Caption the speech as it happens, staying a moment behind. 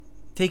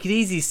Take it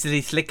easy,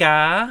 silly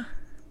slicker.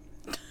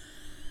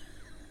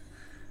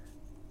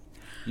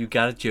 You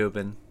got it,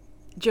 Jobin.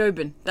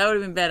 Jobin. That would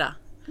have been better.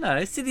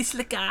 No, silly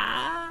slicker.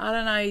 I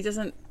don't know. He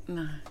doesn't...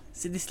 No.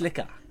 Silly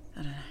slicker.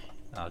 I don't know.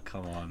 Oh,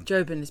 come on.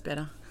 Jobin is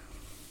better.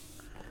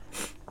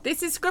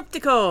 This is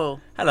Scriptical.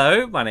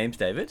 Hello, my name's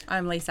David.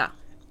 I'm Lisa.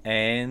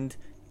 And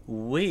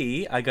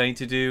we are going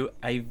to do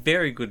a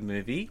very good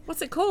movie.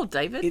 What's it called,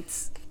 David?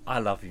 It's I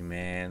Love You,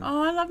 Man.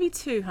 Oh, I love you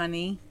too,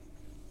 honey.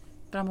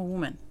 But I'm a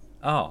woman.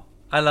 Oh,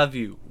 I love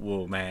you,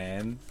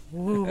 woman.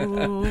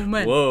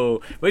 Woman. Whoa.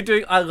 We're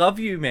doing I Love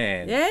You,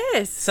 Man.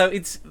 Yes. So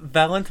it's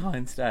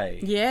Valentine's Day.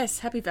 Yes.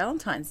 Happy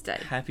Valentine's Day.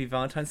 Happy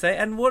Valentine's Day.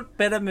 And what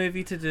better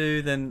movie to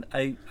do than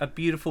a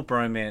beautiful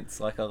bromance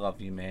like I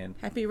Love You, Man?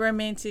 Happy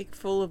romantic,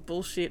 full of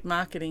bullshit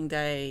marketing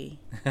day.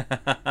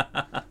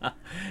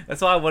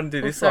 That's why I want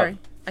to do this sorry. one.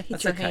 I hit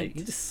That's your okay. hand.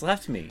 You just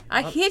slapped me.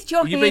 I hit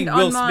your You've hand been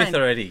Will on mine. Smith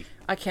already.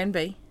 I can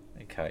be.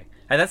 Okay.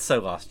 Hey, that's so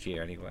last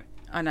year anyway.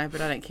 I know,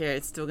 but I don't care.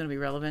 It's still going to be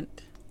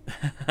relevant.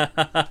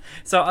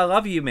 So I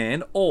Love You,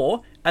 Man,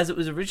 or as it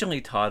was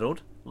originally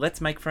titled, Let's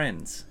Make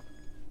Friends.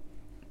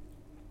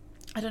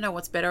 I don't know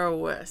what's better or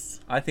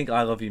worse. I think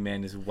I Love You,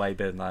 Man is way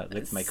better than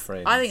Let's Make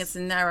Friends. I think it's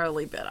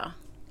narrowly better.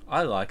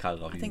 I like I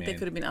Love You, I think Man. there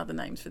could have been other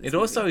names for this It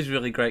also movie. is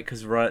really great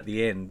because right at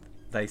the end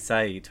they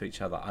say to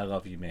each other, I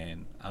love you,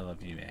 man. I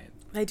love you, man.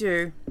 They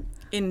do,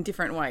 in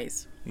different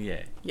ways.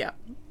 Yeah. Yeah.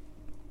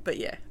 But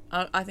yeah,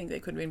 I think there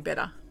could have been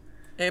better.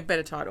 A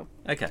better title.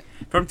 Okay.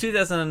 From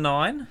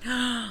 2009.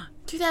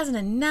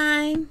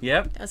 2009.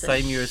 Yep. That was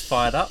Same year as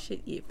Fired Up.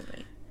 Shit year for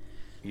me.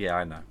 Yeah,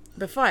 I know.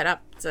 But Fired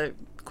Up, so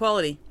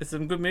quality. There's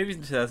some good movies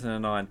in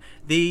 2009.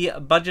 The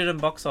budget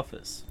and box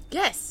office.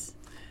 Yes.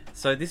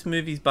 So this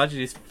movie's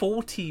budget is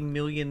 $40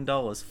 million.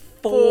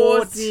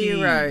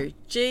 40.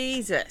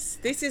 Jesus.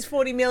 This is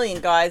 40 million,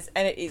 guys,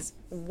 and it is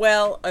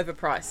well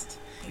overpriced.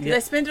 Did Yeah. they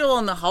spend it all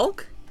on the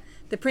Hulk?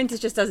 The printer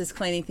just does this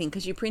cleaning thing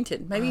because you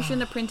printed. Maybe you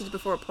shouldn't have printed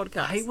before a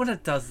podcast. I hate when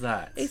it does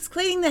that. It's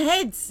cleaning the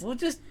heads. Well,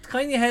 just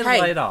clean your head Hey,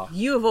 later.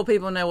 you of all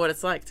people know what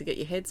it's like to get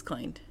your heads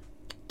cleaned.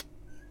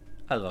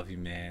 I love you,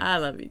 man. I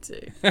love you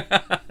too.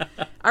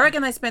 I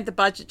reckon they spent the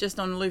budget just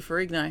on Lou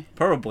Ferrigno.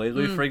 Probably.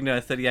 Lou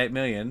Ferrigno, 38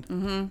 million.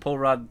 Mm-hmm. Paul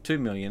Rudd, 2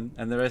 million.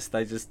 And the rest,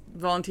 they just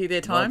Volunteer their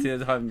time.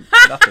 volunteered home.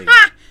 Nothing.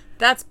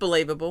 That's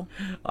believable.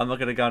 I'm not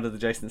going to go into the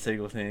Jason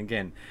Segel thing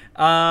again.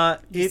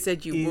 You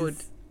said you would.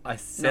 I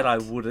said Not. I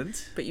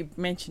wouldn't. But you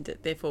mentioned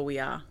it, therefore we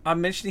are.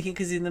 I'm mentioning it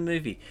because in the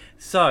movie.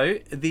 So,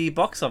 the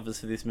box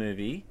office for this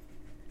movie,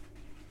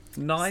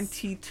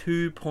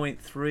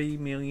 $92.3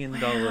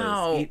 million.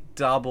 Wow. It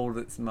doubled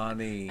its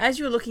money. As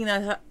you were looking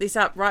this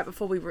up right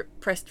before we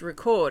pressed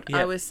record, Yeah.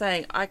 I was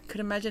saying I could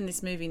imagine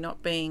this movie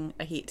not being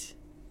a hit.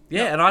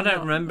 Yeah, Not- and I don't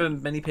not- remember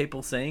many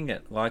people seeing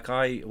it. Like,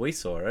 we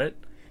saw it.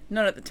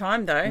 Not at the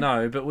time, though.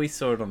 No, but we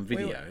saw it on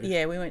video.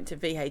 We went to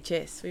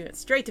VHS. We went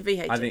straight to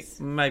VHS. I think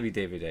maybe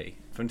DVD.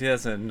 From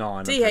 2009,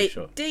 I'm pretty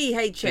sure.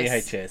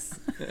 DHS.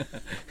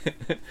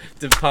 DHS.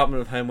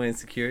 Department of Homeland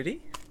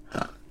Security.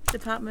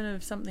 Department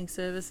of something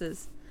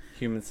services.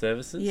 Human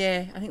Services.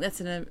 Yeah, I think I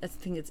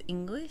think it's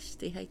English.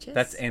 DHS.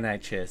 That's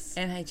NHS.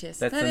 NHS.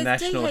 That's no, the there's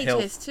National DHS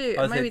Health. too.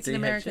 Oh, is Maybe that it's an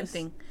American DHS?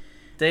 thing.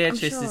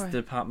 DHS is sure. the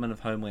Department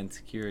of Homeland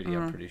Security,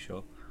 I'm pretty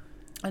sure.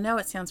 I know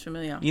it sounds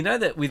familiar. You know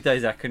that with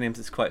those acronyms,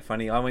 it's quite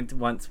funny. I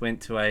once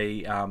went to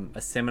a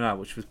seminar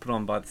which was put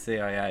on by the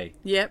CIA,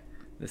 Yep.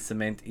 the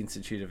Cement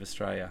Institute of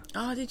Australia.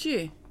 Oh, did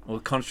you?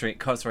 Or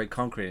Concrete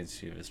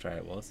Institute of Australia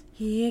it was.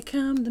 Here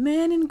come the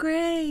man in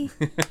grey.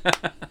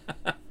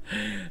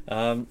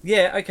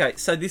 Yeah, okay,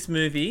 so this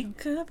movie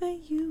Cover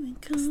you in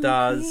concrete.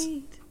 stars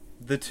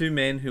the two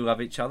men who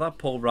love each other,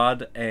 Paul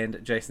Rudd and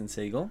Jason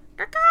Segel,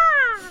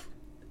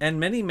 and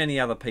many, many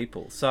other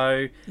people.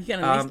 So You're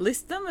going to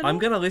list them? I'm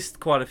going to list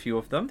quite a few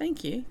of them.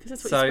 Thank you, because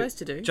that's what So you're supposed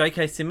to do.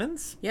 J.K.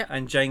 Simmons Yep.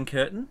 and Jane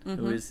Curtin,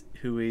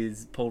 who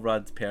is Paul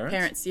Rudd's parents.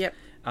 Parents, yep.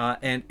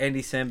 And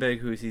Andy Samberg,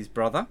 who is his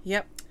brother.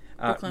 Yep.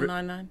 Brooklyn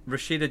Nine-Nine.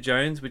 Rashida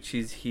Jones, which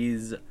is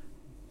his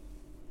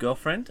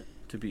girlfriend,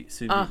 to be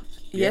soon.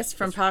 Yes,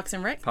 from that's Parks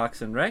and Rec.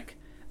 Parks and Rec.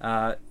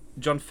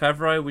 John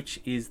Favreau,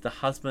 which is the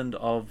husband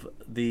of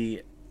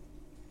the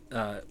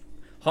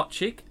hot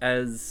chick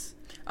as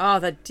Oh,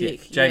 that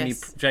dick.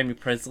 Yes. Jamie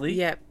Presley.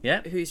 Yep.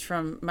 Yeah. Who's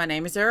from My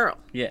Name is Earl.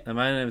 Yeah, and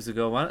my name is the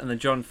girl one, and then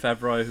John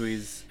Favreau, who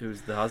is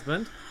the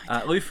husband.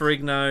 Lou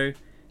Ferrigno,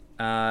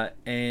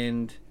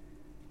 and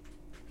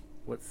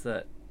what's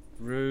that?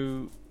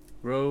 Who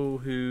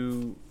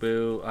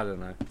Bill? I don't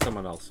know.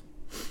 Someone else.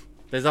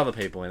 There's other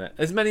people in it.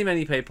 There's many,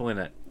 many people in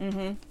it.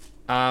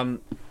 Mm-hmm.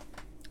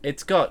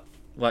 It's got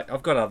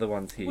I've got other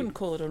ones here. I wouldn't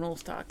call it an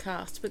all-star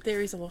cast, but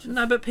there is a lot of...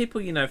 No, but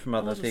people you know from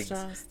other lot of things.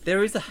 stars.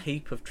 There is a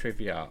heap of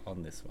trivia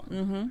on this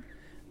one.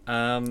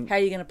 Mm-hmm. How are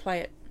you going to play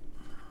it?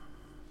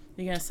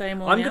 You're going to say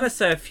them all I'm now? going to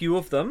say a few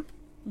of them.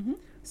 Mm-hmm.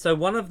 So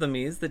one of them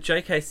is that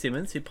J.K.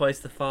 Simmons, who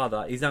plays the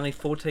father, is only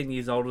 14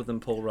 years older than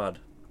Paul Rudd.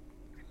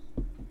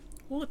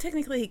 Well,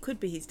 technically he could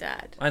be his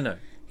dad. I know.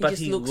 He but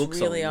just he looks looks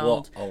really a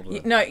old. lot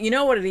older. No, you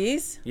know what it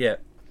is? Yeah.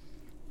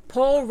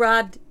 Paul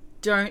Rudd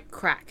don't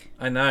crack.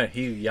 I know,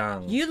 he's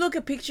young. You look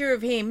a picture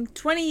of him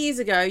 20 years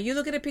ago, you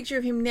look at a picture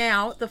of him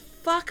now, the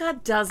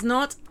fucker does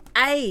not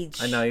age.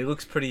 I know, he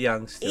looks pretty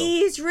young still.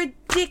 He is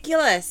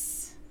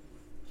ridiculous.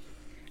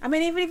 I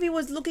mean, even if he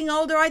was looking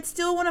older, I'd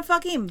still want to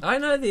fuck him. I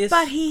know this.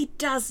 But he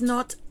does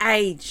not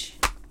age.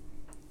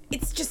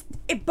 It's just,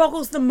 it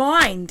boggles the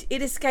mind.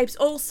 It escapes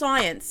all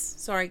science.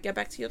 Sorry, go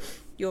back to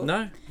your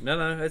No,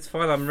 it's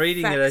fine. I'm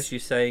reading facts. it as you're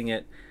saying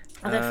it.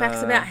 Are there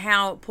facts about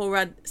how Paul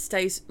Rudd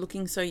stays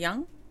looking so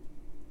young?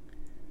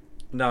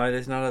 No,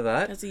 there's none of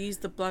that. Does he use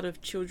the blood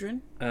of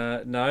children?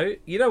 No.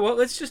 You know what?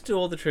 Let's just do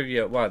all the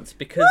trivia at once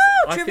because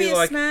Woo! I Trivia feel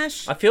like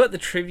smash. I feel like the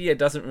trivia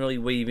doesn't really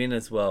weave in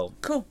as well.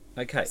 Cool.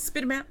 Okay.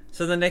 Spit him out.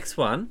 So the next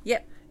one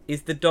Yep.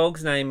 is the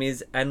dog's name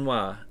is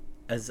Anwar,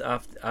 as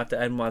after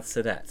Anwar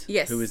Sadat,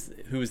 Yes. who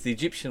was the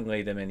Egyptian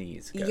leader many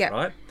years ago, Yep.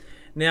 right?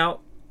 Now,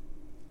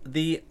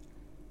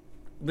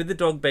 with the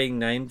dog being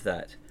named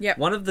that, Yep.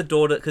 one of the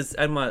daughter, because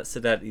Anwar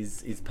Sadat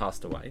is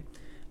passed away,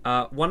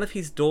 one of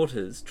his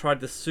daughters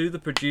tried to sue the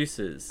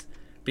producers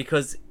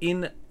because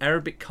in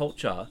Arabic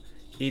culture,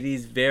 it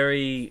is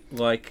very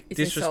It's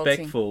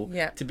disrespectful insulting.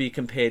 Yep. to be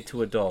compared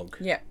to a dog.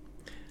 Yeah.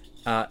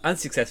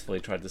 Unsuccessfully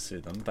tried to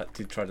sue them, but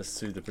did try to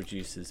sue the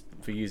producers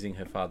for using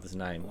her father's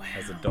name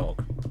as a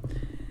dog.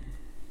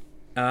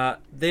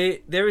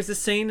 There is a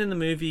scene in the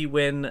movie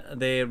when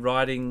they're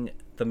riding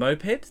the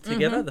moped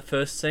together, the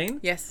first scene.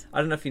 Yes. I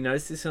don't know if you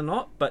noticed this or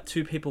not, but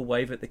two people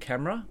wave at the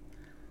camera.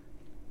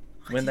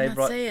 When did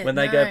not see it, when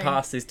they go no.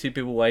 past, there's two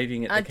people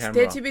waving at the camera.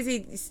 They're too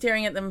busy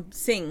staring at them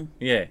sing.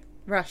 Yeah.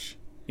 Rush.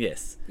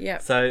 Yes. Yeah.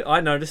 So I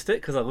noticed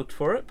it because I looked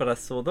for it, but I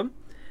saw them.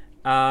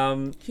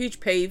 Huge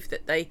peeve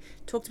that they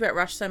talked about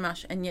Rush so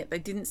much and yet they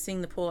didn't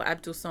sing the Paula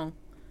Abdul song.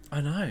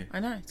 I know. I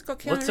know. It's got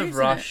Keanu Lots of Reeves in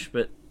Rush, it.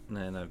 but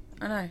no.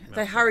 I know.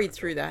 They hurried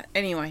through that.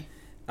 Anyway.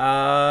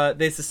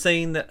 There's a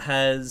scene that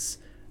has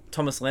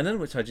Thomas Lennon,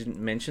 which I didn't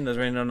mention. There's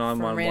Reno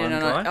 911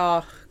 guy.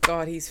 Oh,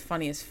 God, he's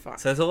funny as fuck.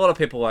 So there's a lot of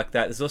people like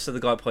that. There's also the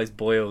guy who plays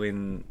Boyle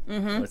in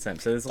what's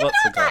that? So there's lots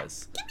of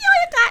guys. Give me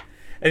all your that.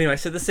 Anyway,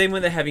 so the scene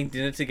when they're having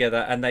dinner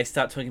together and they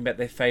start talking about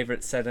their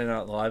favourite Saturday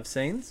Night Live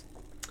scenes.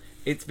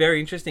 It's very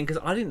interesting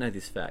because I didn't know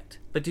this fact.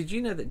 But did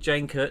you know that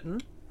Jane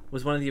Curtin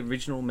was one of the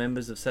original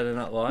members of Saturday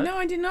Night Live? No,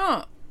 I did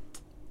not.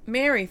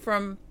 Mary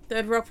from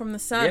Third Rock from the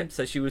Sun. Yep,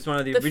 so she was one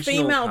of the original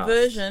female cast.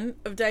 version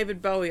of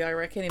David Bowie, I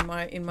reckon, in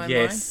my mind.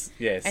 Yes.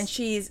 And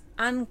she is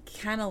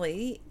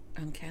uncannily.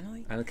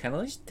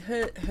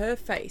 Her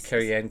face.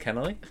 Carrie Ann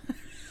Cannelly?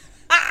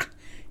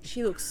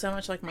 She looks so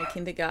much like my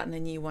kindergarten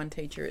and year one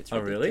teacher. It's Oh,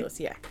 really? ridiculous.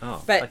 Yeah.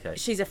 Oh, but okay.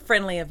 she's a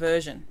friendlier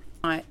version.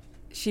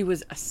 She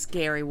was a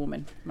scary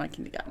woman, my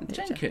kindergarten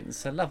teacher. Jane Curtin's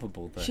so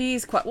lovable, though.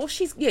 She's quite... Well,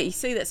 you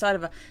see that side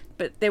of her.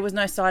 But there was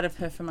no side of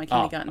her for my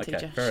kindergarten okay,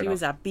 teacher. fair She enough.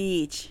 was a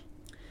bitch.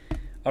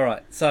 All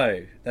right,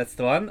 so that's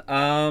the one.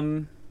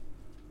 In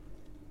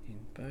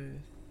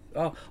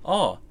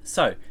both.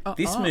 So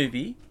this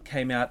movie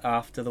came out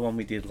after the one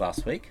we did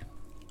last week.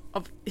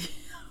 What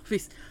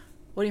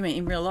do you mean,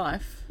 in real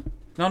life?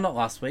 No, not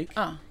last week.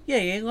 Oh.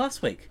 Yeah,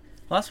 last week.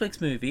 Last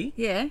week's movie,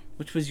 Yeah.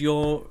 which was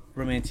your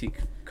romantic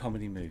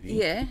comedy movie.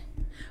 Yeah.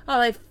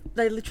 Oh,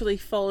 they literally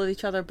followed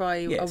each other by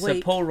a week.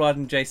 So Paul Rudd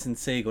and Jason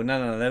Segel.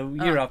 No, they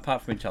were a year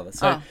apart from each other.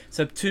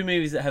 So two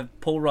movies that have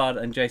Paul Rudd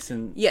and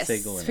Jason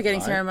Segel in it. Forgetting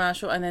right? Sarah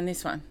Marshall, and then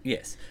this one.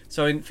 Yes.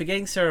 So in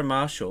Forgetting Sarah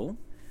Marshall,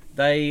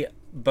 they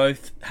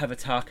both have a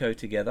taco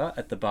together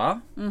at the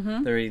bar.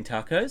 Mm-hmm. They're eating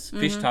tacos,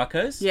 fish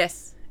tacos.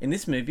 Yes. In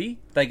this movie,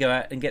 they go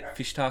out and get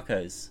fish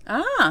tacos.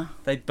 Ah.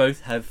 They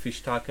both have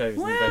fish tacos in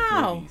both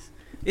Wow. movies.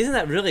 Isn't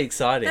that really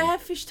exciting? They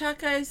have fish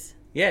tacos.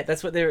 Yeah,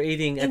 that's what they're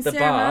eating In at the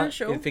Sarah bar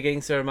Marshall? in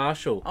Forgetting Sarah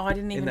Marshall. Oh, I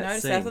didn't even that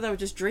notice scene. that. I thought they were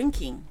just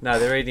drinking. No,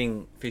 they're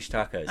eating fish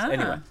tacos. Ah.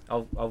 Anyway,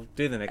 I'll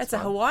do the next That's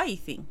one. a Hawaii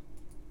thing.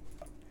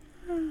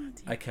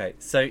 Okay,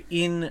 so I've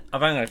only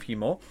got a few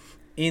more.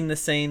 In the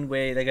scene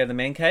where they go to the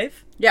man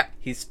cave, Yep.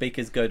 his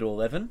speakers go to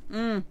 11.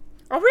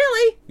 Oh,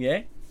 really?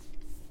 Yeah?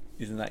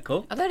 Isn't that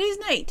cool? Oh, that is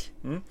neat.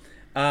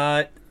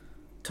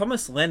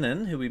 Thomas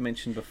Lennon, who we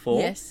mentioned before,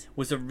 Yes.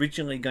 was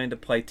originally going to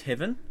play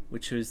Tevin,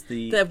 which was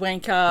the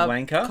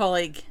wanker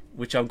colleague.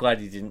 which I'm glad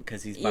he didn't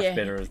because he's much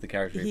better as the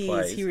character he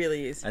plays. He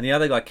really is. And the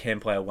other guy can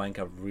play a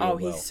wanker really well. Oh,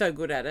 he's so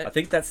good at it. I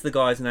think that's the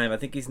guy's name. I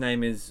think his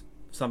name is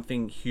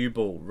something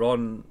Hubel,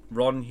 Ron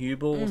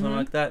Hubel or something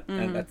like that.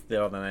 And that's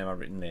the other name I've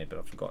written there, but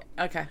I forgot.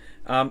 Okay.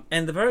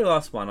 And the very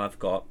last one I've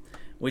got,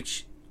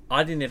 which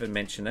I didn't even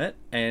mention it,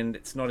 and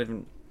it's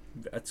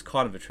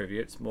kind of a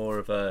trivia. It's more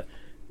of a,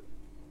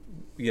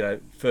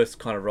 first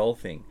kind of role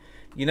thing.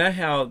 You know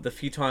how the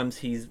few times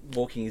he's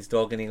walking his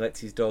dog and he lets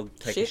his dog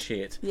take a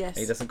shit, Yes. and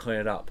he doesn't clean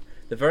it up.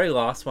 The very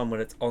last one, when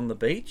it's on the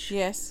beach,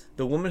 Yes.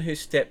 the woman who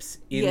steps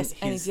in Yes,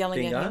 and his he's yelling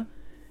at finger him.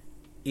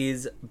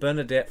 is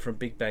Bernadette from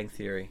Big Bang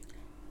Theory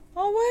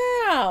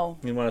Oh, wow.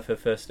 in one of her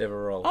first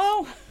ever roles.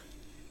 Oh.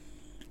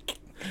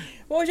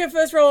 What was your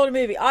first role in a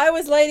movie? I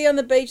was lady on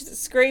the beach that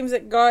screams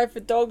at guy for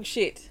dog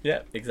shit.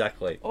 Yeah,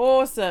 exactly.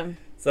 Awesome.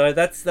 So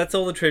that's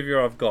all the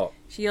trivia I've got.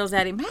 She yells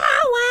at him,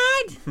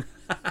 Howard!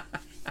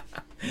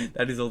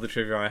 That is all the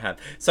trivia I have.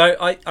 So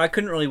I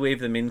couldn't really weave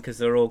them in because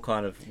they're all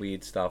kind of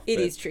weird stuff. It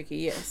is tricky,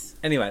 yes.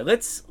 Anyway,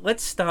 let's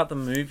start the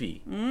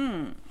movie.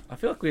 I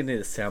feel like we need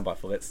a soundbite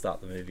for let's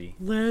start the movie.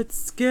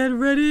 Let's get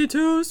ready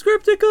to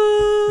Scriptical.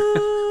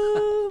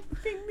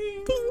 Ding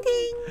ding. Ding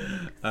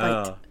ding.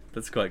 Oh,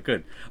 that's quite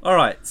good. All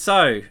right,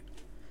 so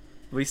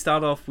we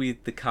start off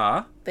with the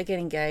car. They get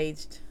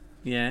engaged.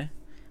 Yeah.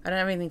 I don't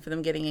have anything for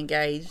them getting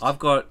engaged. I've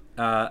got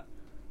I've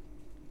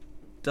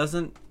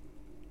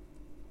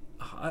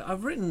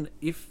written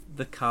if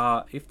they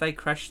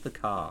crash the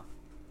car.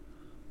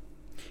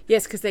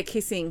 Yes, because they're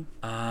kissing.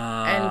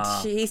 And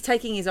he's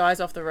taking his eyes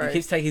off the road. He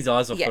keeps taking his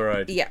eyes off the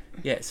road. Yeah.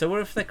 Yeah, so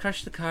what if they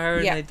crash the car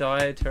and they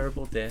die a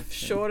terrible death?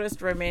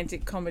 Shortest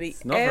romantic comedy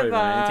It's not ever. very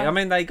romantic. I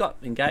mean, they got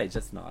engaged,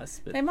 that's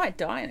nice. But They might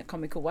die in a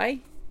comical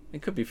way.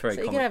 it could be very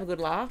So you comic. can have a good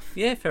laugh.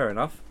 Yeah, fair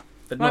enough.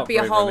 But Might not be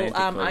a very whole.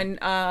 romantically.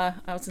 I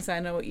was gonna say I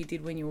know what you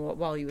did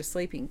while you were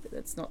sleeping, but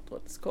that's not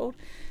what it's called.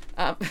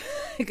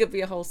 It could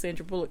be a whole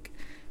Sandra Bullock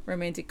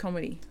romantic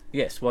comedy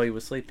Yes, while you were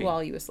sleeping.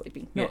 while you were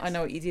sleeping. No, Yes. I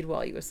know what you did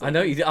while you were sleeping. I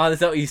know you did. Oh,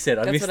 that's not what you said.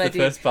 I That's missed what the I did.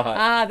 first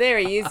part. There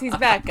he is. He's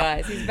back,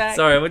 guys. He's back.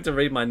 Sorry, I went to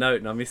read my note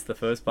and I missed the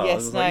first part. I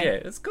Yes, was no. like, yeah,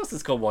 of course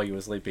it's called While You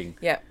Were Sleeping.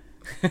 Yeah.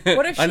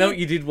 What if I know she- what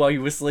you did while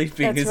you were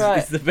sleeping That's is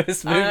right. the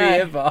best movie I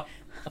know. ever.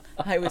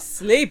 I was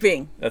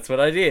sleeping. That's what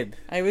I did.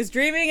 I was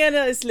dreaming and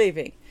I was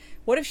sleeping.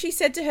 What if she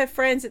said to her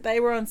friends that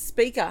they were on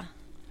speaker?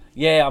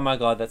 Yeah, oh my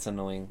god, that's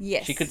annoying.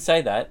 Yes. She could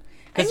say that.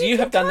 Because And you you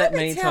have can done that kinda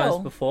many tell.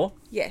 times before.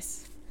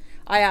 Yes.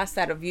 I asked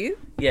that of you.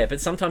 Yeah,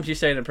 but sometimes you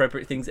say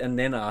inappropriate things and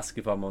then ask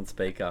if I'm on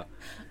speaker.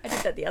 I did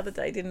that the other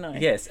day, didn't I?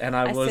 Yes, and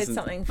I said wasn't.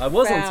 something I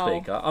was foul.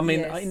 on speaker. I mean,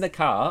 Yes. in the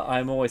car,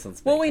 I'm always on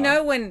speaker.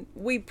 Well,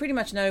 we pretty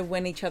much know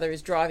when each other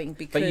is driving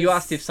because... But you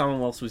asked if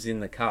someone else was in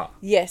the car.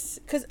 Yes,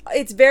 because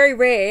it's very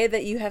rare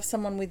that you have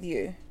someone with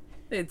you.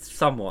 It's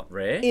somewhat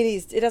rare. It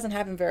is. It doesn't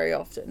happen very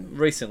often.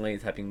 Recently,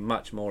 it's happening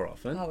much more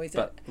often. Oh, is it?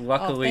 But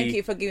luckily, Oh, thank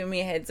you for giving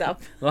me a heads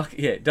up.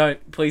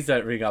 Please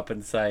don't ring up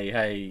and say,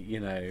 hey,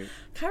 you know,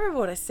 I can't remember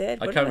what I said.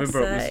 I What can't did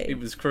remember. say? It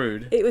was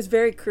crude. It was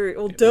very crude.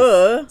 Well, It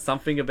duh. was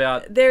something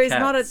about There is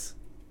cats. not a...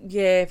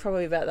 Yeah,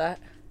 probably about that.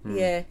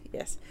 Yeah,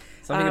 yes.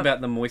 Something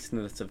about the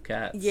moistness of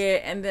cats.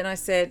 Yeah, and then I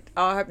said,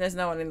 I hope there's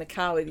no one in the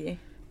car with you.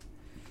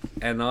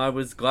 And I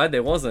was glad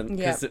there wasn't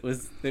because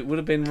it would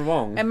have been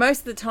wrong. And most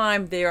of the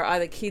time, there are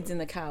either kids in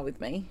the car with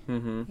me.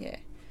 Mm-hmm. Yeah.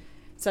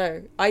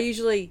 So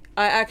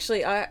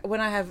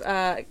when I have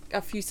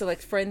a few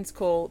select friends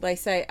call, they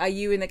say, "Are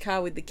you in the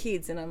car with the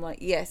kids?" And I'm like,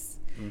 "Yes."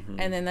 Mm-hmm.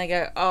 And then they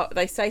go, "Oh,"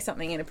 they say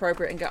something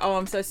inappropriate and go, "Oh,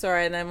 I'm so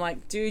sorry." And I'm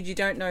like, "Dude, you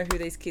don't know who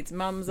these kids'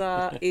 mums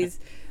are."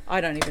 I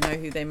don't even know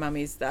who their mum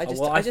is. I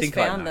just think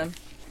I found know. them.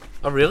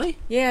 Oh, really?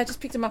 Yeah, I just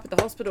picked them up at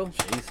the hospital.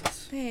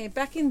 Jesus. Yeah,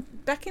 back in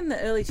the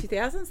early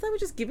 2000s, they were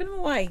just giving them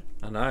away.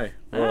 I know.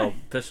 Well,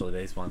 especially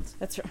these ones.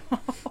 That's right.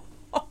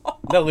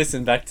 They'll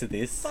listen back to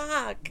this.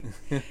 Fuck.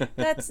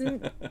 That's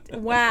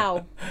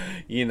wow.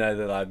 You know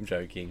that I'm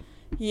joking.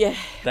 Yeah,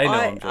 They know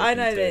I'm joking I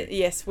know too. that.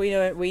 Yes, we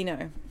know. We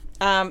know.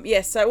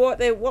 Yes. So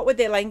what would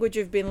their language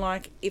have been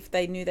like if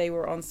they knew they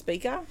were on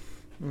speaker?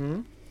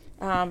 Mm-hmm.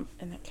 And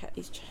that cat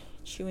is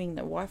chewing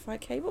the Wi-Fi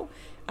cable.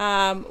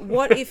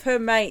 What if her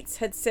mates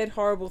had said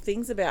horrible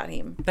things about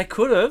him? They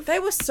could have. They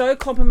were so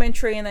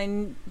complimentary, and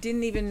they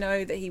didn't even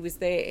know that he was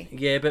there.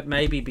 Yeah, but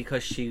maybe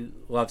because she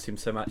loves him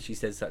so much, she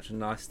says such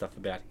nice stuff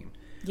about him.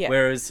 Yeah.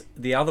 Whereas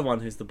the other one,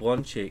 who's the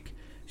blonde chick,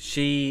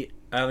 she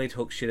only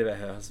talks shit about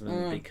her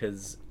husband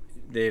because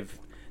they've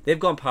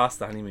gone past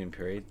the honeymoon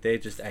period. They're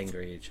just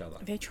angry at each other.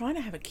 They're trying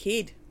to have a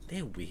kid.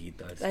 They're weird,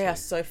 those They two. are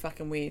so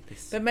fucking weird.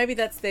 This- But maybe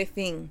that's their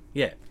thing.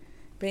 Yeah.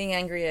 Being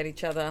angry at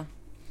each other.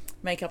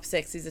 Make-up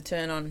sex is a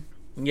turn on.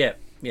 Yeah. I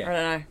Yeah.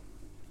 don't know.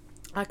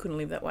 I couldn't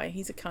live that way.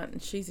 He's a cunt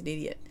and she's an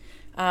idiot.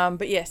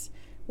 But yes,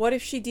 what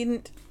if she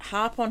didn't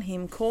harp on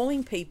him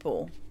calling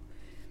people?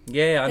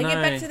 Yeah, I They know.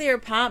 get back to their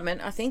apartment.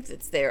 I think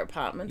it's their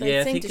apartment. They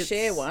Yeah, I seem think to it's-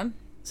 share one.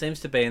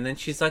 Seems to be. And then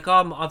she's like,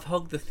 oh, I've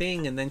hogged the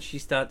thing. And then she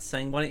starts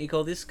saying, why don't you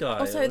call this guy?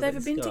 Also, or they've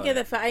this been guy?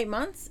 together for 8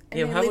 months and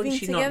Yeah, they're how living would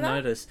she together. not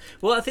notice?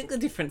 Well, I think the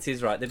difference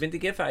is, right, they've been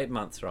together for 8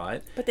 months,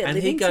 right? But they're and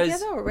living he goes,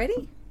 together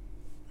already?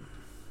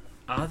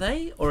 Are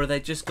they? Or are they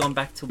just gone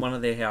back to one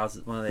of their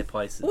houses, one of their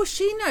places? Well,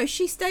 she knows.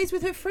 She stays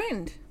with her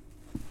friend.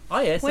 Oh,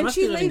 yes, they When must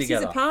she be living leaves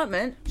together. his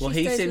apartment, Well, she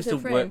he stays seems with to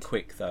her friend. work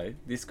quick, though.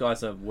 This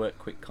guy's a work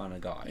quick kind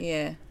of guy.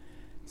 Yeah.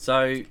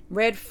 So,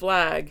 Red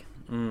flag.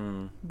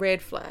 mm,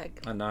 Red flag.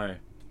 I know.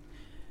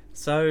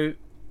 So,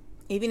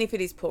 Even if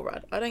it is Paul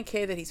Rudd. I don't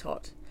care that he's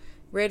hot.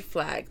 Red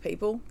flag,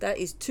 people. That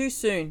is too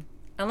soon.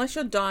 Unless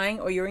you're dying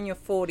or you're in your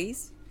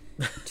 40s.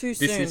 Too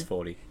soon. this is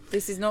 40.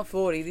 This is not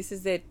 40. This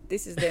is them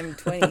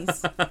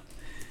 20s.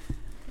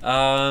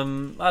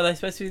 Are they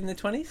supposed to be in their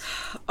 20s?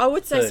 I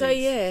would say so,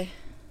 30s. yeah.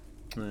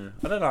 Yeah.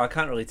 I don't know. I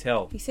can't really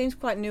tell. He seems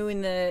quite new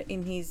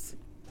in his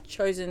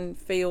chosen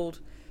field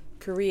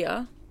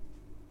career.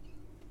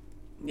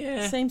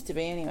 Yeah. Seems to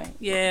be, anyway.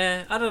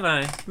 Yeah, I don't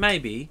know.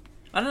 Maybe.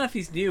 I don't know if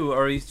he's new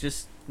or he's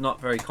just not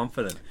very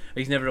confident.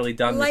 He's never really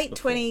done Late this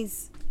before.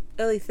 20s,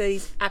 early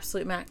 30s,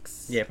 absolute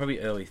max. Yeah, probably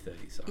early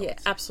 30s. I Yeah, would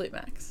say. absolute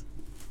max.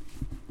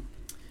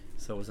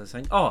 So what was I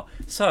saying? Oh,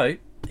 so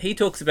he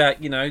talks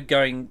about,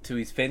 going to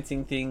his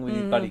fencing thing with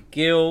his buddy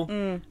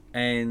Gil,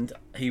 and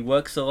he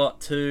works a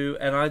lot too,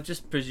 and I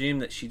just presume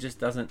that she just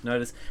doesn't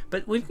notice.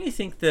 But wouldn't you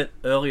think that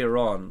earlier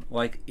on,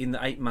 like in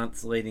the 8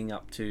 months leading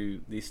up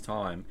to this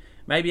time,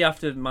 maybe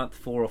after month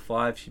 4 or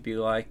 5, she'd be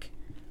like,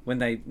 when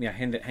they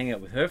hang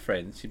out with her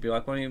friends, she'd be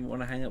like, why don't you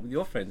want to hang out with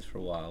your friends for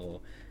a while?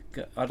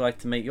 Or I'd like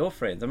to meet your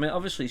friends. I mean,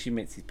 obviously she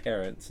meets his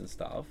parents and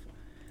stuff.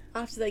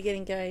 After they get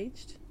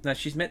engaged? No,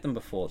 she's met them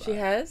before that. She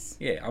has?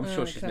 Yeah, I'm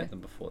sure she's met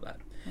them before that.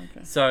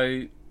 Okay.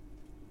 So,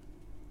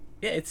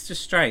 yeah, it's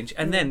just strange.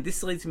 And then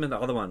this leads him to the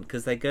other one,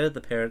 because they go to the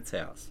parents'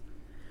 house.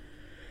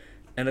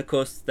 And, of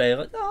course, they're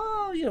like,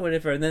 oh,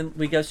 whatever. And then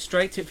we go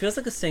straight to... It feels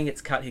like a scene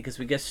gets cut here, because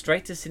we go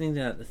straight to sitting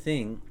down at the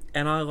thing.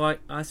 And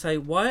I say,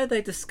 why are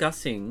they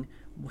discussing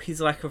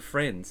his lack of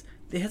friends?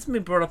 It hasn't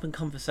been brought up in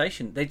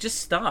conversation. They just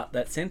start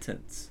that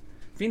sentence.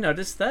 Have you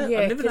noticed that? Yeah,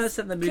 I've never noticed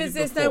that in the movie before.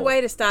 Because there's no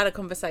way to start a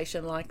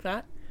conversation like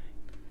that.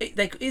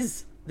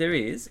 There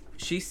is.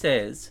 She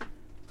says...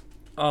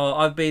 Oh,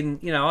 I've been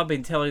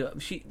telling...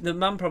 The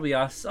mum probably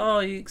asks, oh,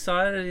 are you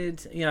excited,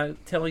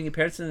 telling your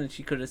parents? And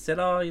she could have said,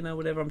 oh,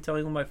 whatever, I'm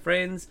telling all my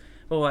friends,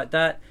 or like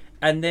that.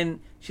 And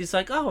then she's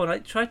like, oh, and I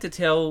tried to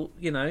tell,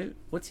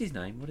 what's his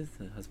name? What is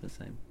the husband's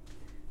name?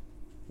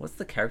 What's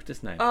the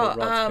character's name? Rod's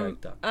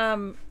character.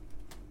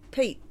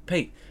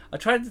 Pete. I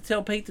tried to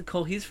tell Pete to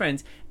call his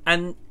friends,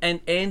 and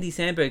Andy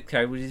Samberg's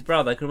character, with his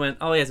brother, could have went,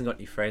 oh, he hasn't got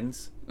any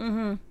friends.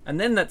 Mm-hmm. And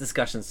then that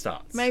discussion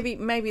starts. Maybe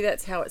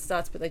that's how it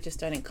starts, but they just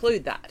don't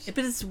include that. Yeah,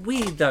 but it's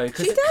weird though,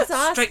 because it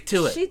cuts straight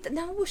to it. She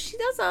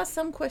does ask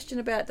some question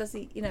about does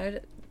he, he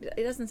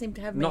doesn't seem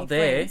to have many Not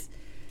there. friends.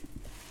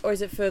 Or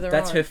is it further on?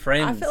 That's her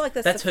friends. I feel like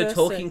that's her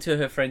talking to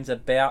her friends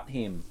about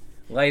him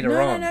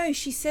later on. No.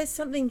 She says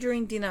something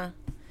during dinner.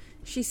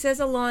 She says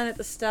a line at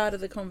the start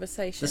of the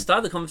conversation. The start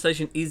of the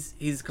conversation is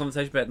his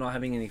conversation about not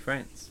having any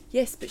friends.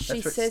 Yes, but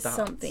she says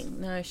something.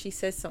 No, she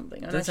says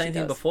something. Don't say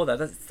anything before that.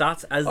 That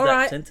starts as All that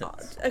right.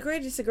 sentence. Agree,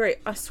 disagree.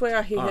 I swear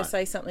I hear her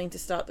say something to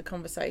start the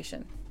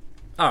conversation.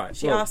 All right.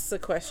 She asks a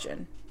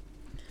question.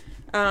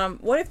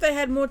 What if they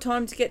had more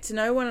time to get to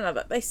know one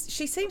another?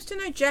 She seems to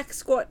know jack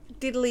squat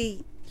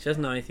diddly. She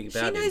doesn't know anything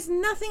about him. She knows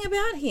nothing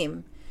about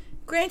him.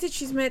 Granted,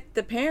 she's met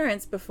the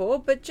parents before,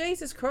 but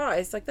Jesus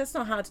Christ, that's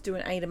not hard to do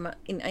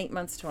in 8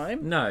 months'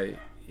 time. No,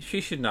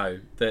 she should know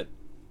that.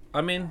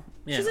 I mean,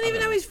 yeah, she doesn't even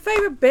know his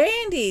favourite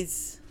band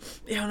is.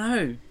 Yeah, I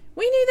know.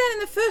 We knew that in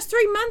the first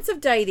 3 months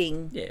of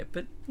dating. Yeah,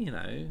 but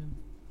I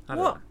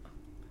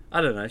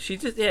don't know. She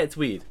just it's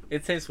weird.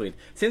 It seems weird.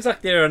 Seems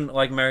like they're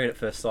married at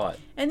first sight.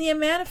 And the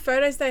amount of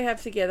photos they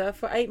have together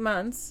for 8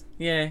 months.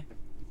 Yeah,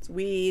 it's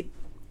weird.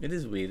 It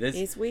is weird.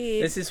 It's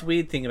weird. There's this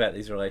weird thing about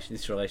this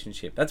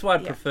relationship. That's why I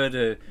prefer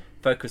to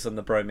focus on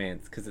the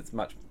bromance, because it's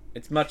much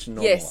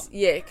normaler. Yes,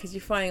 yeah, because you're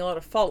finding a lot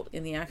of fault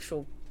in the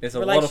actual. There's a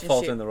lot of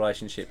fault in the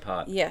relationship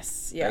part.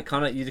 Yes, yeah. You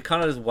kind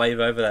of just wave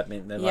over that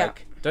bit. And they're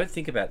don't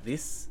think about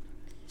this.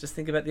 Just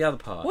think about the other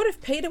part. What if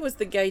Peter was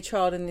the gay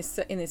child in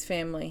this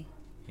family?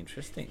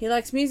 Interesting. He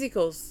likes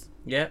musicals.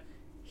 Yeah.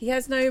 He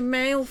has no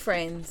male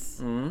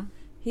friends. Mm.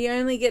 He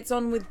only gets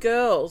on with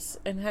girls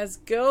and has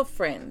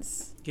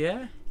girlfriends.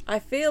 Yeah. I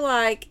feel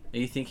like... Are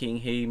you thinking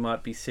he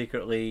might be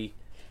secretly...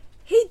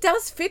 He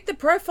does fit the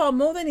profile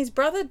more than his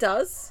brother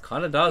does.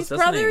 Kind of does,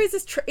 doesn't he? His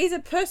brother is a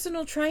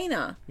personal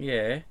trainer.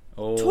 Yeah.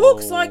 Oh.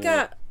 Talks like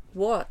a...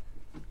 What?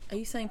 Are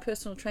you saying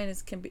personal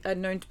trainers are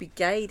known to be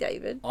gay,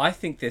 David? I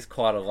think there's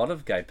quite a lot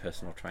of gay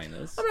personal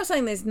trainers. I'm not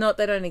saying they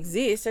don't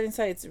exist. I didn't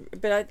say it's...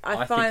 But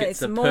I find think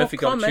it's a more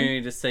perfect common.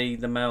 opportunity to see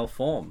the male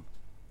form.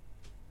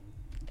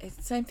 It's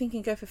the same thing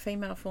can go for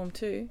female form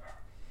too.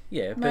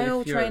 Yeah,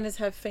 male trainers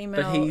have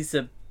female... But he's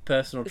a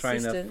personal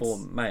trainer assistants. for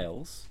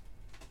males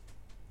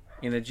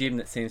in a gym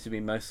that seems to be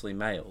mostly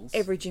males.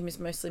 Every gym is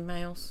mostly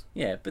males.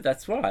 Yeah, but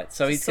that's right.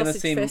 So he's going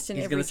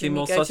to see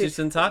more sausage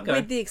than taco.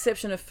 With the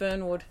exception of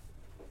Fernwood.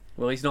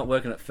 Well, he's not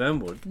working at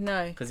Fernwood.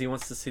 No. Because he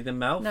wants to see the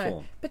male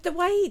form. But the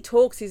way he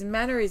talks, his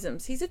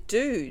mannerisms, he's a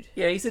dude.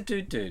 Yeah, he's a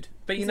dude.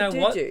 But he's you know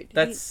what? Dude.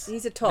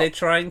 He's a top. They're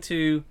trying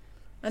to...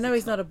 I know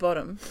he's not a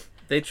bottom.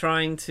 They're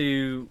trying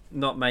to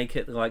not make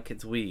it like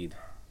it's weird.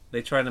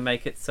 They're trying to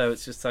make it so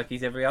it's just like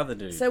he's every other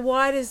dude. So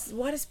why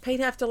does Pete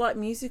have to like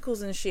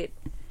musicals and shit?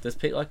 Does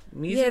Pete like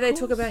musicals? Yeah, they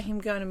talk about him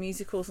going to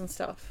musicals and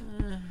stuff.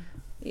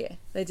 Yeah,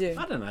 they do.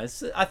 I don't know.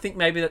 I think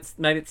maybe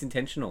it's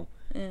intentional.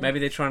 Yeah. Maybe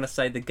they're trying to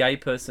say the gay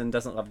person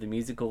doesn't love the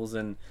musicals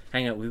and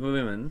hang out with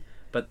women,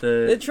 but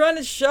they're trying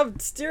to shove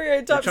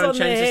stereotypes on their head. They're trying to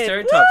change the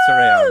stereotypes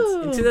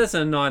around. In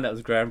 2009, that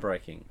was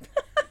groundbreaking.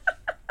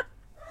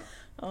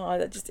 Oh,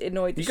 that just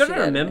annoyed the shit shit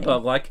out of me. You got to remember,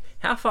 like,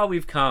 how far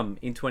we've come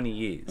in 20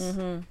 years.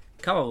 Mm-hmm.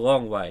 Come a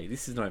long way.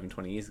 This is not even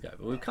 20 years ago,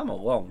 but we've come a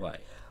long way.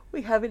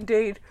 We have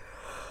indeed.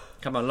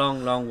 Come a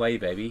long, long way,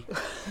 baby.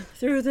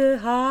 Through the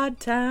hard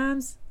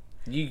times.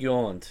 You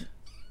yawned.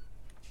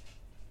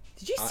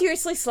 Did you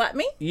seriously slap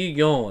me? You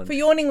yawned. For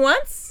yawning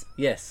once?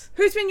 Yes.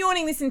 Who's been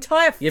yawning this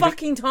entire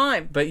fucking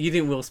time? But you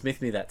didn't Will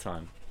Smith me that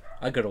time.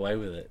 I got away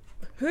with it.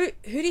 Who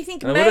do you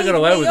think made me yawn? I would have got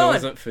away with it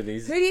wasn't for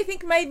these. Who do you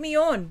think made me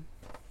yawn?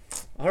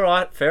 All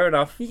right, fair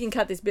enough. You can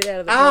cut this bit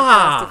out of the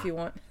podcast if you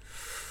want.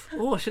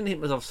 Oh, I shouldn't hit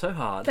myself so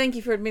hard. Thank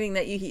you for admitting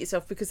that you hit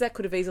yourself, because that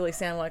could have easily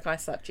sounded like I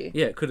slapped you.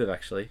 Yeah, it could have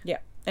actually. Yeah,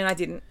 and I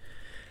didn't.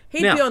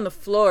 He'd Now- be on the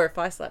floor if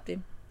I slapped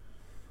him.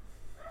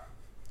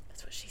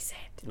 That's what she said.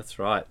 That's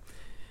right.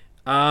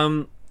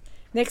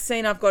 Next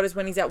scene I've got is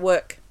when he's at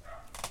work.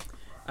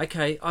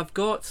 Okay, I've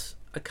got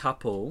a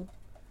couple.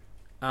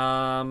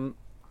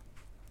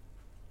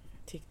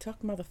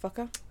 TikTok,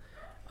 motherfucker.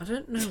 I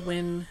don't know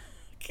when.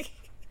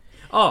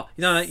 Oh,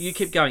 no, you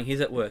keep going. He's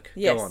at work.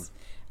 Yes. Go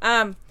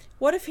on.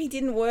 What if he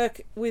didn't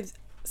work with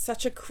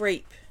such a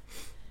creep?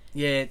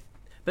 Yeah,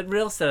 but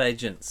real estate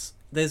agents,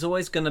 there's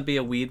always going to be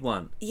a weird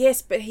one.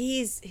 Yes, but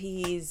he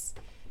is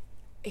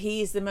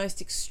the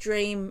most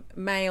extreme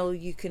male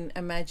you can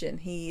imagine.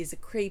 He is a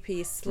creep.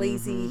 He is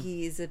sleazy.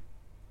 He is a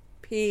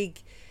pig.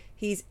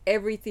 He's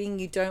everything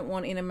you don't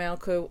want in a male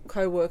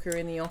co-worker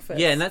in the office.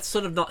 Yeah, and that's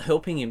sort of not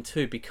helping him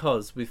too,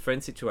 because with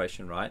friend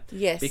situation, right?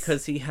 Yes.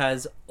 Because he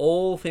has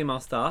all female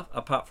staff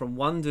apart from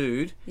one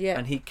dude, Yeah.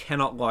 and he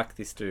cannot like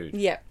this dude.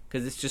 Yeah.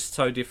 Because it's just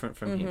so different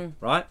from him,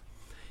 right?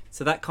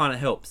 So that kind of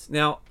helps.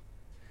 Now,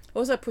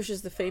 Also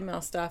pushes the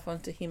female staff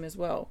onto him as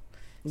well.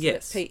 So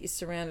yes. that Pete is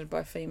surrounded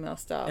by female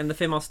staff. And the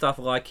female staff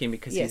like him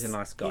because Yes, he's a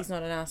nice guy. He's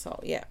not an asshole.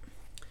 Yeah.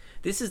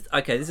 This is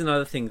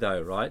another thing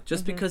though, right?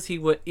 Just because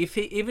even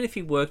if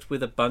he worked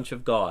with a bunch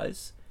of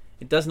guys,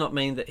 it does not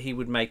mean that he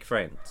would make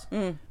friends.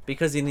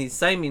 Because in his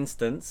same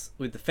instance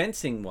with the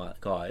fencing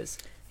guys,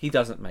 he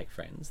doesn't make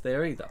friends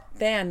there either.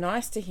 They are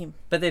nice to him,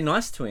 But they're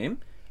nice to him,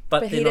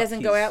 but he they're not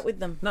doesn't go his. out with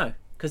them. No,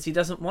 because he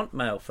doesn't want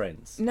male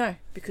friends. No,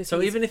 because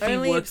So he's even if he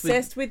only worked with-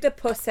 obsessed with the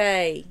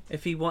pussy.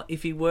 If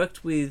he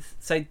worked with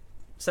say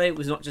it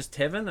was not just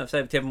Tevin, or say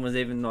if Tevin was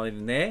not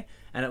even there,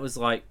 and it was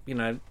like,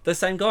 the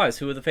same guys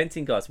who were the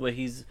fencing guys, were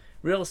his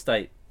real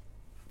estate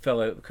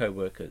fellow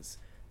co-workers.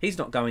 He's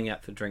not going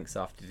out for drinks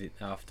after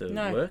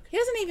No, work. he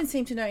doesn't even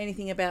seem to know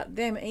anything about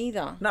them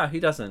either. No, he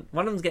doesn't.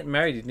 One of them's getting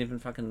married. He didn't even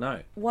fucking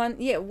know.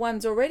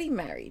 One's already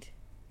married.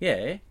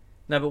 Yeah.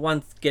 No, but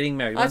one's getting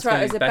married. That's One's right.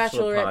 going It was to a his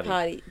bachelor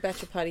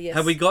party. Yes.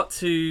 Have we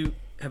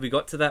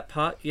got to that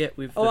part yet?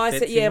 With Oh, the I said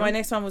fencing my one?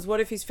 next one was, what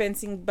if his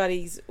fencing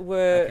buddies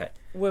were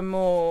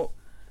more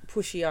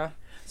pushier,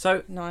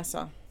 So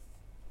nicer?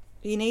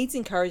 He needs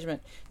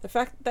encouragement. The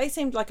fact they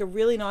seemed like a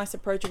really nice,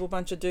 approachable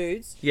bunch of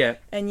dudes, yeah,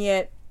 and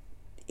yet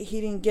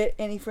he didn't get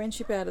any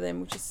friendship out of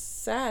them, which is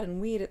sad and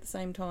weird at the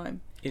same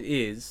time. it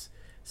is.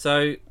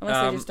 So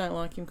Unless they just don't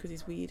like him because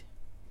he's weird.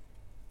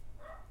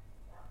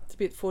 It's a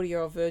bit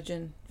 40-year-old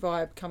virgin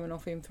vibe coming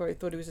off him.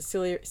 Thought he was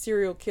a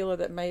serial killer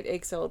that made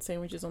egg salad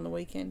sandwiches on the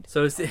weekend.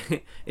 So is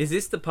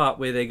this the part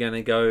where they're going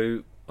to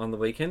go on the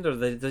weekend, or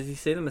does he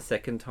see them a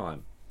second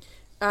time?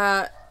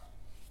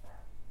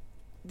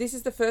 This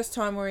is the first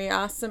time where he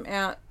asks them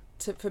out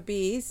for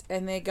beers,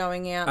 and they're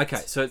going out.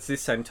 Okay, so it's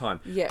this same time.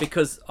 Yeah.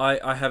 Because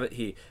I have it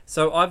here.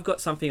 So I've got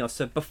something else.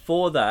 So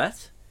before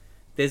that,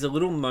 there's a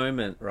little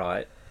moment,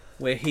 right,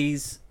 where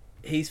he's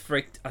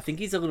freaked. I think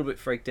he's a little bit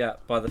freaked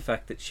out by the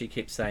fact that she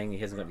keeps saying he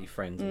hasn't got any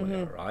friends or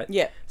whatever, right?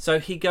 Yeah. So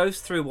he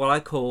goes through what I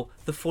call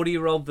the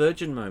 40-year-old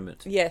virgin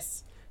moment.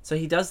 Yes. So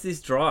he does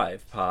this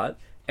drive part,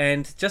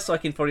 and just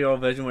like in 40-year-old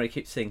virgin where he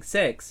keeps seeing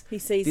sex, He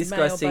sees this male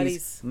guy sees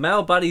buddies.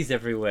 male buddies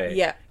everywhere.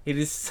 Yeah. It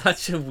is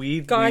such a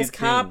weird Guys weird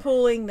thing.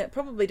 carpooling that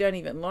probably don't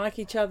even like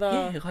each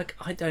other. Yeah, like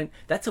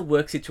that's a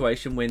work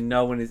situation where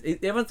no one is.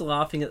 Everyone's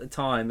laughing at the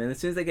time, and as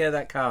soon as they get out of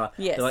that car,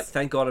 Yes. they're like,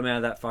 "Thank God I'm out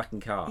of that fucking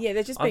car." Yeah,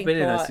 they're just I've being been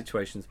in those polite.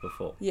 situations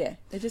before. Yeah,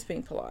 they're just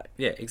being polite.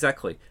 Yeah,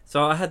 exactly.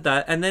 So I had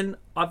that, and then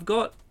I've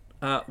got.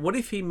 What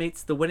if he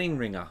meets the wedding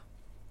ringer?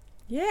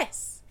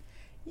 Yes.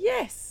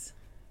 Yes.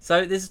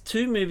 So there's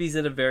two movies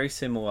that are very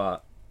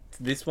similar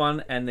to this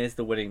one, and there's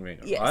the wedding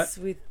ringer, Yes,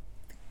 right? with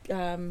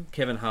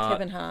Kevin Hart.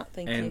 Kevin Hart,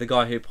 thank you. And the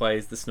guy who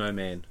plays the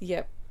snowman.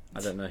 Yep. I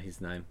don't know his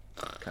name.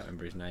 Can't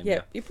remember his name.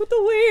 Yep. You put the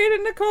weed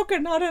in the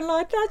coconut and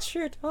light that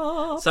shit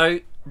up. So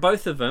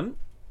both of them,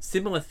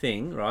 similar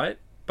thing, right?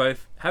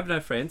 Both have no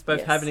friends. Both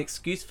Yes. have an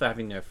excuse for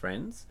having no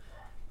friends,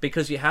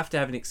 because you have to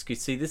have an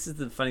excuse. See, this is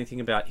the funny thing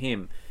about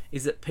him,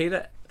 is that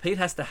Pete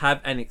has to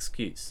have an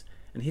excuse,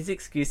 and his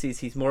excuse is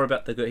he's more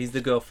about he's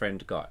the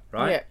girlfriend guy,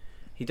 right? Yeah.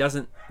 He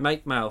doesn't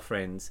make male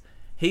friends.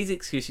 His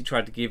excuse he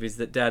tried to give is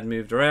that Dad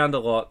moved around a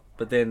lot,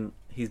 but then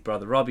his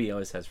brother Robbie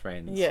always has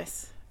friends.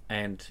 Yes.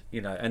 And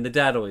and the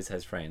dad always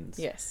has friends.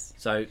 Yes.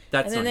 So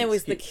that's. And then not there an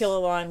was the excuse. killer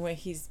line where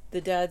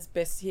the dad's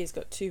best. He's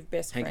got two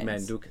best Hank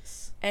friends.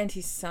 Mandukas And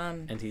his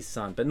son. and his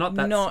son, but not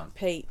that Not son.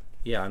 Pete.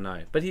 Yeah, I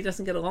know, but he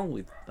doesn't get along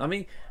with. I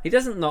mean, he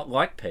doesn't not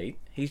like Pete.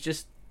 He's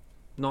just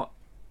not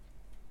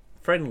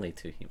friendly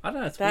to him. I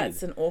don't know. It's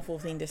That's weird. an awful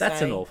thing to say.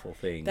 That's an awful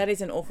thing. That is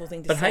an awful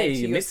thing to But say hey, to he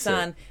your admits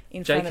son it.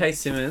 in front of J.K. his...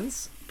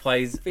 Simmons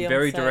plays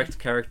very Fiancé. direct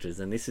characters,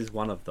 and this is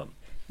one of them.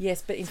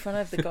 Yes, but in front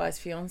of the guy's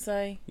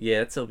fiance,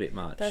 Yeah, it's a bit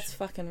much. that's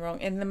fucking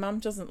wrong. And the mum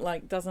doesn't.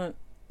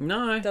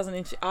 No.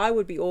 I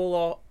would be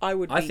all. I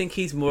would. I be, think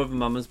he's more of a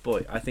mama's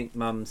boy. I think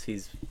mum's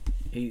his.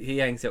 He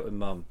hangs out with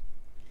mum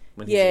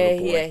when he's a Yeah,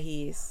 little boy. yeah,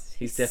 he is.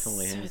 He's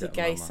definitely so hangs the out with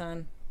gay mama.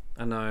 son.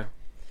 I know.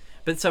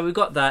 But so we've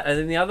got that, and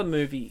then the other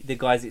movie, the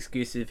guy's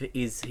excuse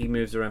is he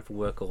moves around for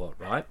work a lot,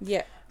 right?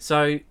 Yeah.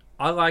 So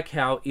I like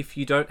how if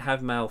you don't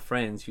have male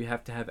friends, you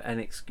have to have an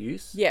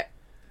excuse. Yeah.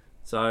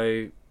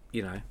 So,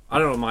 you know, I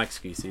don't know what my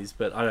excuse is,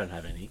 but I don't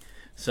have any.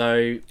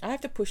 So I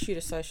have to push you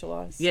to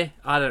socialise. yeah,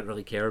 I don't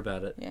really care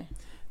about it. Yeah.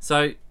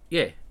 So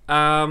yeah,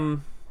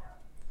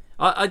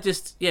 I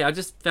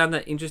just found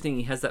that interesting.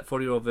 He has that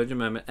 40-year-old virgin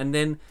moment, and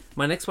then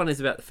my next one is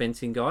about the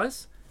fencing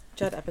guys.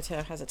 Judd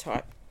Apatow has a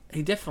type.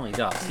 He definitely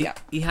does. Yeah.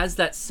 He has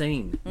that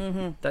scene,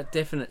 that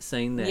definite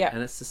scene there,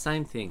 and it's the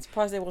same thing.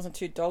 Surprised there wasn't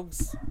two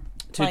dogs.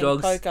 Two playing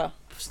dogs poker.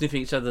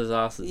 sniffing each other's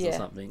asses or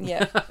something.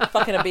 Yeah.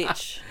 Fucking a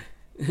bitch.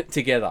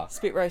 Together.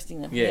 Spit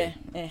roasting them. Yeah.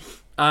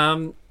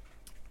 Yeah.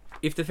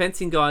 If the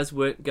fencing guys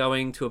weren't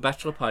going to a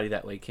bachelor party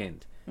that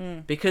weekend,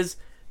 because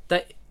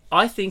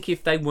I think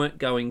if they weren't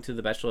going to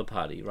the bachelor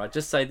party, right,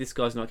 just say this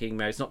guy's not getting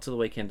married, it's not till the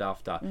weekend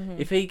after.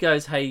 If he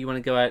goes, hey, you want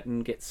to go out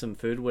and get some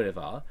food or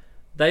whatever,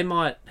 they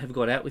might have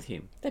got out with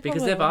him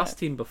because they've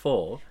asked him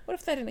before. What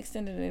if they didn't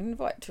extend an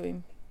invite to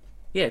him?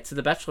 Yeah, to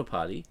the bachelor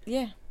party.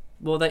 Yeah.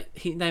 Well, they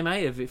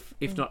may have,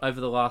 if not over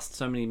the last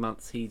so many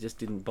months, he just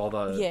didn't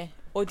bother. Yeah.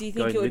 Or do you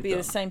think it would be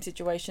the same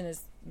situation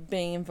as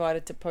being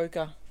invited to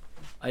poker?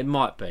 It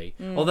might be.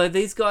 Although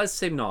these guys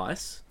seem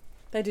nice.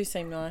 They do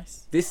seem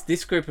nice.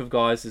 This group of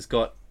guys has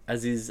got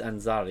Aziz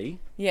Ansari.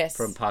 Yes.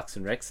 From Parks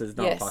and Rec. So there's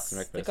no Parks and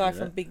Rec person. The guy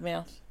from Big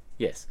Mouth.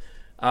 Yes.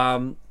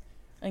 And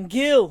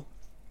Gil.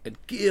 And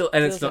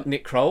it's not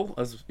Nick Kroll.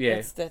 That's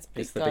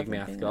it's the Big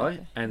Mouth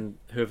guy. And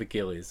whoever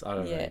Gil is. I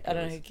don't know. I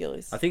don't know who Gil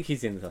is. I think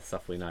he's in the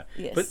stuff we know.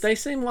 Yes. But they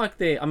seem like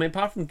they're... I mean,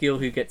 apart from Gil,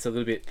 who gets a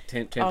little bit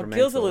temperamental. Oh,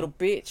 Gil's a little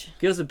bitch.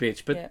 Gil's a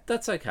bitch, but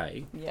that's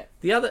okay. Yeah.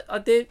 The other...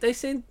 they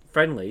seem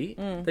friendly.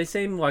 They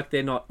seem like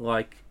they're not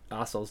like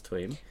arseholes to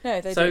him.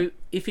 No, they So do.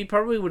 if he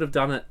probably would have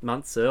done it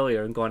months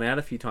earlier and gone out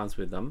a few times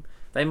with them,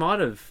 they might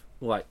have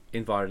like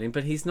invited him,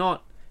 but he's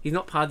not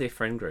part of their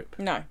friend group.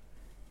 No.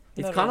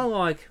 It's kind of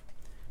like...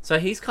 So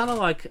he's kind of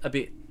like a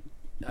bit...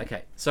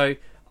 Okay, so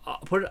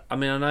I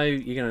mean, I know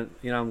you're going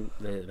to... I'm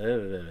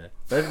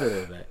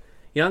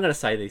going to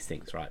say these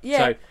things, right? Yeah.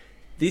 So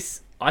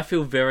this, I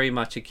feel very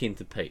much akin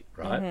to Pete,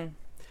 right?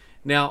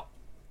 Now,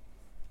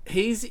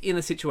 he's in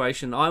a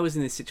situation... I was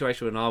in this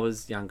situation when I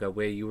was younger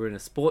where you were in a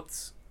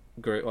sports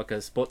group, like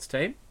a sports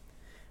team,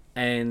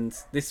 and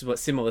this is what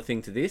similar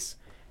thing to this,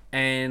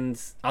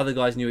 and other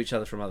guys knew each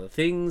other from other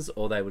things,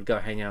 or they would go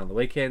hang out on the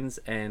weekends,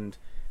 and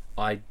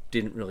I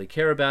didn't really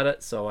care about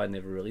it, so I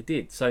never really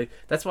did. So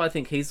that's why I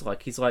think he's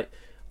like,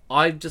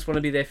 I just want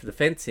to be there for the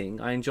fencing.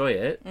 I enjoy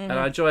it, and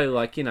I enjoy,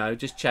 like, you know,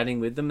 just chatting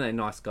with them. They're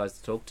nice guys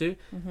to talk to,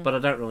 but I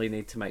don't really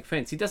need to make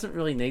friends. He doesn't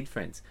really need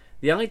friends.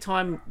 The only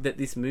time that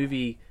this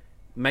movie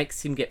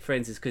makes him get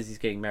friends is because he's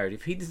getting married.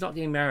 If he's not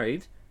getting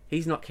married,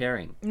 he's not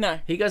caring. No.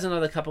 He goes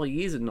another couple of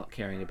years of not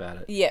caring about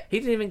it. Yeah. He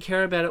didn't even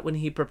care about it when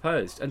he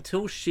proposed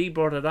until she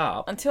brought it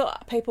up. Until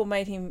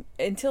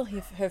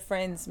her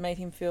friends made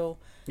him feel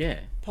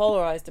Yeah.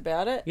 polarized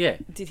about it. Yeah.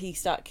 Did he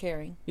start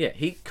caring? Yeah,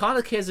 he kind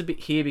of cares a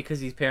bit here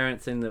because his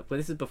parents well,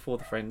 this is before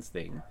the friends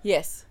thing.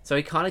 Yes. So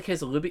he kind of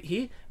cares a little bit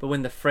here, but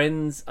when the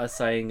friends are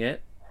saying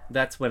it,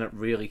 that's when it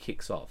really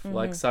kicks off.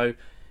 Like, so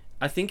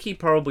I think he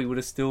probably would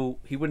have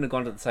he wouldn't have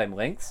gone to the same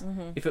lengths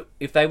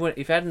if they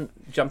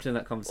hadn't jumped in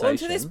that conversation. Well,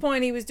 to this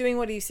point, he was doing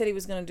what he said he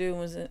was going to do,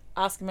 and was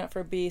ask him out for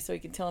a beer so he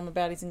could tell him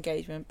about his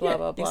engagement. Blah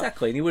blah blah.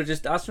 Exactly, and he would have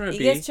just asked him a beer.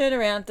 He gets turned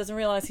around, doesn't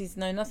realise he's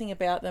know nothing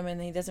about them,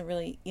 and he doesn't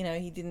really,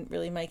 he didn't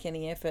really make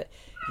any effort.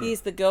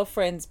 Here's the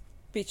girlfriends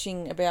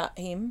bitching about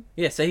him.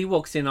 Yeah, so he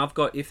walks in.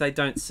 If they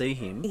don't see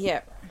him.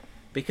 Yeah.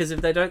 Because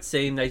if they don't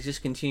see him, they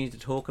just continue to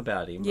talk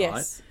about him,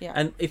 right? Yeah.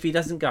 And if he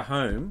doesn't go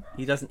home,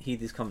 he doesn't hear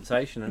this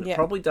conversation, and it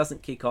probably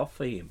doesn't kick off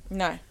for him.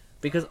 No.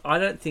 Because I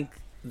don't think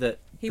that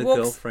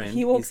girlfriend.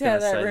 He walks is out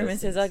of that say room those and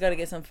says, things. "I got to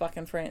get some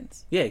fucking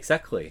friends." Yeah,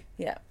 exactly.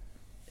 Yeah.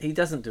 He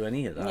doesn't do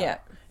any of that. Yeah.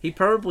 He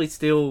probably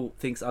still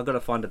thinks, I've got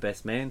to find a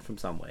best man from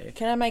somewhere.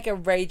 Can I make a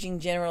raging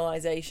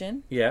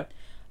generalization? Yeah.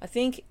 I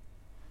think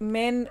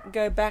men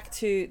go back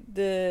to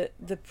the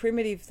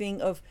primitive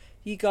thing of,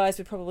 you guys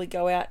would probably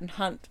go out and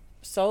hunt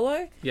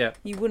solo. Yeah.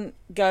 You wouldn't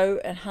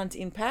go and hunt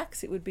in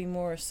packs. It would be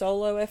more a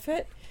solo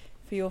effort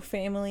for your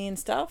family and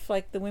stuff.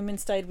 Like, the women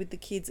stayed with the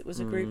kids. It was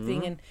a group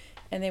thing,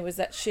 and there was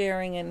that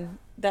sharing and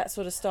that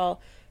sort of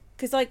style.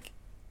 Because, like,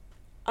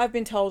 I've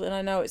been told, and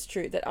I know it's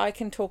true, that I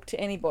can talk to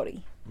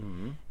anybody.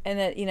 And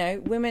that,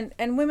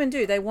 women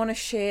do. They want to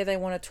share. They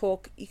want to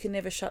talk. You can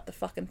never shut the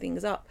fucking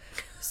things up.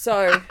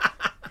 So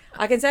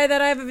I can say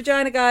that I have a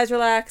vagina, guys.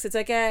 Relax. It's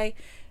okay.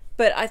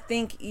 But I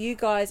think you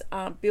guys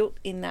aren't built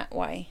in that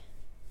way.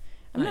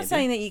 I'm not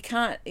saying that you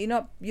can't. You're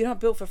not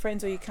built for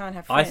friends, or you can't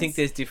have friends. I think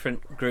there's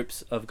different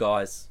groups of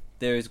guys.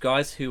 There is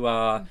guys who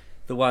are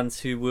the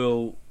ones who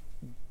will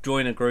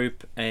join a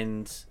group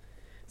and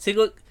see.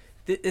 Look,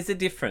 there's a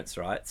difference,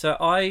 right? So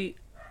I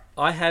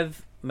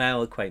have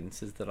male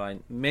acquaintances that I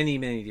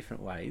many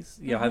different ways.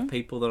 I have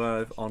people that I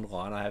know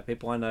online. I have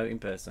people I know in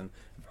person.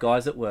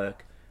 Guys at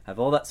work. Have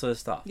all that sort of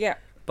stuff. Yeah.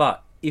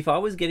 But if I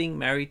was getting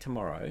married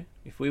tomorrow,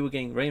 if we were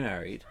getting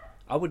remarried,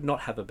 I would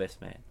not have a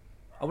best man.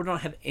 I would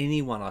not have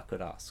anyone I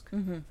could ask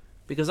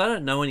because I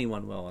don't know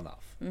anyone well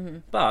enough.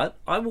 But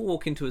I will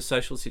walk into a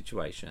social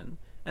situation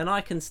and I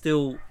can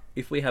still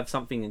if we have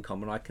something in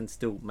common, I can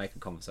still make a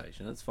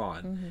conversation. It's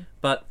fine. Mm-hmm.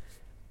 But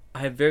I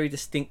have very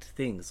distinct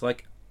things.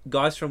 Like,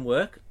 guys from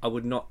work, I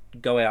would not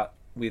go out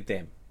with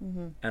them.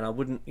 Mm-hmm. And I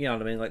wouldn't, you know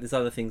what I mean? Like, there's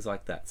other things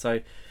like that.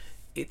 So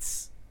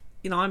it's,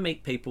 you know, I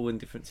meet people in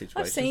different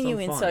situations. I've seen you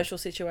I'm in fine. social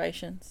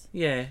situations.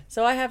 Yeah.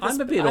 So I have. I'm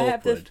a bit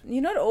awkward.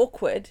 You're not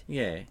awkward,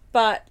 Yeah.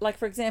 but like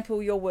for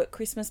example, your work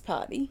Christmas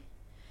party.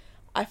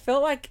 I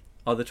felt like.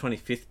 Oh, the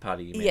 25th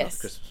party, you mean? Yes. Not the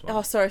Christmas one.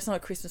 Oh, sorry, it's not a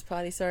Christmas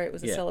party. Sorry, it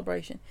was a Yeah.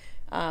 celebration.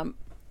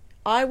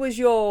 I was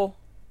your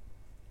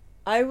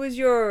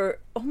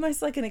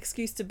almost like an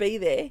excuse to be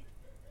there.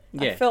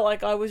 Yeah. I felt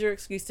like I was your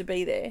excuse to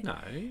be there. No,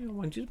 I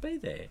want you to be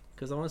there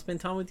because I want to spend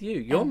time with you.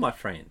 You're my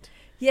friend.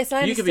 Yes, I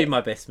understand. You could be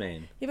my best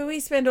man. Yeah, but we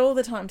spend all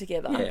the time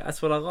together. Yeah,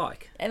 that's what I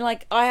like. And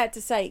like I had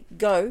to say,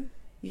 go.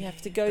 You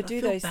have to go But do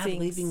I feel those bad things.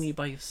 leaving you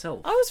by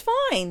yourself. I was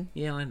fine.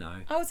 Yeah, I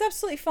know. I was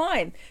absolutely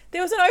fine.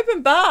 There was an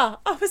open bar.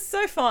 I was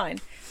so fine.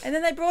 And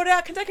then they brought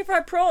out Kentucky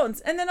Fried Prawns,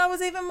 and then I was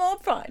even more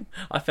fine.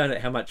 I found out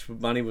how much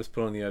money was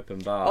put on the open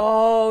bar.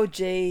 Oh,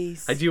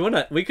 jeez. Do you want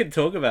to? We could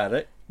talk about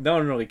it. No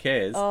one really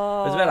cares.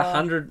 Oh. There's about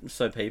 100 or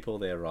so people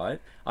there, right?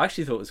 I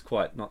actually thought it was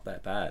quite not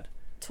that bad.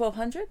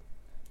 1,200?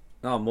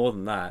 No, more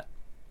than that.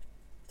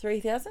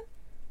 3,000?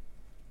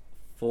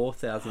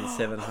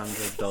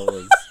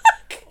 $4,700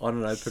 on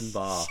an open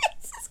bar.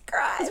 Jesus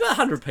Christ. There's about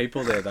 100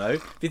 people there, though.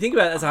 If you think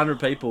about it, that's 100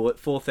 people at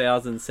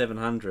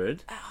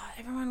 4,700.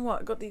 Everyone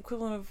got the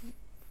equivalent of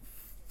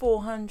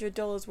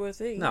 $400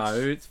 worth each. No,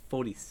 it's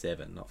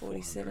 47, not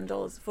 $47.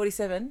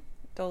 $400.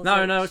 $47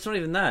 No, each. it's not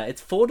even that.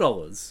 It's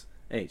 $4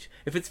 each.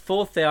 If it's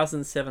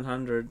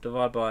 4,700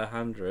 divided by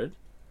 100,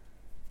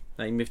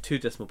 no, you move 2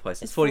 decimal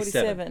places. It's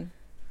 47.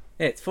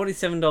 Yeah, it's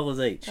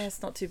 $47 each.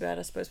 That's not too bad,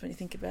 I suppose, when you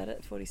think about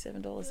it.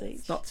 $47 each.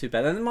 It's not too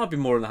bad. And it might be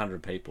more than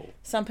 100 people.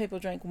 Some people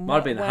drank Might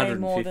have been way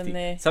 150. more than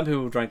their Some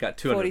people drank at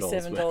 $200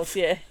 $47. worth.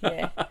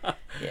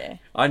 Yeah.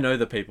 I know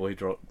the people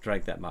who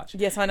drank that much.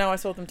 Yes, I know. I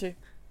saw them too.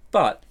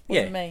 But,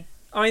 Wasn't yeah. me.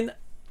 I mean,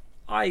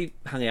 I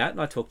hung out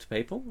and I talked to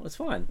people. It's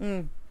fine.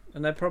 And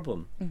no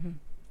problem. Mm-hmm.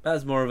 That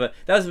was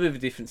a bit of a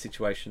different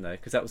situation though,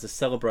 because that was a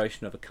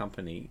celebration of a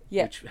company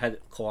which had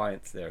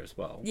clients there as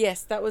well.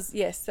 Yes, that was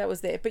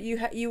there. But you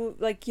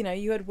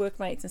had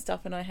workmates and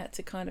stuff, and I had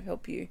to kind of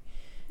help you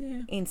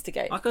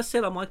instigate. Like I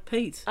said, I'm like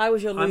Pete. I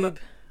was your lube.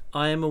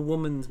 I am a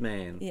woman's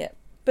man. Yeah,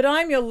 but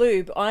I'm your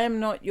lube. I am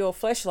not your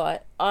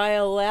fleshlight. I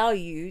allow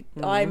you.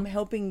 Mm-hmm. I'm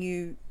helping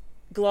you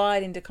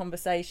glide into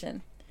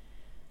conversation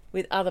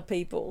with other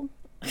people.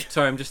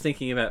 Sorry, I'm just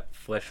thinking about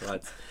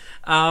fleshlights.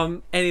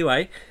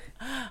 Anyway.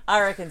 I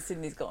reckon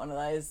Sydney's got one of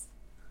those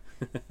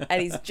at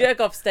his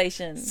jerk-off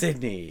station.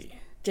 Sydney.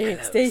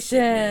 Jerk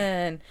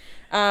station.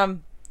 Sydney.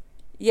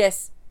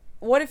 Yes.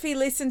 What if he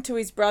listened to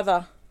his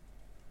brother?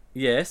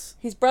 Yes.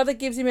 His brother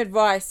gives him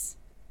advice,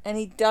 and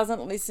he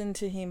doesn't listen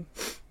to him.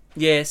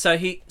 Yeah. So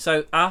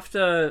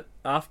after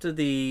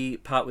the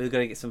part where we're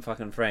going to get some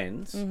fucking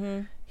friends,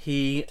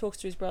 he Talks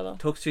to his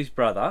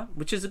brother,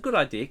 which is a good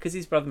idea because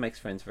his brother makes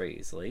friends very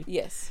easily.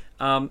 Yes.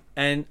 And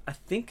I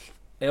think.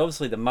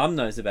 Obviously, the mum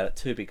knows about it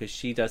too because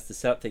she does the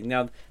setup thing.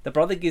 Now, the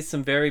brother gives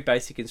some very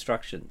basic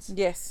instructions.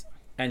 Yes.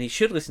 And he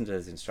should listen to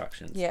those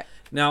instructions. Yeah.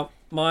 Now,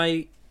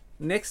 my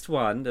next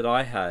one that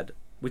I had,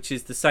 which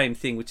is the same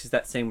thing, which is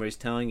that scene where he's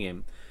telling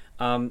him,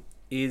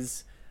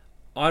 is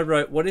I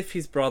wrote, what if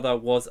his brother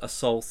was a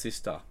soul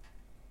sister?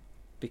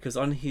 Because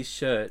on his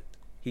shirt,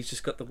 he's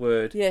just got the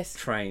word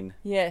train.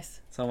 Yes.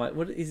 So I'm like,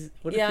 what if he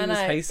was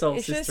I hey soul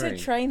it should have sister? said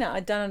trainer. I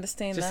don't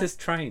understand Just that. says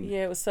train.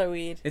 Yeah, it was so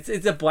weird. It's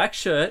a black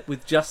shirt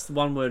with just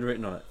one word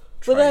written on it.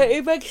 Well, no,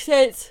 it makes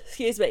sense.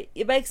 Excuse me.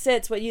 It makes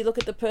sense when you look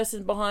at the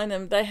person behind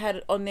them. They had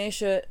it on their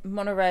shirt,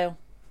 monorail.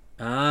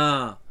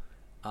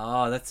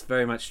 That's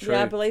very much true.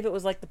 Yeah, I believe it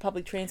was like the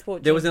public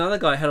transport. There was another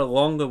guy who had a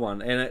longer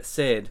one, and it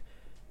said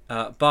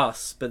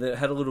bus, but it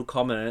had a little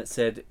comment, and it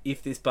said,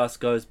 if this bus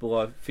goes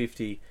below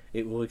 50,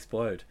 it will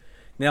explode.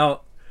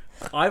 Now,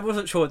 I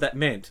wasn't sure what that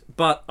meant,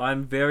 but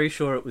I'm very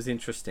sure it was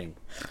interesting.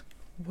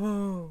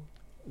 Whoa.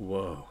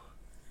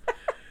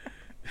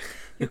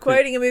 You're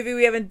quoting a movie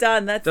we haven't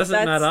done. Doesn't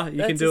matter.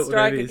 You can do it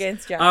strike whatever it is.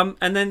 against you.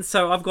 And then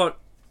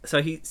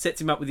so he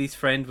sets him up with his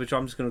friend, which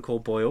I'm just going to call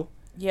Boyle.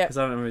 Yeah. Because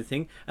I don't know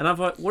everything. And I'm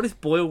like, what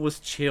if Boyle was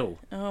chill?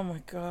 Oh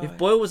my god. If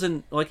Boyle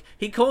wasn't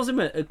he calls him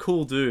a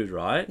cool dude,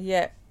 right?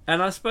 Yeah.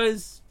 And I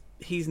suppose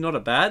he's not a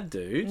bad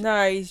dude.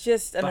 No, he's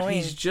just annoying. But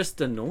he's just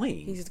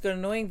annoying. He's got an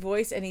annoying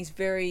voice, and he's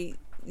very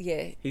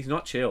He's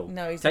not chill.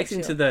 No, he's takes not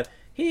him chill. to the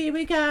here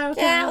we go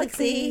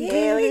galaxy.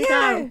 Here we go.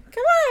 Come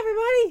on,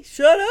 everybody,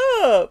 shut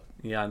up.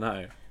 Yeah, I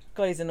know.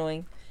 God, he's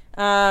annoying.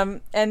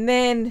 And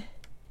then,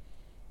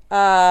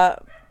 my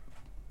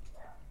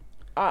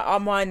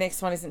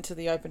next one isn't to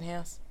the open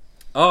house.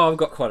 Oh, I've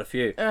got quite a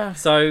few.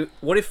 So,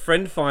 what if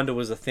Friend Finder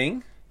was a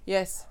thing?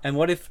 Yes. And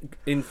what if,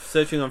 in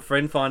searching on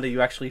Friend Finder,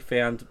 you actually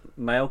found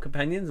male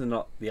companions and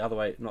not the other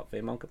way, not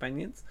female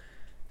companions?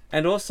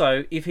 And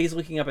also, if he's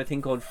looking up a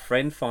thing called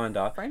Friend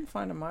Finder... Friend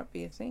Finder might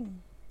be a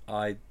thing.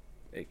 I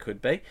it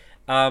could be.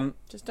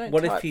 Just don't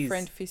what if type he's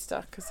friend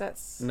fister, because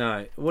that's...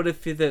 No. What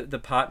if the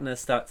partner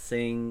starts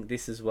seeing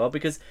this as well?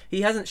 Because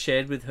he hasn't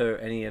shared with her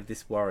any of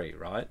this worry,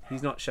 right?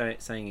 He's not saying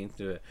anything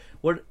to her.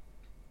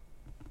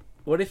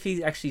 What if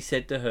he actually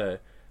said to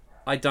her,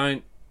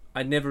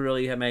 I never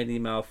really have made any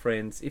male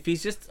friends. If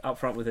he's just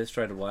upfront with her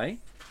straight away,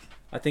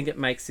 I think it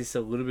makes this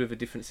a little bit of a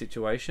different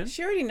situation.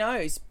 She already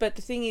knows, but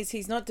the thing is,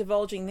 he's not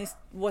divulging this,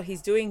 what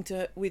he's doing to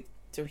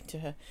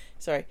her.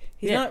 Sorry.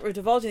 He's not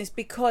divulging this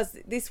because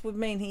this would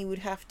mean he would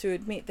have to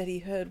admit that he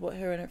heard what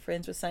her and her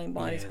friends were saying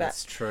behind his back.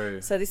 That's true.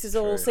 So this is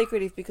all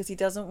secretive because he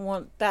doesn't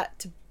want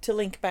that to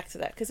link back to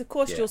that. Because, of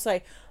course, you'll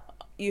say,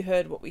 you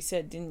heard what we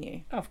said, didn't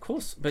you? Oh, of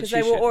course. Because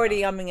they were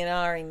already umming and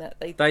ahhing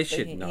that they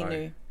should he know.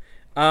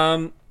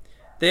 Knew.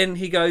 Then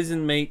he goes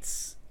and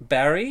meets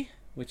Barry,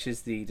 which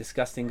is the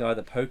disgusting guy,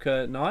 the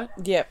poker night.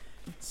 Yep.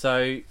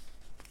 So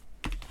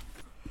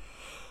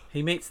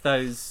he meets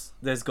those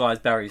guys,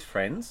 Barry's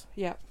friends.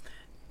 Yep.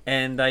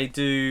 And they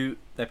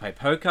play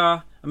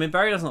poker. I mean,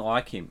 Barry doesn't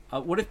like him.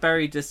 What if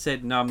Barry just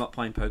said, "No, I'm not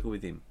playing poker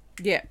with him"?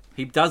 Yeah.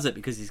 He does it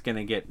because he's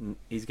gonna get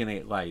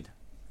laid.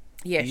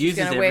 Yeah, she's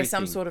going to wear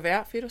some sort of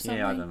outfit or something.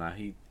 Yeah, I don't know.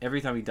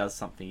 Every time he does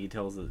something, he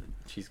tells her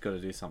she's got to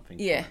do something.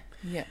 Yeah,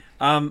 yeah.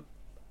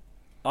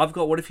 I've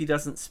got, what if he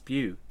doesn't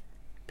spew?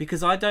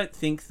 Because I don't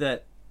think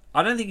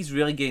he's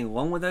really getting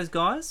along with those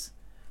guys,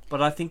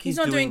 but I think he's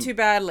not doing too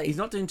badly. He's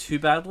not doing too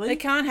badly. They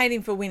can't hate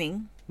him for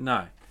winning.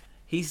 No.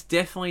 He's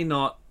definitely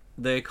not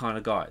their kind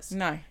of guys.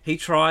 No. He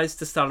tries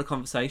to start a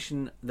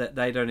conversation that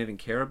they don't even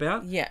care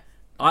about. Yeah.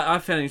 I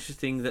found it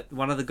interesting that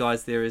one of the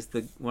guys there is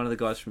one of the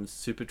guys from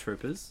Super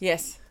Troopers.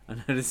 Yes. I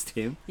noticed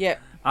him.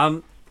 Yep.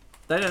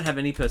 They don't have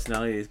any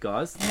personality, these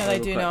guys. No, they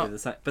do not.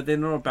 But they're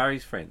not all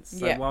Barry's friends.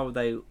 So why would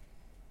they,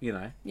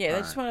 Yeah, they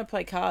just want to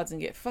play cards and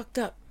get fucked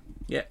up.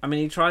 Yeah, I mean,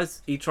 he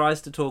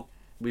tries to talk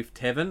with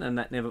Tevin, and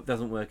that never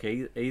doesn't work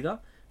either.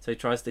 So he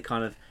tries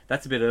to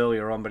that's a bit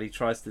earlier on, but he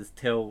tries to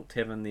tell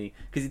Tevin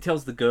because he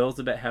tells the girls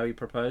about how he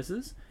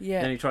proposes.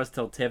 Yeah. Then he tries to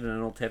tell Tevin,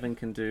 and all Tevin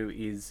can do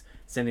is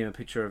send him a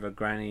picture of a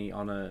granny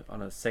on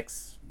a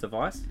sex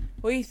device.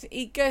 Well,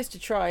 he goes to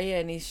try,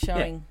 and he's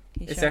showing.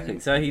 Yeah, exactly.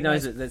 So he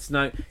knows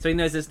that he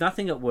knows there's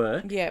nothing at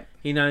work. Yeah.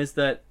 He knows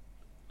that,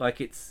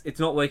 it's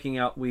not working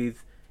out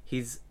with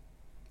his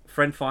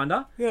friend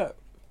finder. Yeah.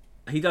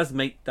 He does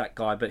meet that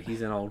guy, but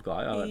he's an old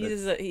guy.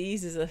 He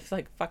uses a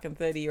fucking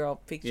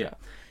 30-year-old picture.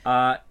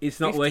 Yeah. It's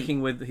not 50.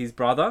 working with his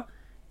brother,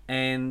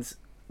 and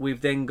we've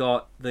then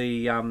got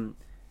the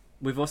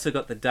we've also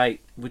got the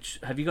date. Which,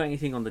 have you got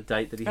anything on the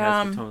date that he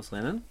has with Thomas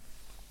Lennon?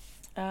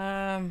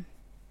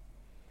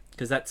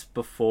 Because that's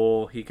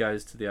before he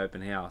goes to the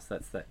open house.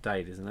 That's that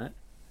date, isn't it?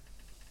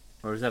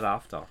 Or is that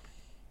after?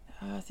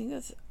 I think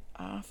that's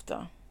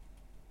after.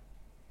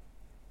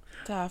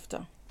 It's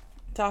after.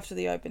 It's after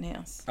the open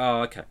house.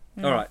 Oh, okay.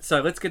 All right.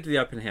 So let's get to the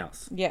open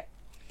house. Yeah.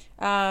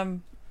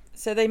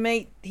 So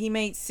he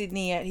meets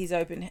Sydney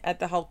at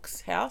the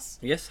Hulk's house.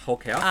 Yes,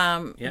 Hulk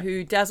house.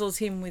 Who dazzles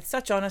him with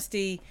such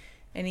honesty,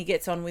 and he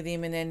gets on with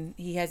him, and then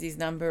he has his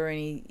number,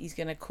 and he's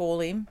going to call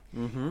him.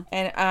 Mm-hmm.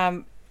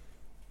 And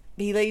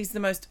he leaves the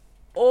most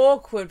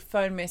awkward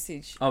phone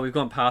message. Oh, we've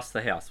gone past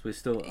the house. I'm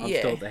still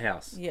at the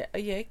house. Yeah,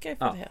 go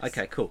for the house.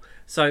 Okay, cool.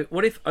 So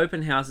what if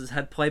open houses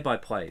had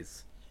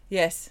play-by-plays?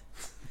 Yes.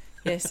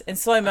 Yes, and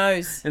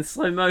slow-mos. And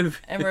slow-mo.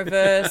 And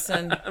reverse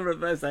and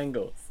reverse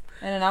angles.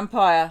 And an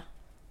umpire.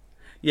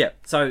 Yeah,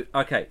 so,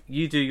 okay,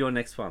 you do your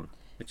next one,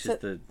 which is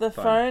the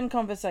phone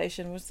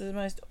conversation was the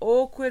most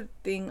awkward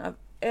thing I've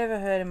ever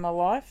heard in my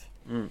life.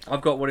 I've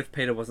got, what if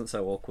Peter wasn't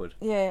so awkward?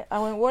 Yeah, I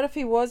went, what if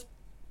he was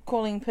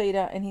calling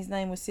Peter and his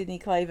name was Sidney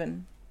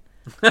Claven?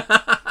 God,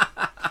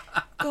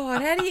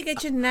 how do you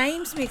get your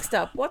names mixed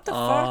up? What the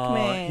fuck,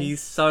 man?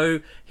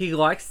 He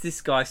likes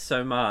this guy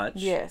so much.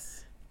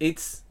 Yes.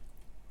 It's...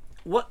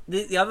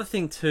 The other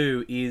thing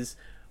too is,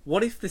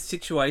 what if the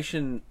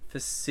situation for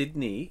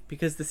Sydney,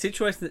 because the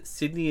situation that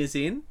Sydney is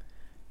in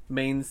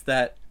means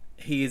that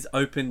he is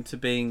open to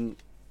being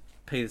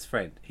Peter's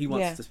friend. He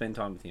wants to spend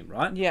time with him,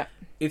 right? Yeah.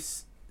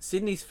 If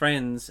Sydney's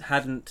friends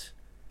hadn't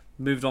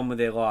moved on with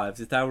their lives,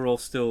 if they were all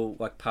still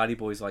like party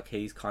boys like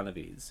he's kind of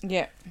is,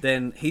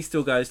 then he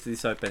still goes to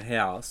this open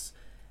house,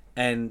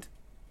 and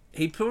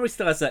he probably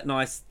still has that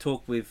nice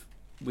talk with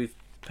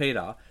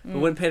Peter, but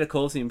when Peter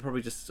calls him,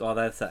 probably just,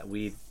 that's that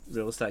weird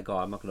real estate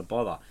guy, I'm not going to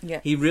bother. Yeah.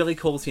 He really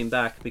calls him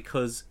back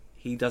because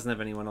he doesn't have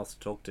anyone else to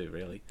talk to,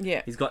 really.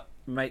 Yeah. He's got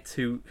mates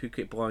who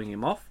keep blowing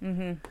him off.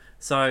 Mm-hmm.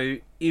 So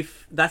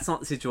if that's not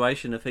the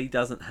situation, if he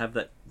doesn't have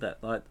that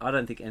like, I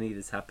don't think any of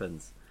this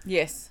happens.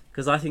 Yes.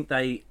 Because I think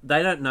they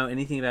don't know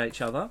anything about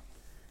each other.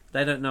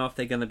 They don't know if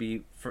they're going to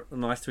be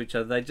nice to each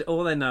other.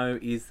 All they know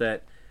is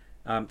that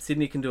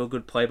Sydney can do a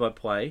good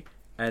play-by-play,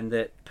 and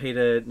that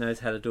Peter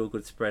knows how to do a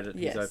good spread at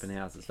his open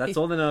houses. That's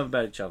all they know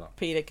about each other.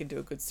 Peter can do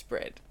a good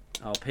spread.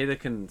 Oh, Peter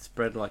can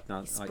spread like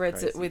none.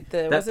 Spreads like it with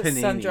the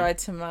sun-dried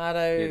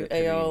tomato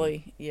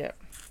aioli. Yeah.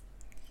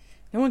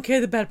 No one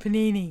cares about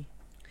panini.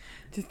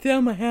 Just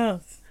sell my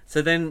house.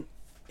 So then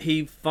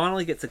he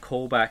finally gets a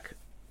call back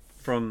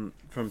from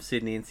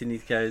Sydney, and Sydney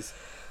goes,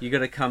 you got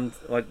to come,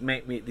 like,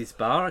 meet me at this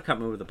bar. I can't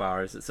remember what the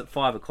bar is. It's at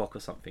 5 o'clock or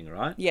something,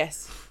 right?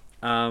 Yes.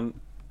 And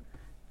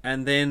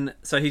then,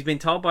 so he's been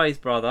told by his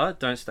brother,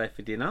 don't stay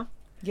for dinner.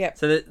 Yep.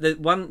 So the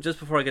one, just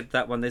before I get to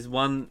that one, there's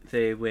one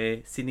there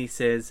where Sydney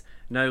says,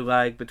 no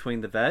lag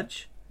between the vag,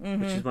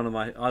 which is one of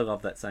my, I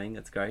love that saying,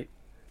 it's great.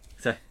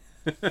 So,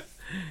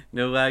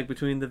 no lag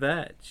between the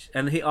vag.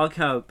 And I like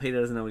how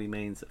Peter doesn't know what he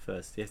means at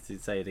first. He has to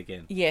say it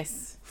again.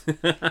 Yes.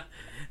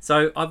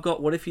 So I've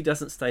got, what if he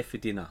doesn't stay for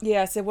dinner?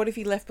 Yeah, so what if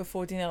he left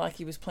before dinner like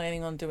he was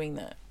planning on doing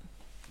that?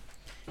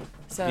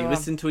 So he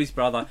listened to his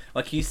brother.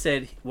 Like you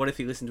said, what if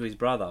he listened to his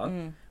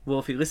brother? Well,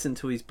 if he listened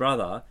to his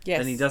brother,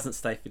 then he doesn't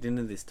stay for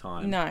dinner this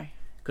time. No.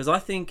 Because I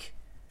think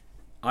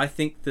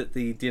that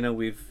the dinner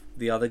with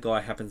the other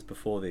guy happens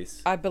before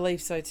this. I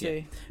believe so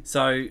too. Yeah.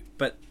 So,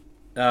 but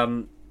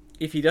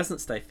if he doesn't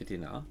stay for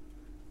dinner,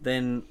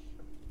 then,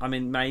 I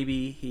mean,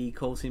 maybe he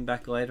calls him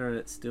back later and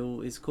it still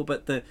is cool.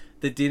 But the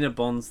dinner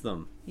bonds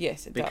them.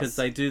 Yes, it does. Because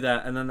they do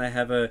that, and then they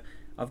have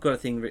I've got a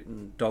thing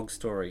written, dog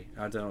story.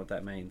 I don't know what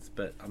that means,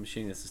 but I'm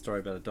assuming it's a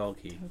story about a dog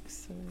here. Dog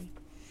story.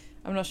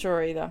 I'm not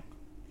sure either.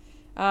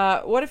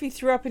 What if he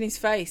threw up in his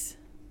face?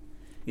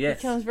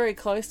 Yes. He comes very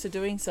close to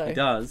doing so. He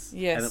does.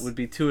 Yes. And it would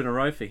be 2 in a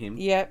row for him.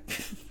 Yep.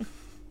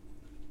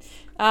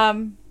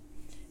 And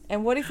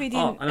what if he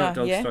didn't... Oh, I know what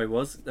dog story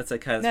was. That's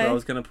okay. That's where I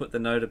was going to put the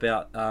note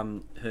about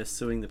her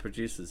suing the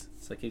producers.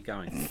 So keep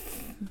going.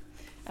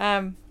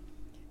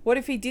 What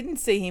if he didn't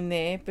see him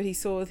there, but he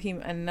saw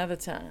him another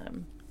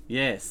time?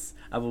 Yes.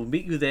 I will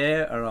meet you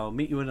there, or I'll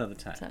meet you another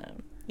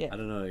time. Yeah. I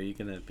don't know. Are you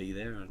going to be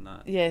there or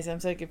not? Yes, I'm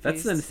so confused.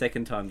 That's the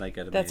second time they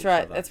go to That's meet right.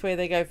 each other. That's where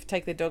they go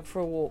take their dog for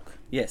a walk.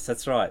 Yes,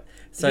 that's right.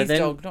 So His then,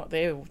 dog, not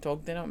their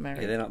dog. They're not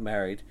married. Yeah, they're not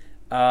married.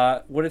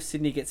 What if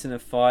Sydney gets in a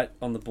fight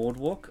on the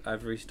boardwalk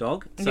over his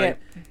dog?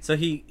 So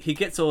he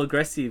gets all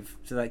aggressive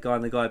to that guy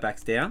and the guy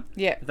backs down.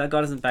 Yeah. If that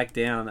guy doesn't back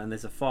down and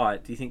there's a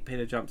fight, do you think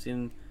Peter jumps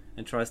in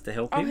and tries to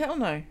help him? Oh, hell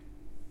no.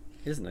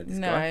 He doesn't know this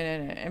No. guy.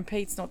 No. And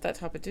Pete's not that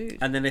type of dude.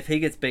 And then if he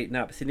gets beaten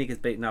up, Sydney gets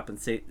beaten up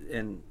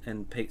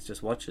and Pete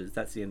just watches,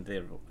 that's the end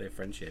of their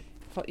friendship.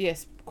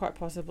 Yes, quite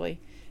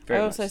possibly. Very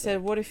I also much so.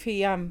 said, what if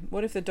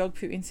the dog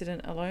poo incident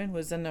alone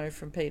was a no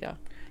from Peter?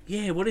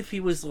 Yeah, what if he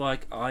was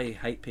like, I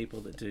hate people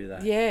that do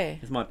that. Yeah.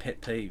 It's my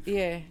pet peeve.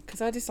 Yeah,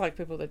 because I dislike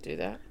people that do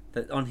that.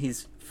 That on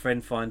his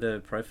friend finder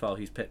profile,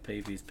 his pet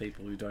peeve is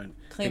people who don't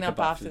Clean pick up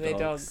after their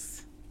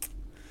dogs.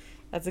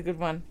 That's a good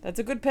one. That's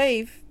a good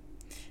peeve.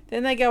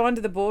 Then they go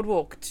under the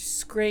boardwalk to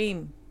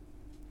scream.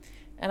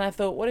 And I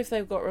thought, what if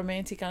they've got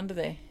romantic under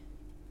there?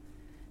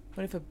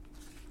 What if a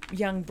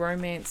young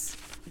bromance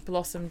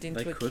blossomed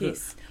into a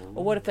kiss?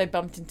 Or what if they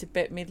bumped into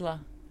Bette Midler?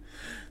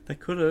 They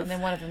could have. And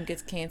then one of them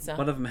gets cancer.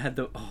 One of them had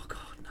the... Oh,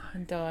 God, no.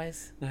 And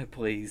dies. No,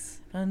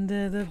 please.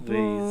 Under the Please.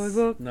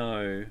 boardwalk.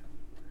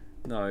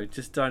 No,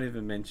 just don't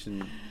even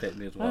mention Bette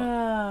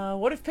Midler.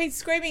 What if Pete's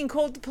screaming and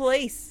called the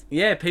police?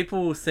 Yeah,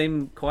 people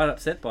seem quite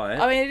upset by it.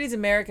 I mean, it is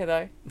America,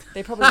 though.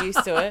 They're probably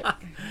used to it.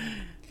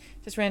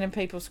 Just random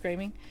people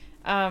screaming.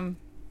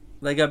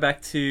 They go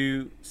back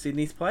to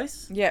Sydney's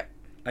place? Yep.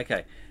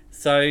 Okay,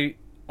 so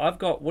I've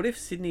got, what if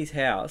Sydney's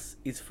house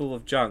is full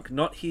of junk?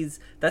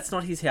 That's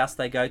not his house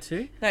they go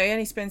to. No, he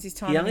only spends his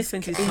time He in only his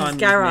spends his time in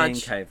his garage. man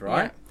cave,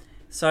 right? Yeah.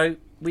 So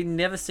we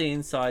never see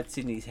inside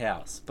Sydney's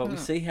house, but we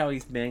see how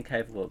his man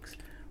cave looks.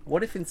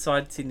 What if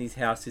inside Sydney's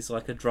house is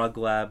like a drug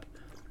lab,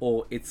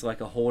 or it's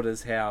like a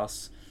hoarder's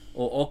house,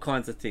 or all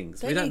kinds of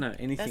things? We don't know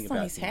anything about it. That's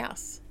not his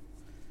house.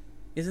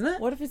 Isn't it?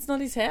 What if it's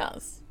not his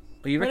house?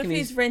 Well, you What reckon if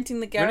he's renting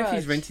the garage? What if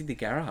he's renting the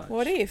garage?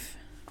 What if?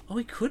 Oh,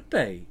 he could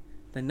be.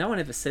 Then no one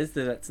ever says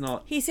that it's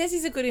not. He says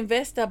he's a good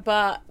investor,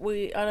 but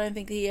I don't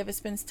think he ever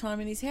spends time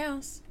in his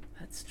house.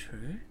 That's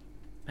true.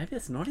 Maybe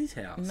that's not his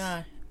house.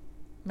 No.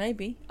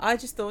 Maybe. I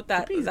just thought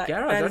that Could be his that,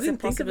 garage. that I is didn't a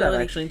think of that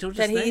possibility, actually until just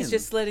that he's then.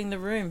 just letting the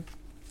room.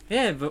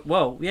 Yeah, but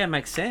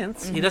makes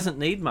sense. He doesn't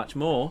need much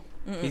more.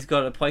 He's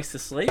got a place to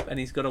sleep and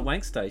he's got a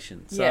wank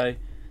station. So Yeah.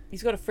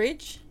 He's got a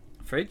fridge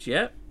fridge,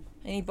 yeah,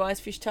 and he buys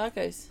fish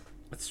tacos.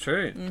 that's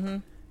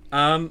true.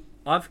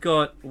 I've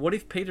got, what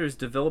if Peter is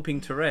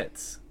developing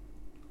Tourette's?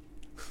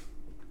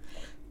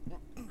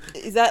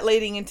 Is that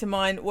leading into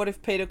mine? What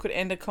if Peter could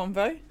end a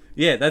convo?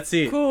 Yeah, that's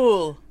it.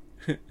 Cool.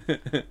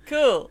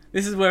 Cool.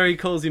 This is where he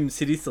calls him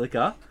City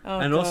Slicker. Oh,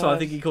 and also I God.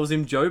 think he calls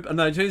him Job.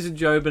 No, he calls him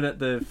Jobin at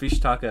the fish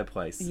taco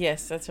place.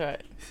 Yes, that's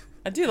right.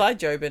 I do like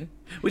Jobin.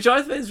 Which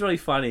I think is really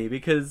funny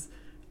because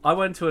I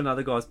went to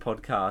another guy's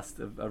podcast,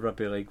 a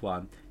rugby league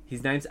one.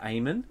 His name's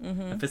Eamon.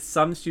 And for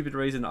some stupid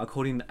reason, I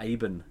called him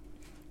Aben.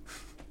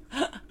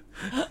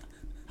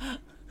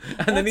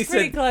 And then he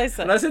pretty said, close,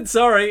 though. and I said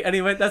sorry, and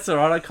he went, "That's all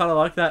right. I kind of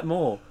like that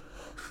more."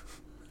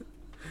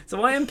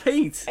 So I am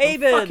Pete.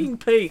 I'm Aben. fucking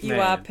Pete. You man.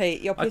 are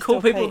Pete. You're I pissed call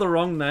off people Pete. the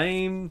wrong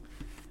name.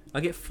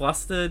 I get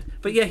flustered.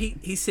 But yeah,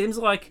 he seems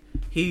like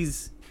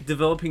he's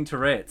developing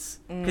Tourette's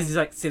because he's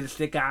like "City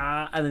Slicker,"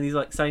 and then he's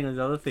like saying those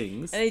other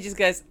things. And he just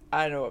goes,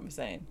 I don't know what I'm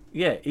saying.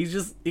 Yeah, he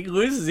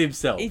loses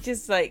himself. He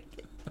just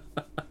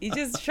he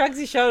just shrugs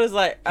his shoulders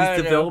like, I He's don't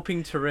know.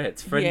 developing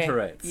Tourette's, Yeah,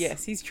 Tourette's.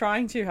 Yes, he's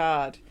trying too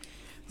hard.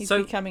 He's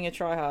So- becoming a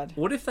tryhard.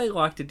 What if they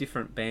liked a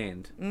different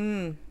band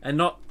Mm. and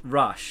not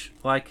Rush?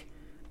 Like,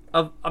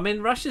 I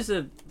mean, Rush is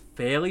a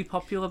fairly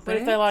popular band. What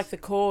if they like the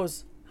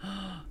cause?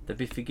 They'd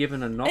be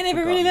forgiven and not I never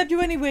forgotten. really loved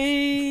you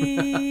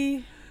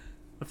anyway.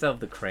 What if they love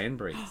the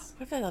Cranberries?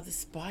 What if they love the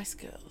Spice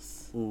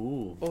Girls?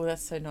 Ooh. Oh,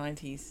 that's so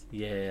 90s.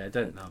 Yeah, I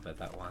don't know about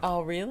that one.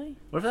 Oh, really?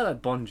 What if they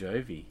like Bon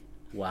Jovi?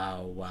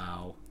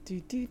 Wow. Do,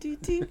 do, do,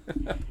 do,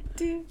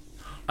 do.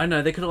 I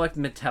know, they could have liked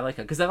Metallica,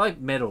 because they like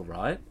metal,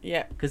 right?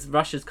 Yeah. Because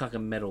Rush is like a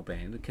metal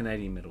band, a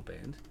Canadian metal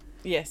band.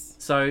 Yes.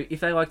 So if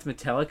they liked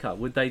Metallica,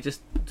 would they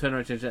just turn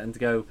around and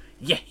go,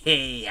 yeah?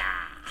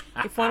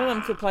 If one of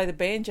them could play the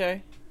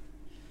banjo.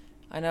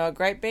 I know a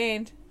great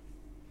band.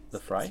 The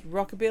Fray? It's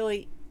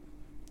rockabilly.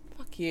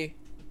 Fuck you.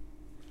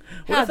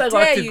 What How if they dare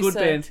liked a you, good sir?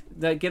 band?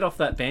 They get off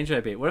that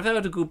banjo bit. What if they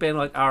liked a good band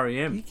like You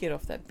R.E.M.? get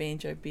off that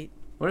banjo bit.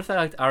 What if they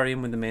liked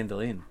R.E.M. with the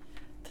mandolin?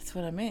 That's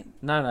what I meant.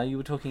 No, you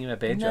were talking about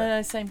banjo.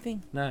 No, same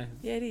thing. No.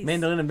 Yeah, it is.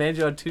 Mandolin and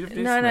banjo are two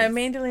different No, instruments.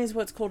 mandolin is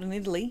what's called in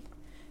Italy.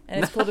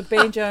 And it's called a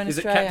banjo in Is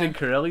Australia. it Captain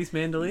Corelli's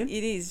mandolin?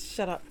 It is.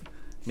 Shut up.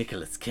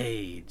 Nicolas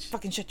Cage.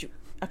 Fucking shut you.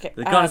 Okay.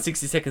 The gone in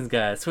 60 seconds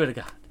guy, I swear to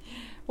God.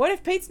 What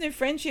if Pete's new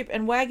friendship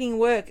and wagging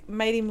work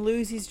made him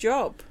lose his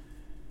job?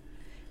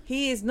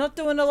 He is not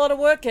doing a lot of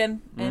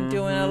working and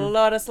doing a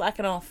lot of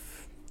slacking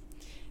off.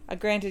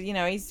 Granted,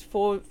 he's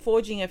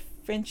forging a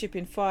friendship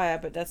in fire,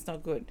 but that's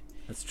not good.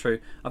 That's true.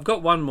 I've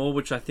got one more,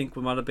 which I think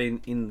might have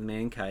been in the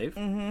man cave.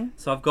 Mm-hmm.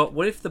 So I've got,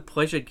 what if the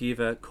pleasure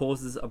giver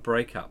causes a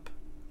breakup?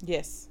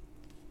 Yes.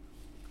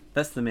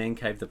 That's the man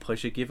cave, the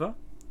pleasure giver?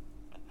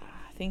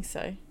 I think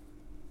so.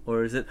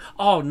 Or is it...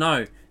 Oh,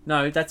 no,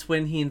 that's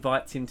when he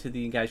invites him to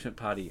the engagement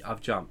party. I've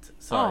jumped.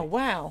 Sorry. Oh,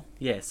 wow.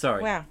 Yeah,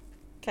 sorry. Wow.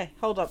 Okay,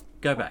 hold up.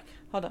 Go back.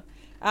 Hold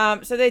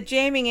on. So they're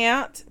jamming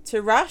out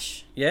to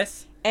Rush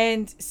Yes?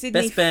 and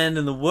Sydney. Best band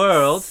in the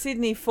world.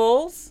 Sydney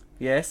falls.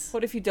 Yes?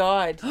 What if you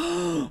died?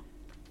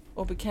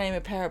 Or became a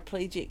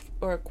paraplegic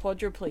or a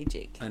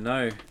quadriplegic? I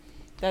know.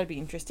 That'd be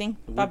interesting.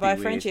 would Bye be bye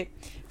weird. friendship.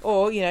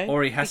 Or,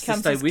 Or he has to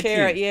becomes stay his with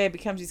carer. you. Yeah,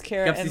 becomes his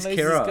carer Becomes and his loses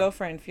carer. his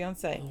girlfriend,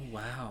 fiance. Oh,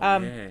 wow.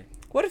 Yeah.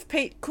 What if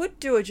Pete could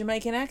do a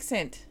Jamaican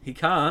accent? He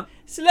can't.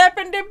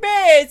 Slapping the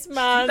bears,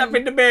 man.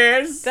 Slapping the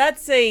bears. That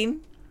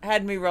scene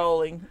had me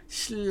rolling.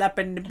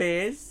 Slapping the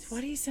bears.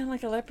 Why do you sound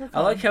like a leprechaun?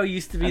 I like how he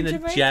used to be I'm in a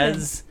Jamaican.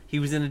 jazz... He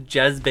was in a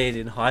jazz band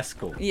in high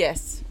school.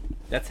 Yes.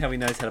 That's how he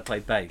knows how to play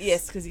bass.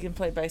 Yes, because he can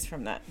play bass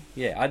from that.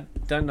 Yeah, I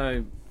don't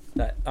know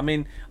that. I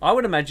mean, I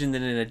would imagine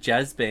that in a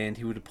jazz band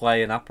he would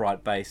play an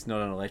upright bass,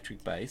 not an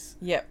electric bass.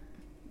 Yep.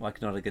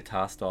 Like not a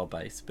guitar style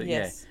bass. But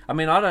Yes. yeah. I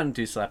mean, I don't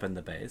do slapping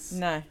the bass.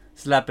 No.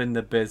 Slapping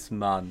the bass,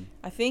 man.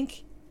 I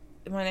think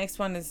my next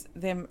one is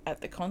them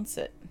at the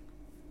concert.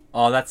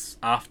 Oh, that's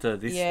after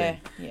this Yeah,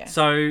 thing. yeah.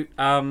 So,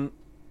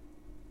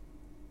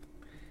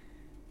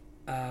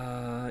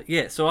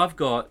 so I've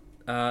got,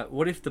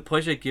 what if the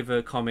pleasure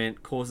giver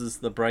comment causes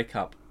the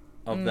breakup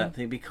of that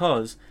thing?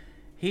 Because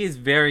he has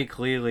very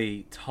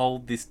clearly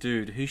told this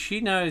dude, who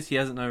she knows he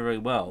doesn't know very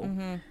well,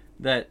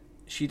 that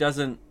she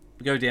doesn't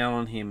go down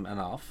on him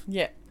enough.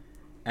 Yeah.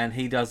 And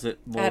he does it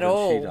more At than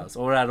all. she does.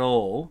 Or at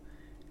all.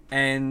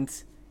 And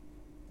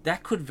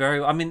that could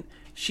very... I mean,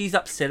 she's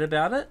upset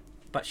about it,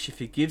 but she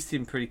forgives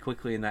him pretty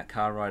quickly in that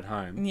car ride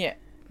home. Yeah.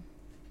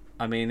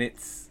 I mean,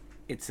 it's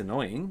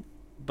annoying,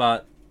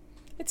 but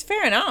It's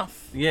fair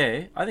enough.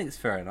 yeah, I think it's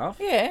fair enough.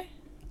 Yeah.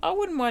 I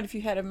wouldn't mind if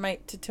you had a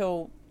mate to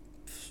tell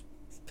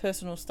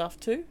personal stuff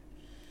to.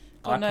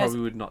 I probably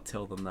would not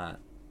tell them that.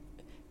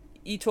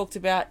 You talked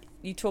about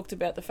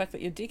the fact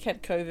that your dick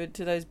had COVID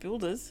to those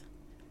builders.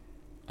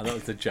 Oh, that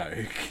was a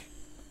joke.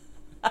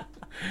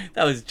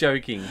 That was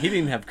joking. He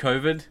didn't have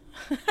COVID.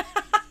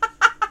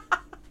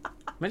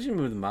 Imagine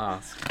him with a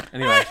mask.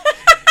 Anyway.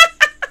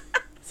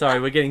 Sorry,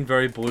 we're getting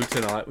very blue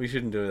tonight. We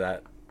shouldn't do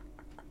that.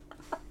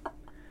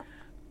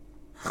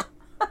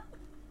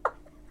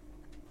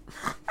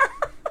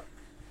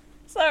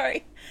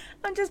 Sorry.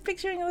 I'm just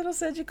picturing a little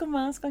surgical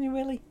mask on your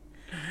willy.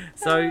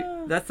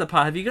 So, that's the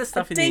part. Have you got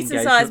stuff in the Decent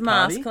engagement sized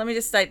party? mask. Let me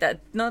just state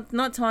that.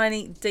 Not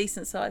tiny,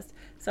 decent sized.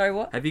 Sorry,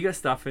 what? Have you got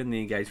stuff in the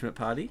engagement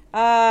party?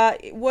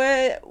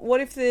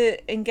 What if the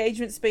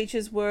engagement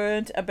speeches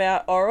weren't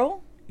about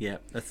oral? Yeah,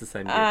 that's the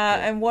same. Yeah.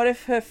 And what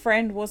if her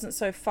friend wasn't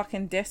so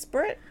fucking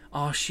desperate?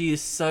 Oh, she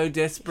is so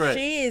desperate.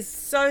 She is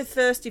so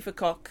thirsty for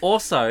cock.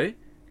 Also,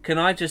 can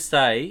I just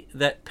say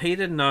that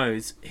Peter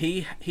knows,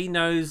 he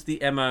knows the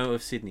MO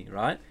of Sydney,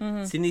 right?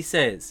 Mm-hmm. Sydney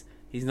says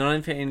he's not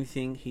in for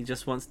anything, he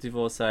just wants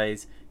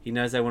divorcees, he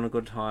knows they want a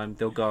good time,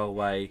 they'll go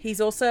away.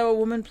 He's also a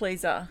woman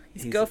pleaser.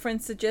 His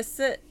girlfriend suggests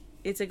it.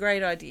 It's a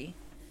great idea.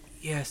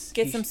 Yes.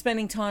 Get them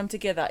spending time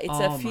together. It's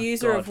Oh a my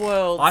fuser God. of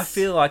worlds. I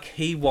feel like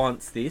he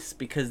wants this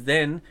because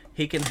then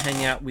he can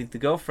hang out with the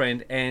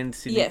girlfriend and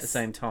Sydney at the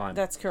same time.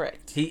 That's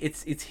correct.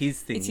 It's his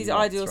thing. It's his he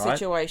wants, ideal right?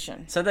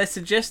 situation. So they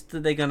suggest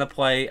that they're going to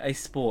play a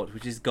sport,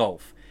 which is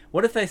golf.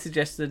 What if they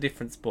suggested a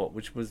different sport,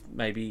 which was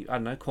maybe, I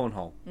don't know,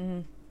 cornhole?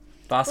 Mm-hmm.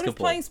 Basketball. What if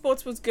playing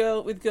sports with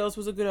girls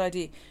was a good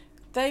idea?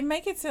 They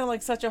make it sound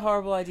like such a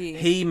horrible idea.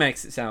 He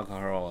makes it sound like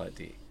a horrible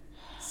idea.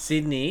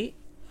 Sydney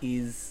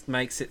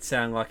makes it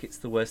sound like it's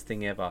the worst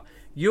thing ever.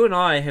 You and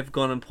I have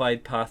gone and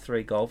played par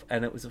 3 golf,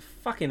 and it was a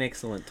fucking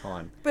excellent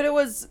time. But it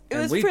was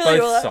And we fairly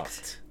both relaxed.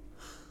 sucked.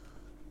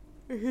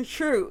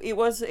 True, it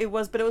was,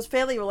 but it was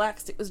fairly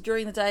relaxed. It was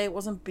during the day. It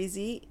wasn't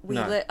busy. We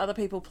No. let other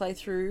people play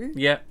through.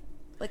 Yeah,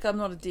 Like, I'm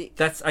not a dick.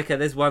 that's okay.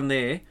 There's one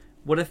there.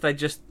 What if they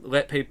just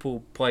let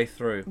people play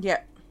through?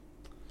 Yeah.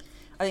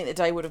 I think the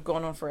day would have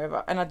gone on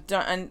forever. And I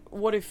don't. And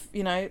what if,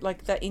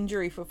 like that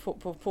injury for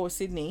poor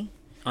Sydney,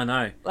 I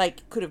know.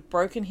 like, could have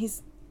broken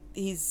his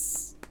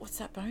what's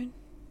that bone?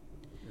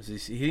 He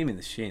hit him in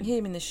the shin. Hit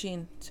him in the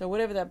shin. So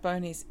whatever that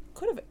bone is,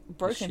 could have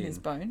broken shin. his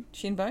bone.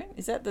 Shin bone?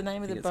 Is that the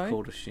name I of the think bone? it's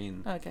called a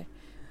shin. Oh, okay.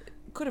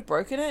 Could have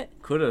broken it.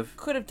 Could have.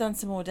 Could have done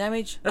some more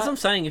damage. That's what I'm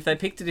saying. If they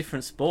picked a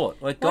different sport,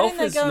 like Why golf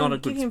didn't is they go not a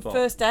and good give him sport.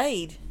 first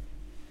aid?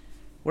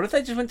 What if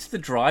they just went to the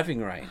driving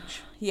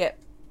range? Yep.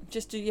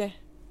 Just do, yeah.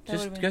 That Just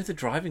would've been- go to the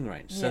driving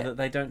range so Yeah. that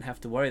they don't have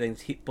to worry. They can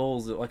just hit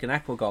balls like an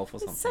aqua golf or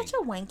It's something. such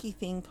a wanky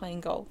thing playing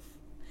golf.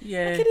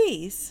 Yeah. Like it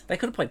is. They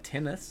could have played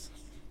tennis.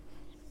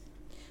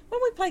 When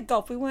we played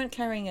golf, we weren't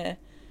carrying a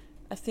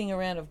thing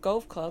around of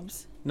golf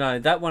clubs. No,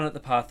 that one at the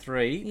par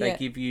 3, they Yeah.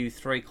 give you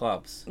 3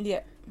 clubs.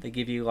 Yeah. They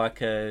give you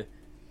like a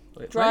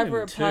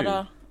Driver, a two.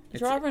 putter. It's-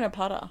 Driver and a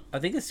putter. I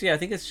think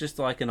it's just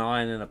like an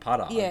iron and a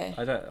putter. Yeah.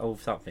 I don't or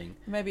something.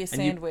 Maybe a And you-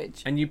 sand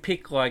wedge. And you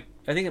pick like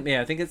I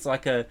think it's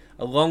like a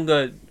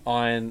longer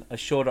iron, a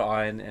shorter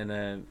iron, and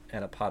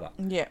a putter.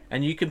 Yeah.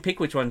 And you can pick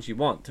which ones you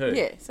want too.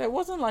 Yeah. So it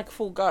wasn't like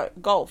full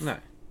golf. No,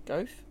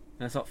 Golf?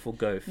 that's not full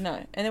golf.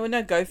 No. And there were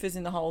no gophers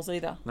in the holes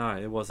either. No,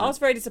 it wasn't. I was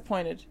very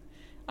disappointed.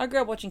 I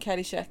grew up watching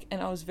Caddyshack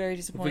and I was very If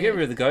disappointed. we get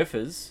rid of the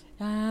gophers,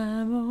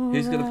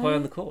 who's going to play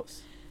on the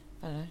course?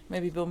 I don't know.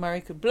 Maybe Bill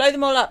Murray could blow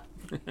them all up.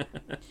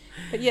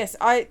 But yes,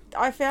 I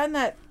found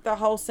that the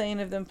whole scene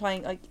of them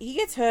playing, like, he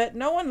gets hurt,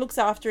 no one looks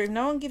after him,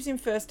 no one gives him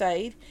first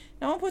aid,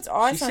 no one puts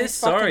ice She on says his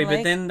fucking sorry, leg.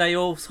 but then they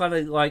all sort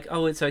of like,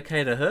 oh, it's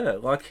okay to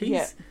hurt. Like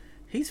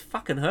he's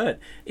fucking hurt.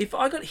 If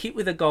I got hit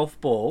with a golf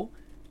ball,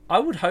 I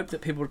would hope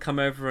that people would come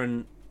over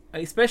and,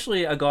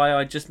 especially a guy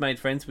I just made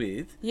friends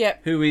with,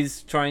 Yep. who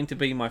is trying to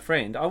be my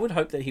friend, I would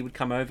hope that he would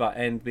come over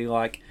and be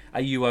like,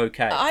 are you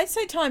okay? I'd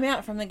say time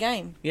out from the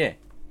game. Yeah.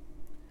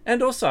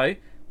 And also,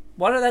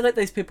 why don't they let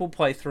these people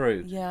play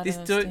through? Yeah, I this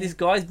don't dude, understand. this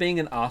guy's being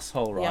an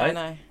asshole, right? Yeah, I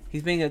know.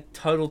 He's being a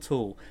total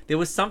tool. There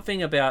was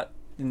something about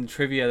in the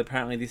trivia.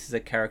 Apparently, this is a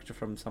character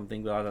from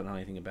something, but I don't know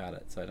anything about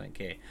it, so I don't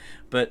care.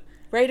 But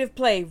Rate of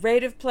play. yeah,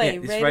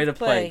 this rate of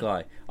play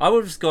guy, I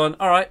would have just gone,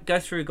 all right, go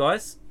through,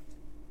 guys.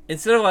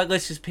 Instead of like,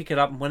 let's just pick it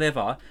up and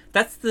whatever.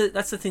 That's the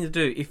thing to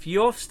do. If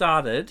you've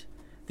started,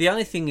 the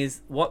only thing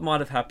is what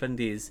might have happened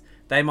is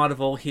they might have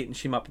all hit and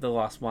shim up at the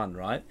last one,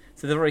 right?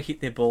 So they've already hit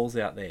their balls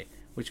out there,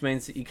 which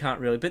means that you can't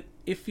really. But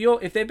if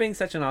they're being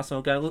such an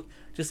asshole, go look,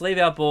 just leave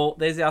our ball.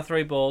 There's our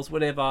 3 balls,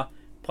 whatever.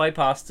 Play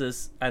past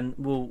us, and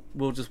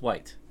we'll just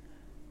wait.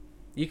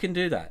 You can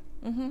do that.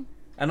 Mm-hmm.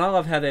 And I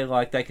love how they're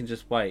like they can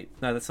just wait.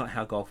 No, that's not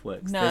how golf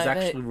works. No, There's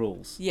actually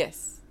rules.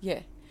 Yes. Yeah.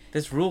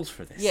 There's rules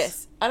for this.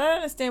 Yes. I don't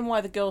understand why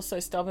the girl's so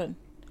stubborn.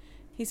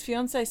 His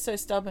fiance's so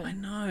stubborn. I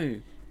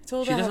know. It's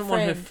all She about doesn't her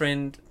want friend. her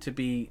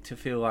friend to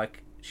feel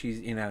like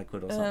she's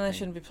inadequate or And something. then they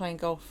shouldn't be playing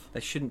golf.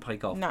 They shouldn't play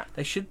golf. No.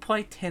 They should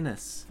play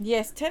tennis.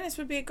 Yes, tennis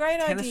would be a great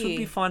Tennis idea. would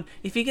be fun.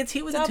 If he gets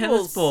hit with a Doubles.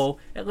 tennis ball,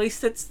 at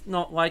least it's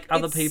not like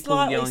other It's people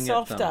slightly yelling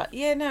softer. at them.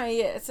 Yeah, no,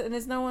 yeah. And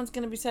there's no one's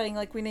going to be saying,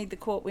 like, we need the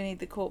court, we need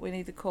the court, we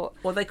need the court.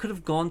 Or they could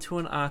have gone to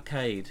an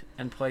arcade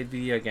and played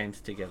video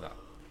games together.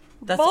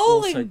 That's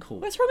bowling. also cool.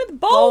 What's wrong with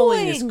bowling?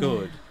 Bowling is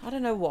good. I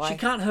don't know why. She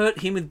can't hurt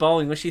him with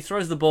bowling when she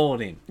throws the ball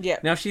at him. Yeah.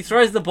 Now, if she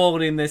throws the ball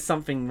at him, there's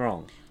something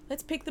wrong.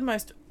 Let's pick the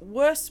most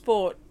worst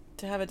sport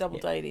to have a double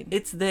date in.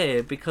 It's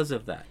there because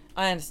of that.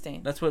 I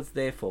understand. That's what it's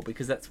there for,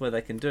 because that's where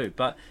they can do.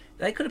 But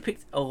they could have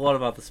picked a lot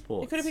of other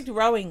sports. They could have picked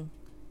rowing.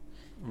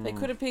 They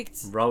could have picked...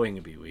 Rowing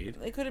would be weird.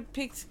 They could have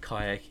picked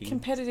Kayaking.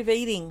 competitive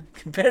eating.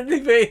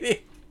 Competitive eating.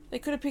 They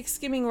could have picked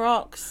skimming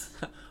rocks.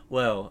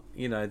 Well,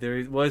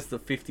 was the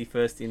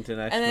 51st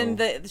International. And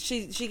then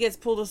she gets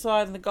pulled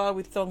aside and the guy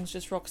with thongs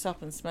just rocks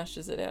up and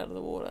smashes it out of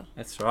the water.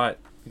 That's right.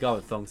 The guy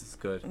with thongs is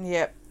good.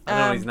 Yep. I don't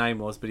know what his name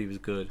was, but he was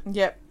good.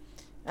 Yep.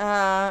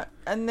 And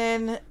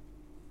then...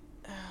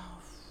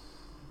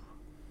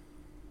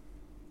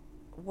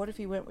 what if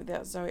he went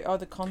without Zoe? Oh,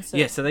 the concert.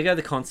 Yeah, so they go to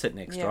the concert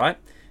next, Yeah. right?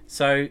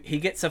 So he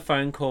gets a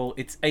phone call.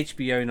 It's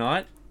HBO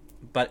night,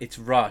 but it's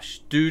Rush.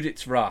 Dude,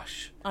 it's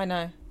Rush. I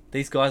know.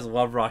 These guys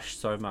love Rush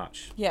so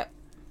much. Yep.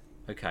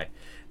 Okay.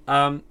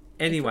 If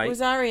Anyway, it was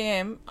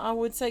REM, I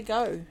would say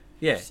go.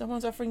 yeah. If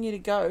someone's offering you to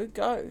go,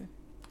 go.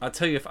 I'll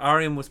tell you, if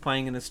REM was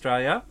playing in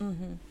Australia,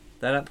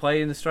 they don't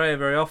play in Australia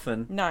very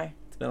often. No.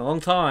 It's been a long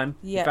time.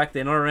 Yeah. In fact,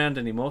 they're not around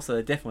anymore, so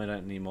they definitely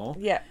don't anymore.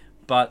 Yeah.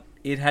 But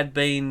it had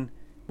been,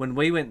 when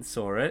we went and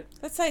saw it,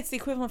 Let's say it's the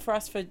equivalent for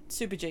us for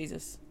Super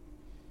Jesus.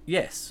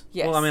 yes.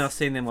 Yes. Well, I mean, I've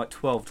seen them like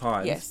 12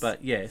 times, Yes.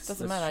 but yes.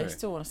 Doesn't that's matter. true. You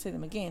still want to see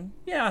them again.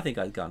 Yeah, I think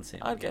I'd go and see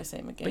them I'd again. go see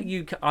them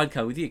again. But I'd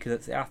go with you because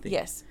it's our thing.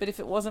 Yes, but if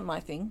it wasn't my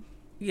thing,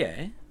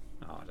 Yeah.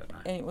 Oh, I don't know.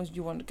 and it was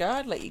you wanted to go,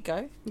 I'd let you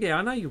go. Yeah,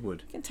 I know you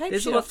would. You can tape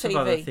There's shit lots off of TV.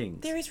 other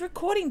things. There is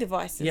recording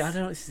devices. Yeah, I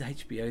don't know what this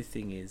HBO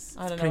thing is.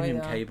 I don't It's know premium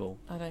either. cable.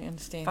 I don't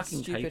understand.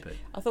 Fucking Stupid. tape it.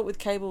 I thought with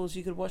cables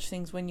you could watch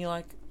things when you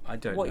like. I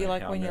don't what know you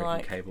like how when you American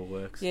like. cable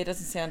works. Yeah, it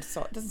doesn't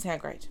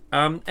sound great.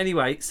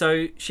 Anyway,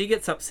 so she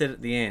gets upset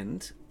at the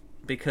end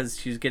because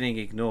she's getting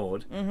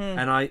ignored. Mm-hmm.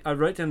 And I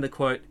wrote down the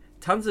quote,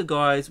 tons of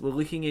guys were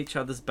licking each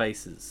other's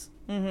bases.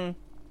 Mm-hmm.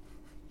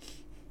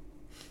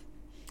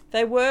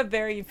 They were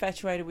very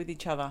infatuated with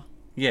each other.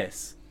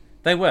 Yes,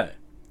 they were.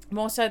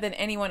 More so than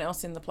anyone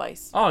else in the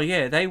place. Oh,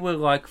 yeah, they were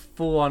like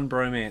full-on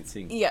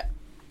bromancing. Yeah.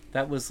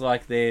 That was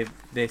like their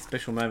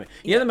special moment.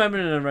 You know the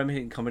moment in a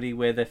romantic comedy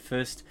where they're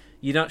first...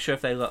 You're not sure if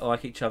they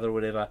like each other or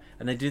whatever,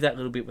 and they do that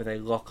little bit where they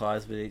lock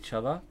eyes with each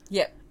other.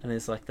 Yep. And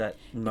there's like that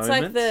moment. It's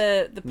like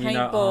the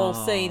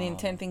paintball scene in oh.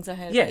 10 Things I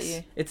Hate Yes, About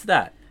You. it's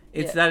that.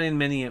 It's Yeah. that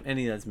in any of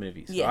those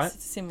movies, Yes, right?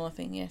 it's a similar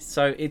thing, yes.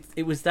 So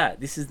it was that.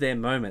 This is their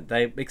moment.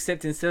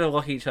 Except instead of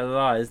locking each other's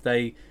eyes,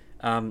 they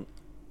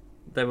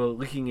were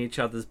licking each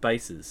other's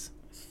bases.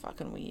 It's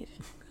fucking weird.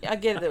 I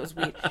get it, that was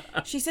weird.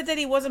 She said that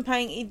he wasn't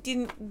paying, he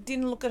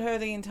didn't look at her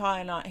the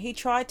entire night. He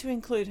tried to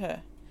include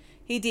her.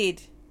 He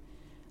did.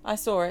 I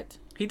saw it.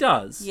 He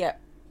does. Yeah.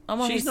 I'm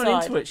on She's his not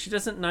side. into it. She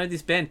doesn't know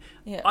this band.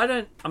 Yeah. I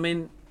can She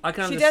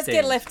understand. does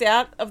get left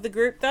out of the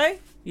group though.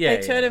 Yeah.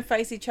 They turn yeah. and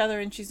face each other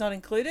and she's not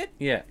included.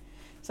 Yeah.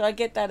 So I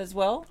get that as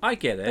well. I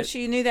get it. But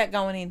she knew that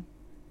going in.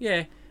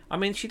 Yeah. I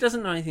mean, she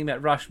doesn't know anything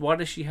about Rush. Why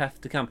does she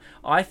have to come?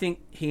 I think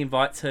he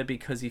invites her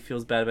because he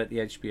feels bad about the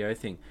HBO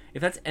thing.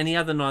 If that's any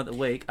other night of the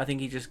week, I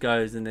think he just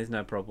goes and there's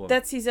no problem.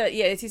 That's his,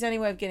 it's his only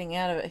way of getting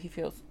out of it, he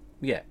feels,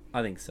 Yeah,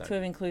 I think so. to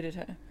have included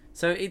her.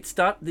 So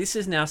this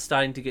is now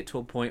starting to get to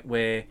a point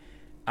where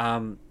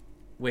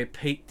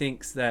Pete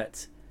thinks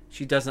that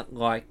she doesn't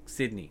like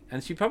Sydney.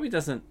 And she probably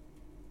doesn't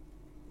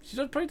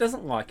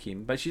like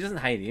him, but she doesn't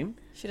hate him.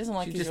 She doesn't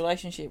like his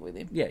relationship with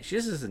him. Yeah, she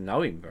just doesn't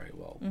know him very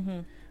well. Mm-hmm.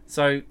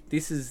 So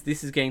this is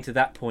getting to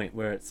that point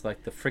where it's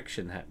like the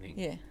friction happening.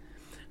 Yeah.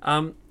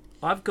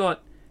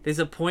 There's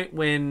a point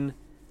when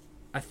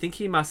I think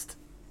he must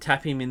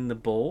tap him in the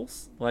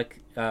balls. Like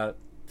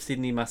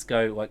Sydney must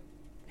go like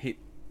hit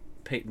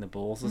Pete in the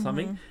balls or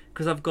something.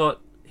 Because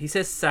he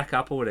says sack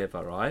up or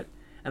whatever, right?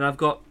 And I've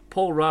got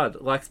Paul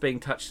Rudd likes being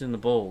touched in the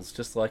balls,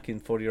 just like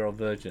in 40-Year-Old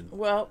Virgin.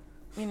 Well,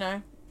 you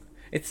know.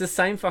 It's the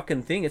same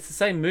fucking thing. It's the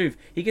same move.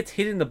 He gets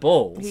hit in the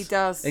balls. He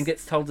does. And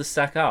gets told to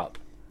sack up.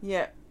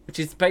 Yeah. Which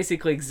is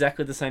basically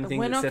exactly the same thing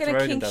We're that not Seth going to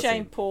Rogen kink does.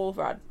 shame Paul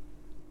Rudd.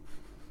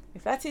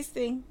 If that's his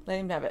thing, let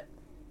him have it.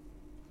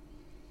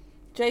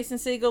 Jason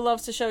Segel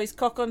loves to show his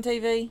cock on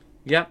TV.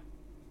 Yep.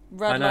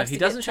 Rudd I know. loves He to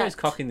doesn't get show his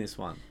tapped. cock in this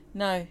one.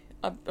 No.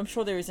 I'm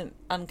sure there is an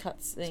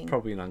uncut scene. It's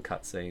probably an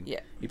uncut scene.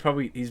 Yeah.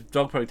 His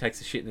dog probably takes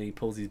a shit and he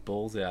pulls his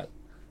balls out.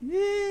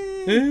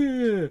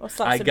 Or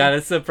slaps I him got in.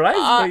 a surprise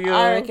for you.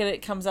 I reckon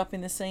it comes up in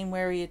the scene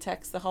where he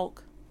attacks the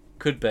Hulk.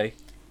 Could be.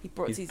 He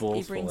brings His his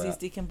balls brings fall his out.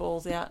 dick and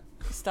balls out.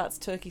 Starts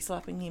turkey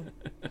slapping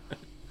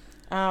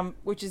him.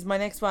 Which is my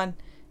next one.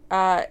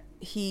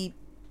 He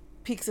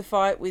picks a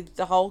fight with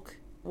the Hulk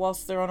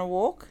whilst they're on a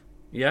walk.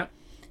 Yeah.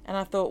 And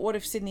I thought, what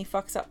if Sydney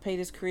fucks up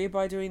Peter's career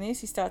by doing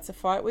this? He starts a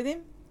fight with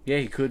him. Yeah,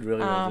 he could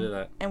really well do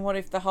that. And what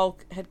if the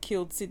Hulk had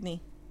killed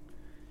Sydney?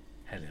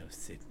 Hello,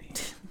 Sydney.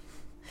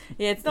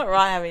 Yeah, it's not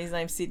right having his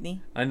name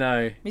Sydney. I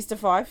know. Mr.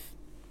 Fife.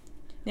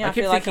 Now I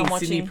keep feel like I'm thinking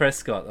watching. Sydney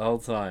Prescott the whole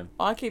time.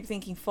 I keep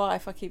thinking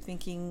Fife. I keep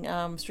thinking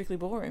Strictly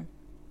Ballroom.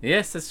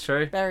 Yes, that's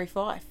true. Barry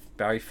Fife.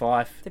 Barry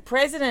Fife. The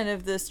president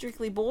of the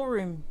Strictly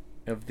Ballroom.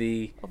 Of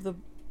the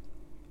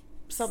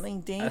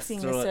Something dancing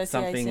Asteroid, association.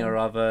 something or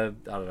other.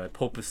 I don't know.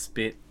 Porpoise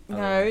Spit.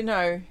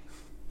 No.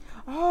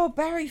 Oh,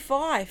 Barry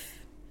Fife.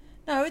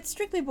 No, it's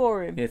Strictly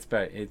Ballroom. Yeah,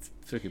 it's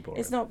Strictly Ballroom.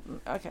 It's not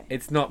okay.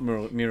 It's not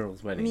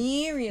Muriel's Wedding.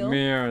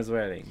 Muriel's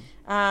Wedding.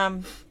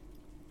 It's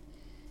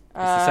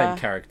the same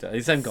character.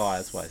 The same guy,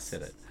 that's why I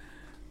said it.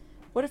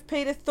 What if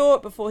Peter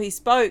thought before he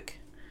spoke?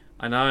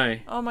 I know.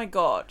 Oh my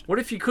god. What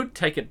if you could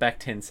take it back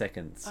 10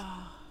 seconds?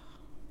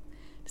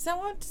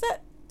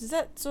 Does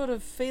that sort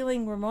of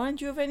feeling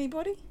remind you of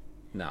anybody?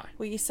 No.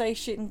 Where you say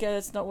shit and go,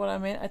 that's not what I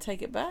meant, I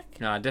take it back?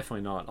 No,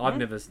 definitely not. I've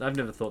never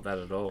thought that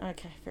at all.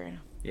 Okay, fair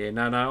enough. Yeah,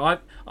 no.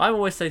 I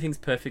always say things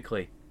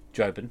perfectly.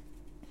 Jobin.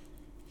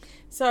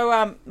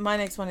 So, my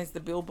next one is the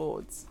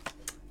billboards.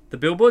 The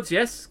billboards,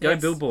 yes. Go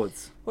Yes.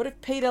 billboards. What if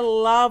Peter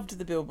loved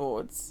the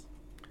billboards?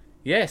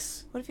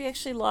 Yes. What if he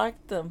actually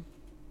liked them?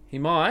 He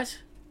might.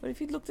 What if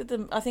he looked at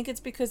them? I think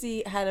it's because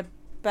he had a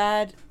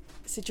bad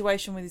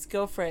situation with his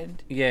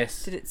girlfriend.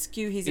 Yes. Did it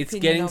skew his It's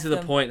opinion getting of to the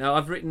them? point. Now,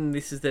 I've written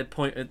this is the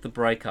point at the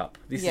breakup.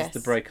 This Yes. is the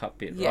breakup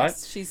bit, right?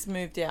 Yes, she's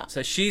moved out.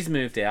 So she's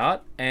moved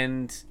out,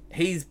 and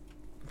he's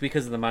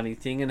because of the money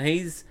thing, and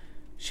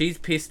she's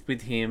pissed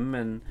with him,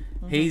 and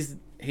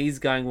he's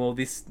going, well,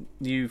 this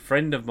new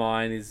friend of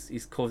mine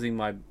is causing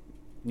my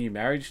new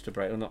marriage to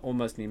break, or not,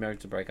 almost new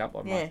marriage to break up,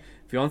 like my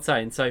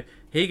fiance, and so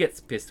he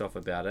gets pissed off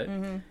about it.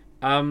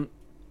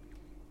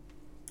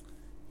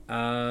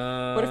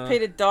 What if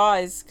Peter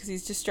dies because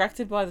he's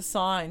distracted by the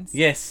signs?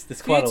 Yes,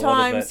 there's A quite few a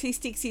lot of times it. he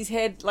sticks his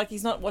head like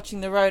he's not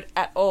watching the road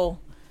at all.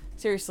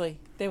 Seriously,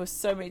 there were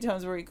so many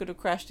times where he could have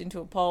crashed into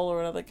a pole or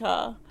another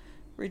car.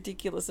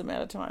 Ridiculous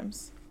amount of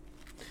times.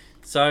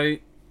 So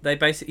he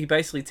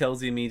basically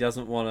tells him he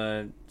doesn't want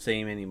to see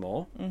him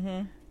anymore.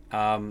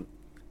 Mm-hmm.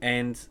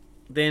 And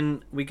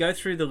then we go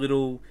through the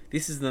little.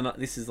 This is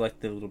like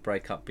the little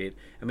breakup bit,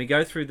 and we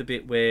go through the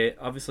bit where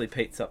obviously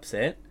Pete's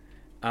upset,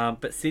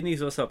 but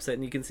Sydney's also upset,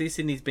 and you can see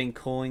Sydney's been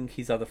calling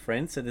his other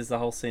friends. So there's the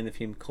whole scene of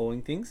him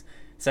calling things,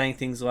 saying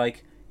things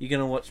like, "You're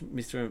gonna watch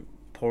Mr.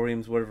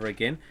 Emporium's whatever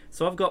again."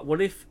 So I've got, what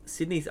if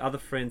Sydney's other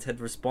friends had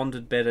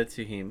responded better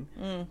to him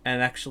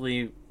and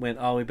actually went,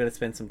 "Oh, we better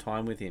spend some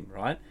time with him,"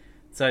 right?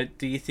 So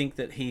do you think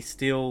that he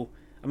still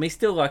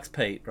likes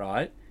Pete,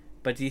 right?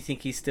 But do you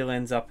think he still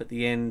ends up at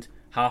the end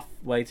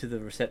halfway to the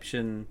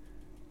reception?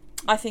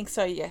 I think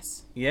so,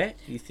 yes. Yeah?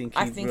 You think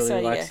he really so,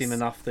 likes yes. him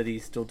enough that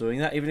he's still doing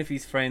that? Even if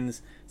his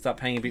friends start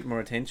paying a bit more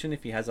attention,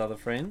 if he has other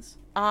friends?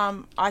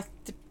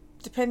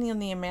 Depending on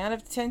the amount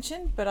of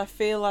attention, but I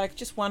feel like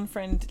just one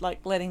friend,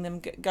 like letting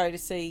them go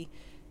to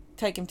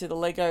take him to the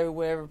Lego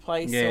wherever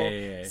place,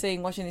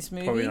 watching this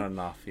movie. Probably not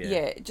enough, yeah.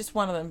 Yeah, just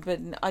one of them,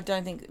 but I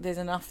don't think there's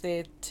enough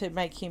there to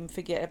make him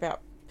forget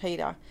about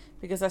Peter.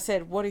 Because I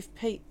said, what if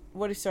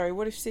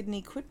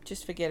Sydney could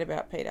just forget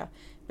about Peter?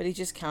 But he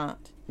just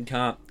can't. He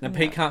can't. And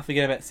Pete can't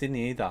forget about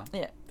Sydney either.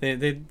 Yeah.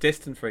 They're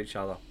destined for each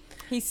other.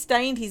 He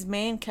stained his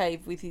man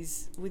cave with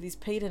his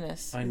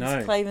Peterness. I know.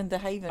 His Claven the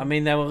Haven. I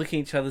mean, they were licking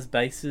each other's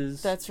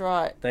bases. That's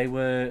right. They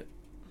were,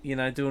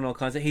 doing all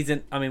kinds of...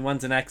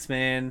 one's an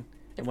Axeman.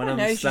 Everyone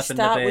knows you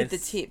start with the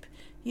tip.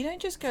 You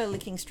don't just go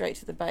licking straight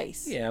to the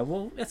base. Yeah,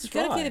 well, that's You've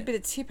right. You've got to get a bit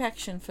of tip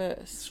action first.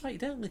 That's right, you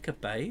don't lick a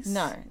base.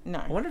 No.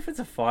 I wonder if it's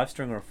a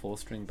 5-string or a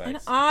 4-string base. And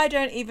I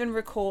don't even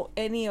recall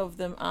any of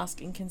them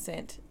asking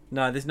consent.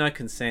 No, there's no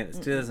consent. It's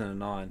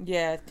 2009.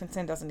 Yeah,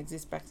 consent doesn't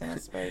exist back then, I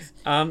suppose.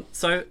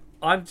 So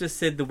I've just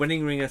said the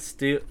wedding ringer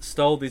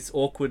stole this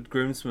awkward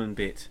groomsman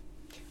bit.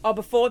 Oh,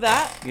 before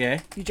that?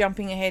 Yeah. You're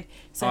jumping ahead.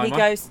 So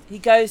he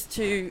goes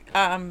to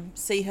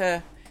see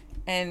her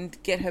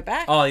and get her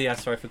back. Oh, yeah,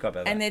 sorry, I forgot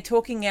about that. And they're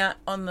talking out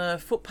on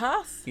the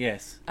footpath.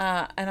 Yes.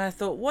 And I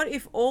thought, what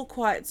if all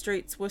quiet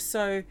streets were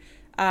so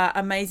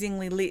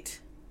amazingly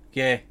lit?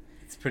 Yeah,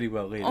 it's pretty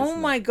well lit, Oh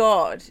isn't my it?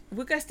 God.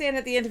 We'll go stand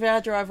at the end of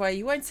our driveway.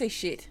 You won't see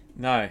shit.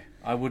 No,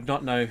 I would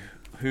not know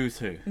who's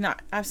who. No,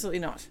 absolutely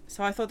not.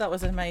 So I thought that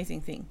was an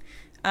amazing thing.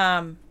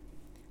 And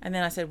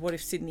then I said, what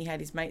if Sydney had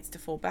his mates to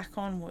fall back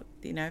on? What,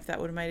 if that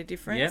would have made a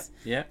difference.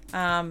 Yep.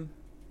 And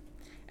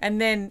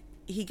then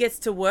he gets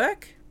to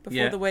work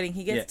before the wedding.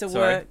 He gets to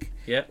work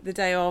the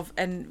day of,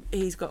 and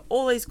he's got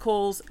all these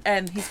calls,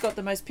 and he's got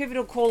the most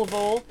pivotal call of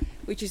all,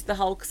 which is the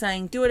Hulk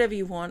saying, "Do whatever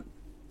you want.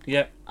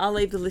 Yep. I'll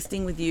leave the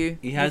listing with you."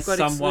 He has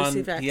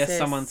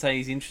someone say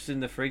he's interested in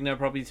the Ferrigno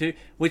property too,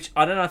 which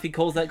I don't know if he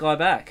calls that guy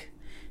back.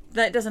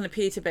 That doesn't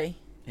appear to be.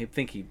 I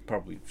think he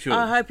probably should.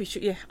 I hope he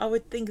should. Yeah, I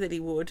would think that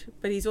he would,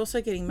 but he's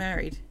also getting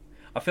married.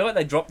 I feel like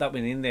they dropped that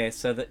one in there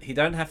so that he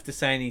don't have to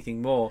say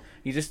anything more.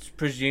 You just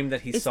presume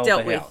that he's sold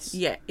the house.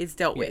 Yeah, it's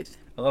dealt with.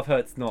 I love how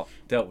it's not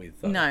dealt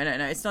with, though. No,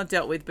 it's not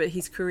dealt with, but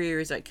his career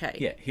is okay.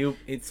 Yeah,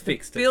 it's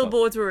fixed.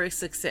 Billboards were a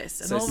success.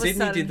 And so all of Sydney a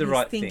sudden did the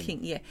right thing.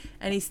 Yeah,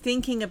 and he's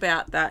thinking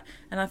about that.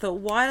 And I thought,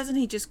 why doesn't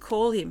he just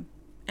call him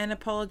and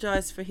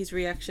apologise for his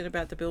reation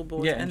about the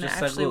billboards? Yeah, and they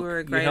just actually say, were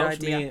a great you helped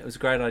idea. Me, it was a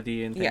great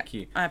idea, and thank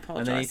you. I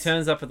apologise. And then he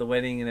turns up at the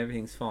wedding and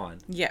everything's fine.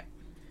 Yeah.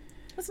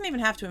 Doesn't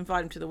even have to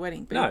invite him to the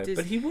wedding. But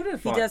but he would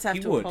have. He does have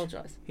to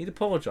apologise. He'd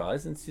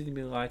apologise and Sydney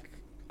be like,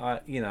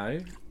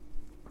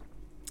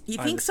 You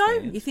think so?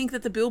 You think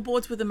that the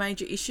billboards were the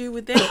major issue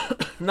with them?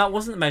 No, it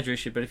wasn't the major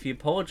issue, but if he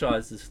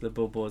apologises to the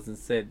billboards and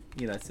says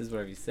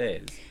whatever he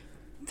says,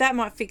 that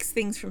might fix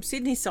things from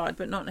Sydney's side,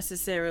 but not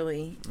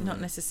necessarily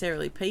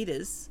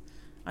Peter's.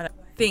 I don't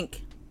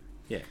think.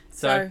 Yeah.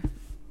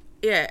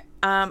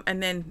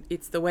 And then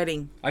it's the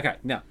wedding. Okay,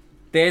 now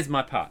there's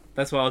my part.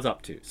 That's what I was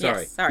up to.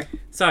 Sorry. Yes, sorry.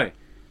 So,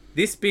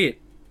 this bit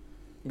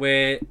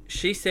where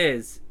she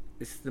says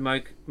this is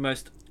the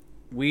most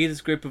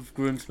weirdest group of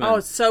groomsmen. Oh,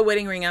 it's so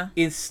Wedding Ringer.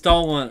 Is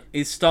stolen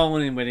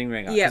in Wedding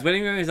Ringer. Yeah. Because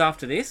Wedding Ringer is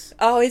after this.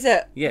 Oh, is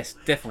it? Yes,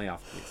 definitely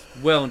after this.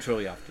 Well and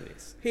truly after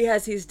this. He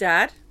has his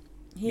dad.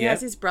 He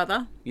has his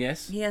brother.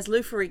 Yes. He has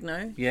Lou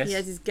Ferrigno. Yes. He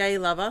has his gay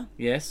lover.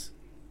 Yes.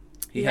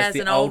 He has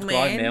the an old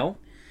guy, man. Mel.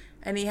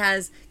 And he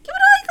has, give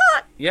it all you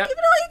got. Yep. Give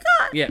it all you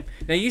got. Yeah.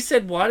 Now, you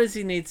said, why does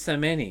he need so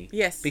many?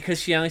 Yes. Because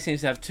she only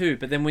seems to have 2.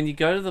 But then when you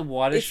go to the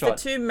wider shot...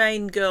 It's the 2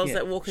 main girls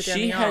that walk her down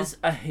the aisle. She has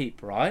a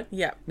heap, right?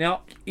 Yeah.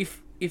 Now,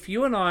 if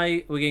you and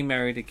I were getting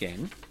married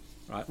again,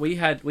 right, we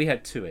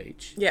had 2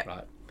 each. Yeah.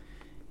 Right.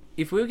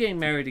 If we were getting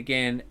married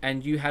again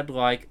and you had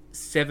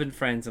 7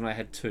 friends and I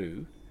had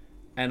 2,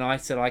 and I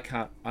said I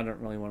don't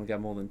really want to go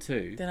more than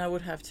 2, then I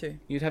would have 2.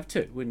 You'd have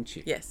 2, wouldn't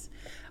you? Yes.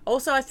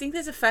 Also, I think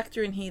there's a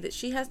factor in here that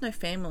she has no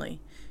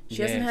family. She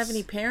doesn't have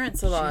any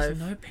parents alive. She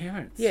has no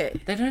parents. Yeah.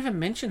 They don't even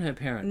mention her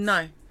parents.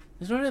 No.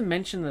 There's not even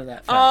mention of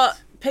that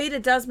fact. Peter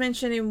does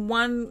mention in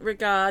one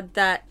regard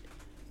that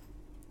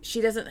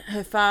she doesn't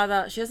have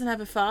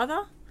a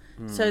father,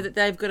 so that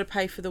they've got to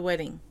pay for the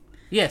wedding.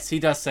 Yes, he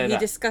does say He that.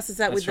 discusses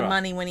that with That's the right.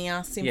 money when he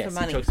asks him Yes, for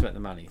money. he talks about the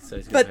money. So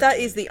he's gonna But pay that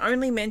for is it. the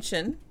only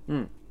mention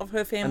of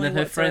her family And then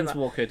her whatsoever. friends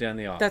walk her down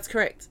the aisle. That's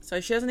correct. So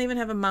she doesn't even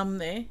have a mum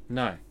there.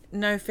 No.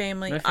 No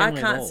family. No I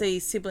family at can't all. see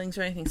siblings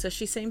or anything. So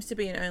she seems to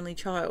be an only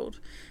child.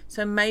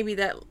 So maybe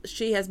that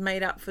she has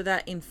made up for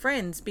that in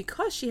Friends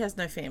because she has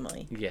no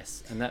family.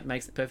 Yes, and that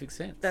makes perfect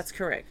sense. That's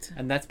correct.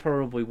 And that's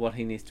probably what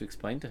he needs to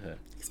explain to her.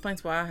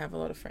 Explains why I have a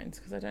lot of friends,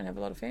 because I don't have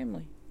a lot of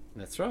family.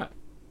 That's right.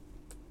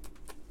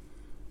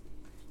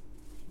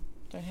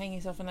 Don't hang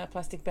yourself in that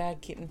plastic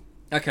bag, kitten.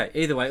 Okay,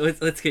 either way,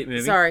 let's keep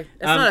moving. Sorry,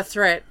 that's not a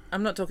threat.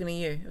 I'm not talking to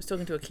you. I was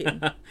talking to a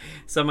kitten.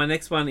 So my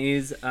next one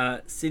is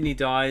Sydney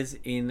dies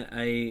in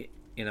a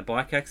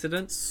bike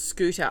accident.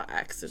 Scooter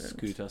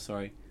accident.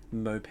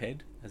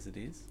 Moped, as it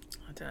is.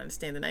 I don't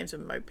understand the names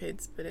of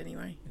mopeds, but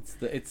anyway.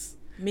 It's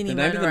Mini the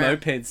name of the monorail.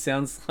 moped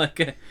sounds like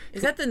a...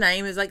 Is that the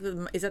name? Is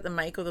that the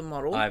make or the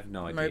model? I have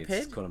no idea. Moped?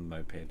 It's called a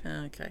moped.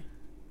 Oh, okay.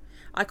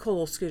 I call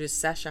all scooters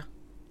Sasha,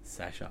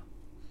 Sasha.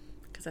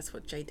 because that's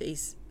what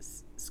JD's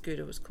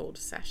scooter was called,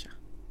 Sasha.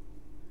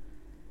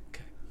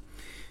 Okay.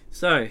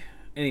 So,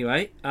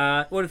 anyway,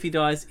 what if he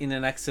dies in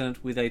an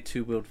accident with a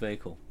two-wheeled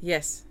vehicle?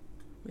 Yes,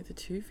 with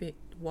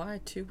why a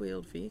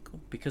two-wheeled vehicle?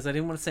 Because I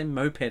didn't want to say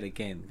moped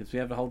again, because we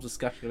have a whole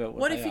discussion about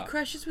What they if he are.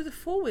 crashes with a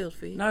four-wheeled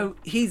vehicle? No,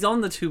 he's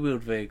on the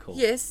two-wheeled vehicle.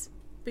 Yes,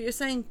 but you're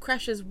saying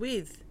crashes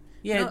with.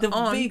 Yeah, not the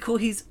on. vehicle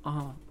he's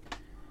on.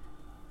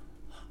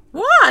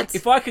 What?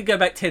 If I could go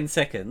back 10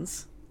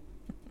 seconds.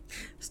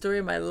 Story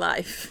of my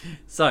life.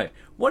 So,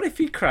 what if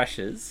he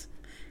crashes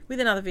With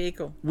another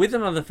vehicle. with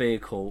another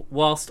vehicle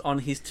whilst on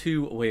his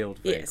two-wheeled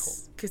vehicle?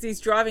 Yes, because he's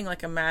driving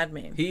like a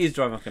madman. He is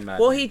driving like a madman.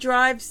 Well,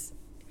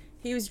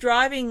 he was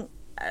driving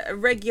a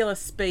regular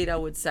speed, I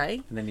would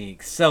say. And then he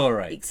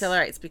accelerates. He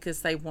accelerates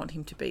because they want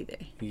him to be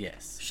there.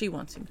 Yes. She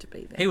wants him to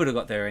be there. He would have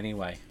got there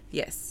anyway.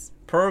 Yes.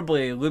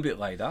 Probably a little bit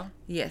later.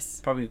 Yes.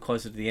 Probably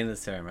closer to the end of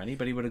the ceremony,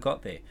 but he would have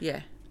got there.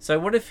 Yeah. So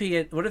what if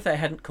they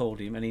hadn't called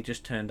him and he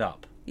just turned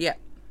up? Yeah.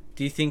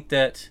 Do you think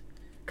that...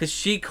 Because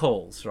she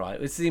calls, right?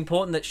 It's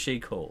important that she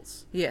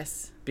calls.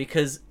 Yes.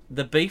 Because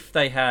the beef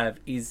they have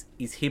is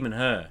him and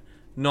her,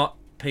 not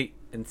Pete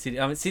and Sydney.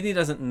 I mean, Sydney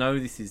doesn't know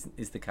this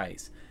is the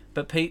case.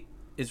 But Pete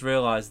has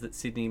realised that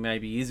Sydney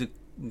maybe is a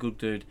good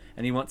dude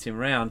and he wants him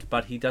round,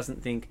 but he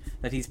doesn't think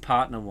that his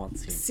partner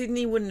wants him.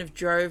 Sydney wouldn't have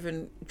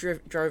driven.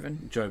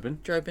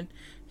 Jobin.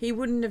 He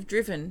wouldn't have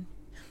driven.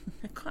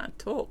 I can't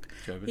talk.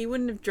 Jobin. He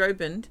wouldn't have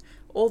jobened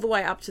all the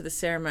way up to the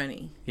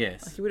ceremony.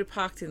 Yes. Like he would have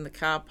parked in the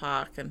car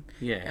park and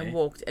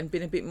walked and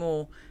been a bit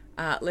more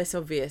less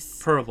obvious.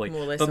 Probably.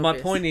 More or less but my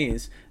obvious. point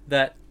is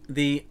that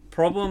the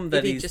problem that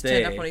if he is just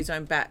there... turned up on his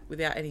own bat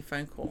without any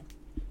phone call.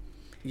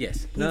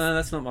 Yes. No,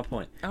 that's not my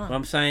point. Oh. What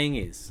I'm saying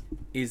is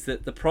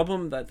that the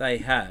problem that they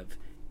have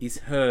is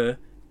her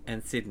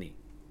and Sydney.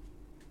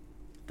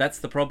 That's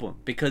the problem.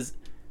 Because,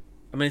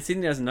 I mean,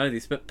 Sydney doesn't know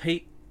this, but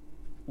Pete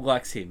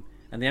likes him.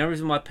 And the only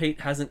reason why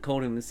Pete hasn't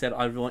called him and said,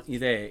 I want you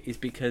there, is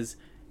because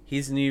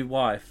his new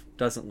wife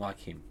doesn't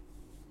like him.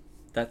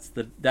 That's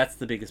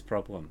the biggest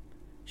problem.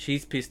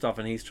 She's pissed off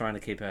and he's trying to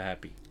keep her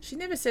happy. She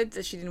never said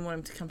that she didn't want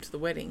him to come to the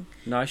wedding.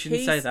 No, she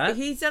didn't say that.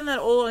 He's done that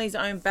all on his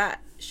own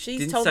bat. She's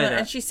Didn't told say him, that.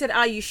 and she said,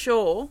 "Are you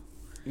sure?"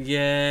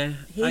 Yeah.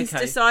 He's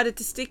okay. decided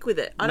to stick with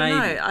it. I don't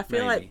Maybe, know. I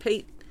feel maybe.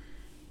 like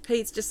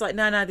Pete's just like,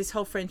 no, this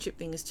whole friendship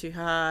thing is too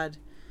hard.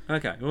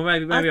 Okay. Well,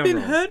 maybe I've I'm been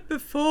wrong. hurt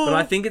before. But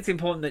I think it's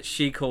important that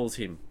she calls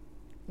him.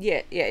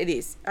 Yeah, it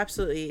is.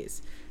 Absolutely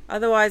is.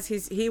 Otherwise,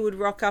 he would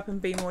rock up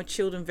and be more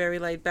chilled and very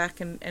laid back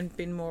and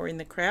been more in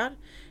the crowd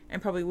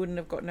and probably wouldn't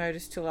have got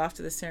noticed till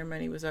after the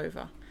ceremony was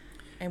over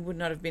and would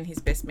not have been his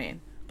best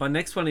man. My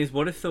next one is,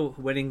 what if the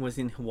wedding was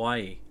in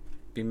Hawaii?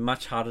 It'd be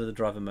much harder to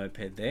drive a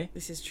moped there.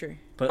 This is true.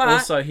 But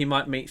also, he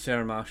might meet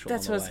Sarah Marshall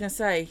That's on what I the was way. going to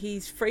say. He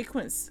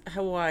frequents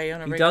Hawaii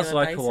on a He regular does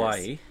like basis.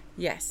 Hawaii.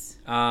 Yes.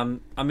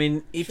 I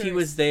mean, if Sure he is.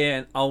 was there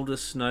and Older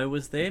Snow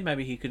was there,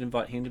 maybe he could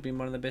invite him to be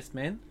one of the best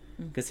men.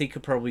 Because he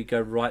could probably go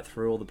right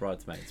through all the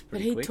bridesmaids But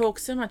pretty he quick.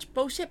 talks so much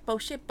bullshit.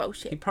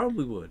 He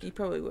probably would. He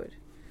probably would.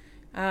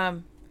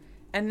 And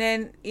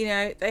then,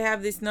 they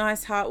have this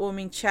nice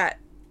heartwarming chat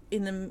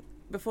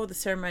before the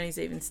ceremony's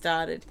even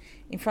started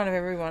in front of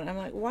everyone. I'm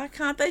like, why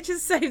can't they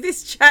just save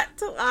this chat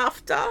till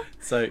after?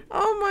 So,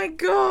 Oh my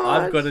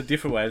God. I've got a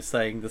different way of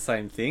saying the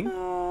same thing.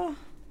 Oh.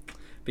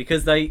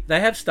 Because they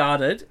have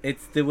started.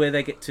 It's where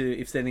they get to,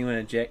 if anyone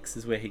objects,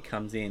 is where he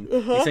comes in.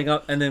 He's saying,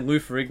 oh, and then Lou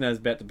Ferrigno's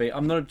about to be,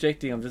 I'm not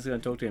objecting, I'm just going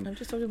to talk to him. I'm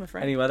just talking to my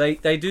friend. Anyway,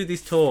 they do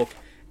this talk,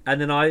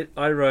 and then I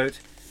wrote,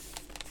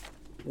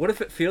 what if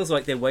it feels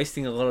like they're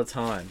wasting a lot of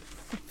time?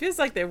 It feels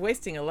like they're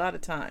wasting a lot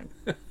of time.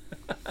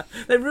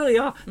 They really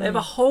are. They have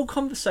a whole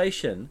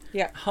conversation,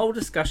 Yeah. a whole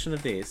discussion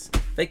of this.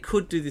 They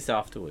could do this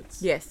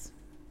afterwards. Yes.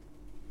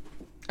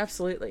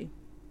 Absolutely.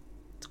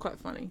 It's quite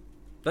funny.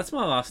 That's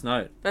my last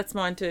note. That's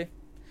mine too.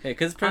 Yeah,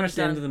 because it's pretty I'm much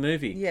the end done. of the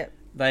movie. Yeah.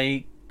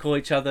 They call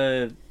each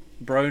other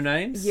bro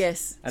names.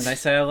 Yes. And they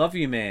say, I love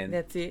you, man.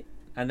 That's it.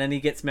 And then he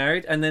gets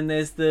married, and then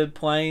there's the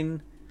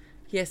plane...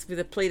 Yes, with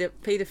a Peter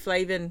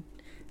Claven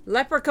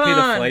leprechaun.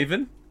 Peter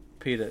Claven?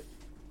 Peter...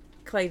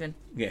 Claven.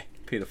 Yeah,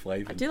 Peter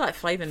Claven. I do like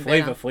Flavin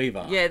Flavor better.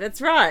 Flavor. Yeah,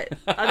 that's right.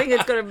 I think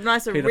it's got a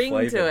nicer Peter ring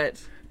Claven. to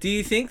it. Do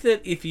you think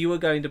that if you were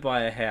going to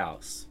buy a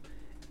house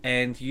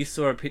and you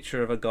saw a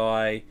picture of a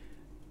guy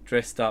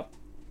dressed up,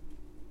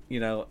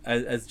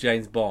 as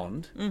James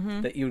Bond,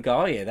 that you would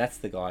go, oh yeah, that's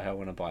the guy I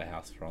want to buy a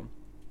house from?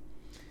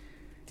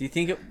 Do you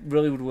think it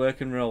really would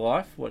work in real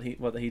life, what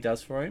he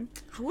does for him?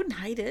 I wouldn't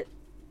hate it.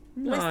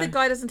 No. Unless the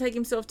guy doesn't take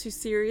himself too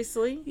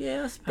seriously.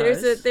 Yeah, I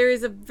suppose. There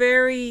is a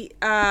very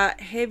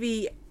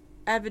heavy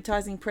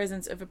advertising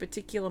presence of a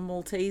particular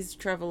Maltese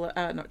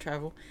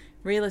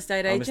real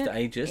estate agent. Mr.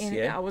 Aegis,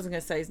 yeah. I wasn't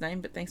going to say his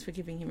name, but thanks for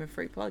giving him a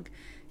free plug.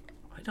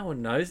 No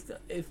one knows.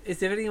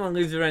 If anyone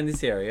lives around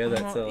this area,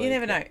 that's you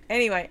never know.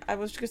 Anyway, I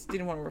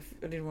didn't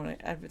want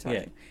to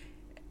advertise him.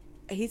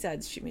 His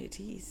ads shoot me to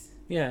tears.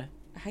 Yeah.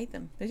 I hate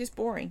them. They're just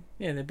boring.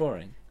 Yeah, they're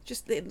boring.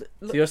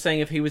 So you're saying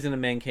if he was in a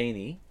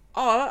mankini?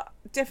 Oh,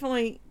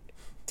 definitely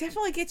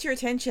gets your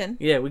attention.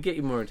 Yeah, we get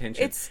you more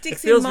attention. It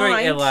sticks in mind.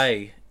 It feels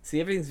very LA. See,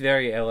 everything's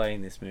very LA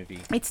in this movie.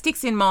 It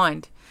sticks in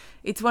mind.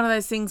 It's one of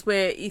those things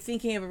where you're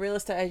thinking of a real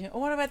estate agent. Oh,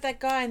 what about that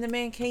guy in the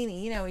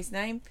mankini? You know his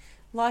name?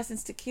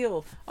 License to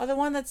Kill. Oh, the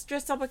one that's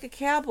dressed up like a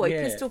cowboy.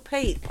 Yeah. Pistol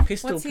Pete.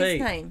 What's his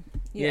name?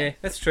 Yeah,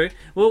 that's true.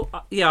 Well,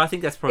 I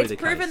think that's probably the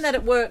case. It's proven that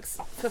it works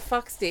for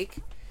Fuckstick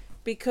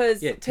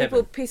because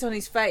people piss on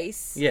his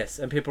face. Yes,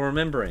 and people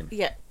remember him.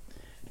 Yeah.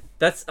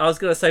 I was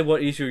going to say,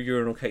 what is your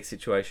urinal cake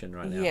situation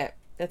right now? Yeah,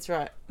 that's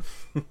right.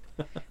 We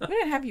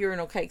don't have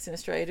urinal cakes in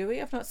Australia, do we?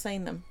 I've not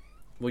seen them.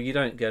 Well, you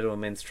don't go to a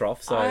men's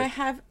trough, so... I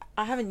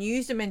haven't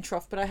used a men's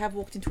trough, but I have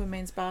walked into a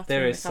men's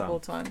bathroom a couple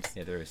of times.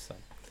 Yeah, there is some.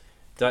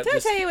 Did I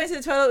tell you I went to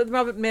the toilet with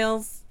Robert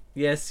Mills?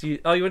 Yes,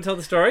 you want to tell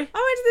the story?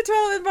 I went to the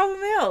toilet with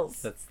Robert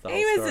Mills. That's the whole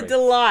He was story. a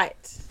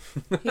delight.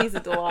 He's a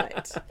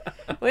delight.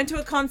 Went to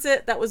a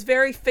concert that was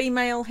very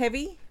female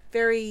heavy,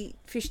 very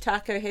fish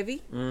taco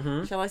heavy,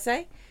 shall I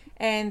say.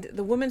 And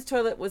the women's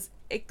toilet was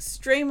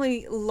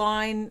extremely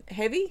line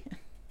heavy.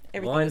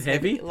 Everything was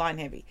heavy? Line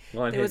heavy.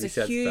 There was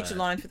a huge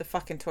line for the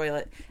fucking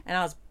toilet. And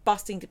I was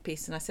busting to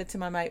piss. And I said to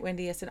my mate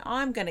Wendy, I said,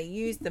 I'm going to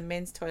use the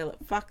men's toilet.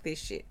 Fuck this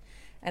shit.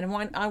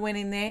 And I went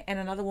in there and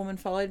another woman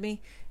followed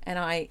me. And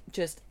I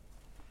just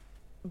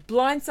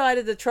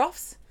blindsided the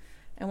troughs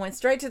and went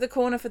straight to the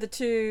corner for the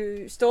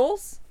two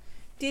stalls.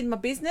 Did my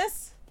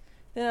business.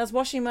 Then I was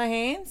washing my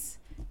hands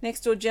next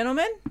to a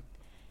gentleman.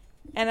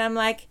 And I'm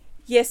like...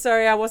 yeah,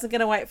 sorry, I wasn't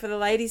going to wait for the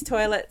ladies'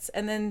 toilets.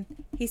 And then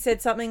he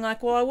said something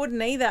like, well, I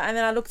wouldn't either. And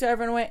then I looked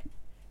over and went,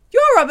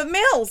 you're Robert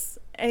Mills.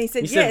 And he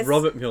said, yes. You said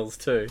Robert Mills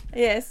too.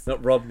 Yes.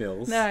 Not Rob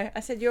Mills. No, I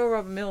said, you're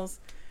Robert Mills.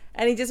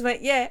 And he just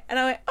went, yeah. And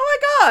I went,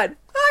 oh my God,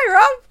 hi,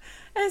 Rob.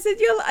 And I said,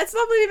 it's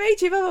lovely to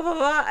meet you, blah, blah, blah,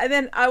 blah. And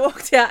then I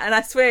walked out and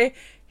I swear,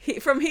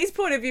 from his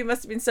point of view, it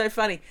must have been so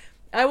funny.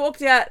 I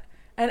walked out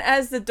and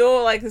as the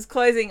door was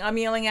closing, I'm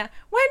yelling out,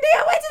 Wendy,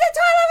 I went to the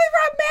toilet with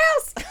Rob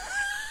Mills.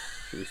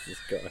 Jesus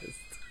Christ.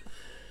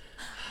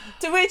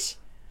 To which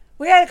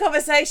we had a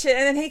conversation, and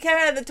then he came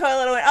out of the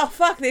toilet and went, oh,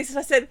 fuck this. And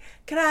I said,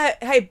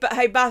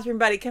 hey, bathroom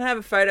buddy, can I have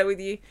a photo with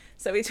you?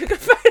 So we took a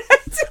photo.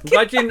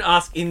 Glad you didn't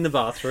ask in the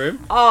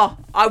bathroom. Oh,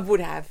 I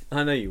would have.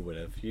 I know you would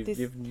have.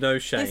 You've no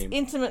shame. This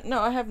intimate... No,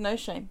 I have no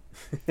shame.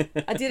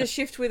 I did a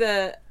shift with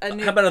a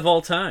new... How about of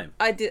all time?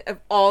 I did of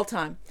all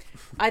time.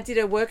 I did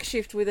a work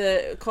shift with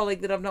a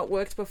colleague that I've not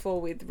worked before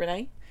with,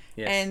 Renee.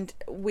 Yes. And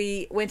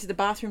we went to the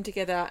bathroom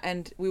together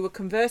and we were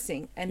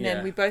conversing and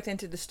then we both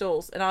entered the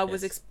stalls and I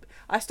was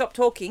I stopped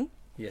talking.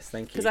 Yes,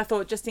 thank you. Because I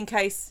thought just in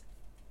case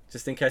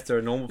they're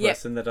a normal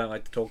person that don't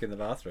like to talk in the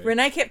bathroom.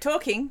 Renee kept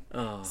talking.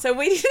 Oh. So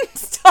we didn't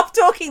stop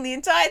talking the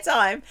entire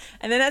time.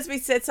 And then as we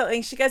said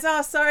something, she goes,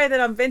 oh, sorry that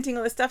I'm venting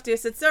all this stuff to you. I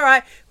said, it's all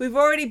right. We've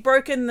already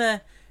broken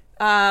the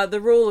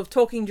rule of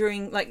talking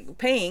during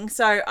peeing,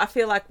 so I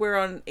feel like we're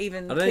on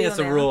even. I don't think that's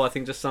a rule. I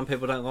think just some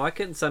people don't like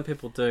it and some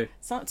people do.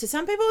 To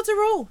some people it's a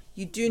rule.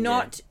 You do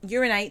not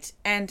urinate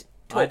and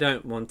talk. I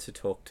don't want to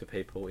talk to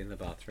people in the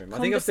bathroom. I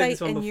think I've said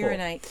this one before.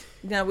 Urinate.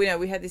 No, we know.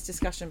 We had this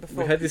discussion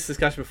before.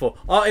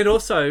 Oh, and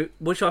also,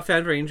 which I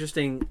found very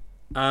interesting,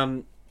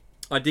 I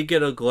did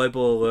get a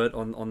global alert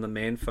on the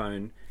man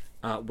phone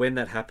when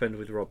that happened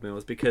with Rob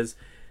Mills because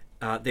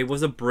there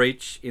was a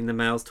breach in the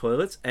males'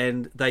 toilets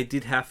and they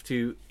did have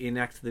to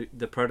enact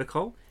the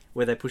protocol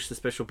where they push the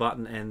special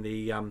button and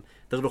the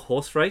little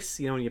horse race,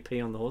 when you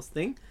pee on the horse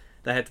thing,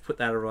 they had to put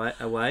that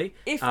away.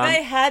 If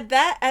they had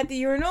that at the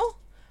urinal,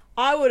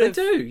 I would have...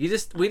 They do.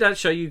 We don't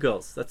show you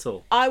girls, that's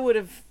all. I would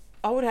have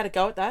had a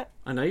go at that.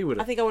 I know you would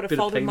have. I think I would have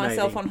folded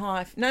myself on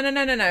high. No.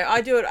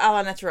 I do it a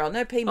la natural.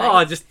 No pee mating.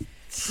 Oh,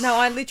 No,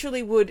 I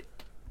literally would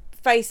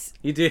face...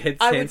 You do head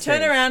I would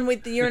turn around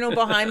with the urinal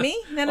behind me.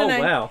 No. Oh,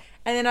 wow.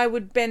 And then I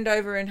would bend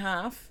over in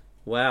half.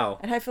 Wow.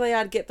 And hopefully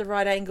I'd get the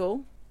right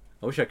angle.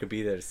 I wish I could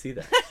be there to see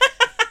that.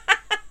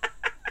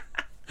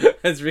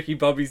 As Ricky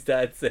Bobby's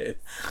dad says.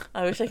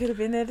 I wish I could have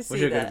been there to see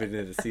that. I could have been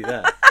there to see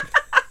that.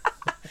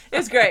 It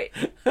was great.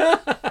 Okay.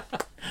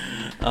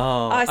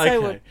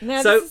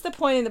 Now, this is the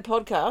point in the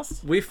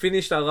podcast. We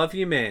finished I Love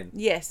You Man.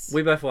 Yes.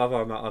 We both love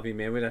I Love You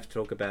Man. We don't have to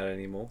talk about it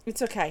anymore.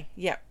 It's okay.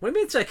 Yeah. What do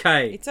you mean it's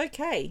okay? It's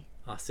okay.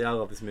 See, I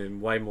love this movie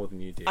way more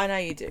than you do. I know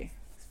you do.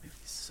 This movie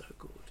is so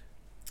good.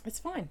 It's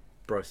fine.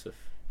 Broseph.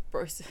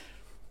 Bruce.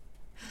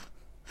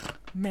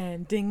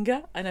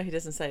 Mandinga. I know he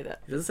doesn't say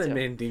that. He doesn't say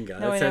Mandinga. No,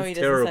 That I know sounds he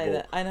terrible. doesn't say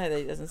that. I know that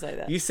he doesn't say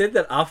that. You said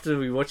that after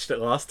we watched it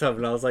last time,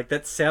 and I was like,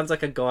 that sounds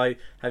like a guy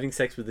having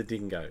sex with a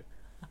dingo.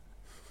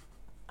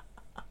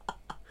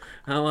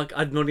 And I'm like,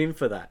 I'm not in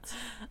for that.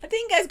 A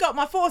dingo's got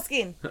my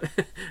foreskin.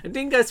 A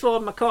dingo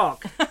swallowed my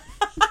cock.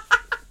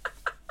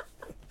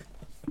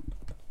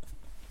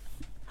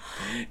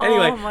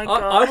 Anyway, Oh my I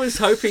gosh. was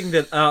hoping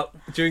that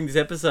during this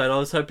episode, I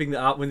was hoping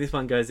that when this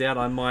one goes out,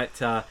 I might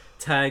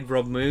tag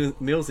Rob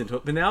Mills into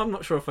it. But now I'm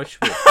not sure if I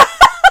should.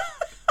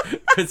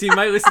 Because he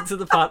may listen to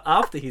the part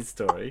after his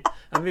story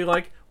and be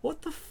like,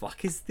 what the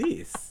fuck is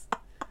this?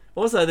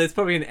 Also, there's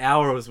probably an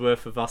hour's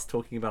worth of us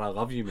talking about I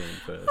Love You Man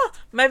first.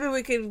 Maybe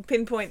we can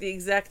pinpoint the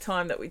exact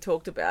time that we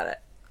talked about it.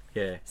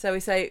 Yeah. So we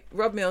say,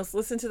 Rob Mills,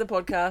 listen to the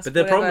podcast. But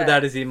the problem with whatever.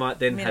 that is he might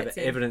then have minutes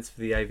in. evidence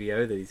for the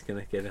AVO that he's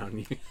going to get on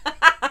you.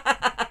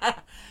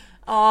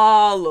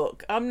 Oh,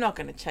 look, I'm not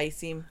going to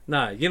chase him.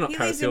 No, you're not He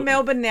Paris lives in Hilton.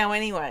 Melbourne now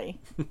anyway.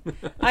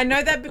 I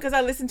know that because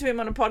I listened to him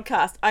on a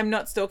podcast. I'm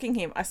not stalking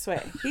him, I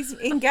swear. He's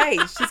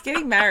engaged. He's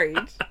getting married.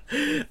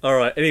 All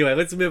right. Anyway,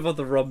 let's move on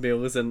to Rob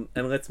Mills and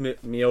let's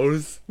move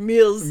Mills.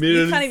 Mills. You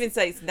Mills. can't even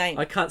say his name.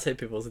 I can't say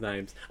people's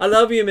names. I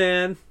love you,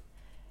 man.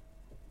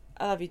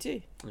 I love you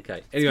too. Okay.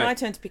 It's Anyway, my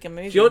turn to pick a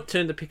movie. it's your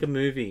turn to pick a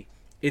movie.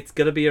 It's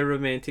got to be a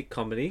romantic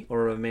comedy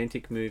or a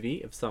romantic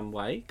movie of some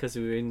way because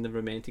we're in the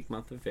romantic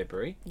month of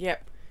February.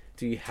 Yep.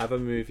 Do you have a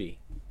movie?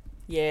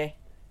 Yeah.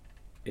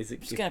 Is it?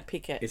 I'm just going to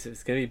pick it. Is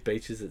it's going to be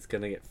beaches? It's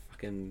going to get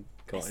fucking.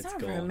 God, It's it's not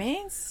gone.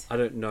 romance. I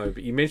don't know,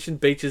 but you mentioned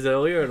beaches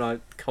earlier, and I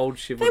cold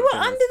shivered. They were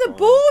under the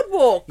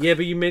boardwalk. Yeah,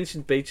 but you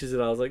mentioned beaches,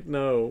 and I was like,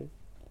 no,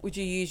 Would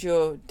you use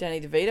your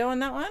Danny DeVito on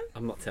that one?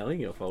 I'm not telling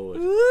you if I would.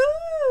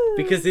 Ooh.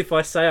 Because if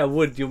I say I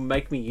would, you'll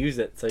make me use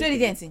it. So you Dirty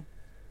can- Dancing.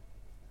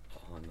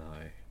 Oh no,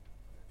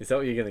 is that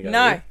what you're going to go?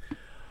 No. with?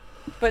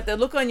 But the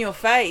look on your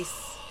face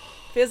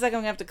feels like I'm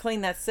going to have to clean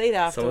that seat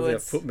Someone's going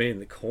afterwards. to put me in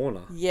the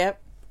corner. Yep.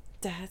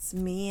 That's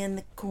me in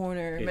the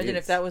corner. It Imagine is.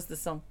 if that was the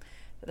song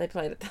that they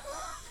played at the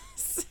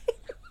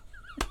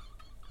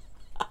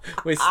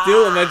We're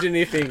still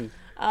imagining.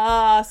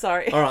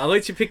 sorry. All right, I'll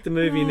let you pick the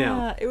movie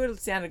now. It would have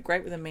sounded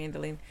great with a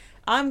mandolin.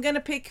 I'm going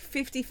to pick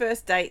 50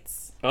 First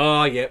Dates.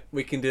 Oh, yep,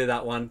 we can do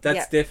that one. That's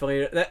Yep.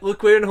 definitely that.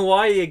 Look, we're in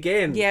Hawaii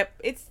again. Yep.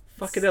 It's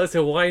Fucking hell, it's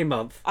Hawaii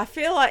month. I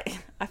feel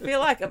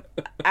like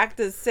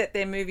actors set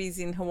their movies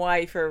in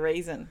Hawaii for a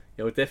reason.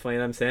 Yeah, well, definitely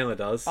Adam Sandler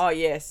does. Oh,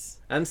 yes.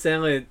 Adam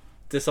Sandler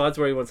decides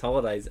where he wants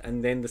holidays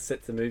and then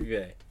sets the movie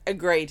there.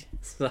 Agreed.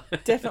 So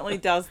Definitely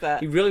does that.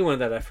 He really wanted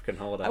that African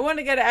holiday. I want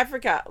to go to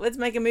Africa. Let's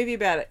make a movie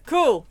about it.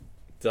 Cool.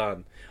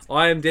 Done.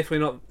 I am definitely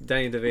not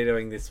Danny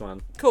DeVitoing this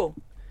one. Cool.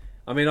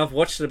 I mean, I've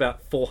watched it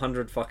about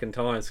 400 fucking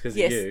times because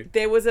Yes. of you.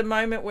 There was a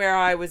moment where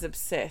I was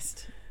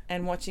obsessed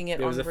and watching it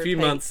There was on a few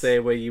repeat. months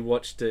there where you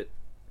watched it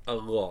a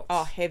lot.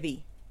 Oh,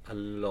 heavy. A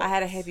lot. I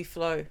had a heavy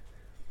flow.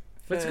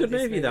 But it's a for good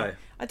this movie, though.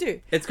 I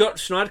do. It's got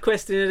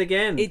Schneidquest in it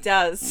again. It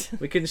does.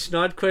 We can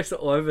Schneidquest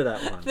all over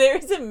that one. There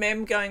is a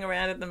meme going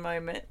around at the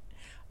moment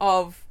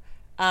of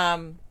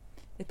a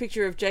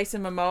picture of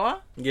Jason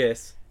Momoa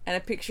Yes. and a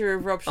picture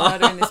of Rob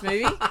Schneider in this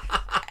movie.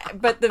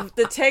 But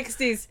the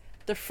text is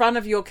the front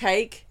of your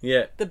cake,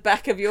 Yeah. the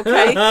back of your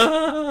cake.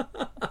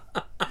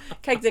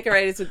 Cake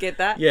decorators would get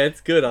that. Yeah,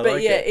 it's good. I But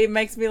like yeah, it. it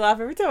makes me laugh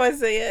every time I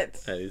see it.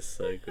 That is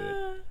so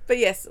good. But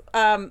yes,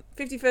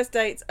 50 First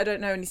Dates. I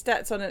don't know any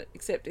stats on it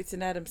except it's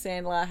an Adam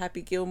Sandler,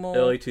 Happy Gilmore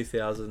Early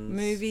 2000s.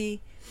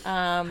 movie.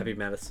 Happy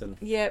Madison.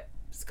 Yep,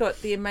 it's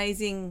got the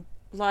amazing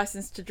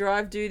License to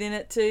Drive dude in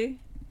it too,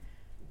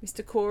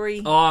 Mr.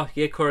 Corey Oh,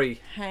 yeah,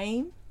 Corey.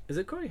 Haim. Is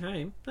it Corey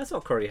Haim? That's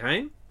not Corey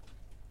Haim.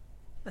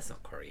 That's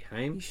not Corey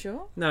Haim. You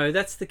sure? No,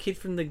 that's the kid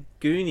from the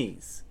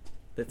Goonies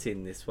that's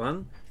in this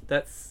one.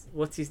 That's,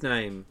 what's his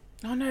name?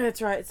 Oh no,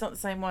 that's right. It's not the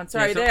same one.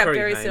 Sorry, it's not they are Corey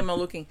very Haim. similar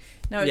looking.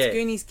 No, it's Yeah.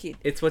 Goonies kid.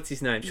 It's, what's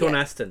his name? Sean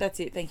Yeah, Astin.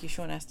 That's it. Thank you,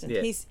 Sean Astin. Yeah.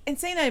 He's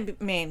Encino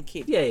Man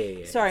kid.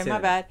 Yeah. Sorry, It's my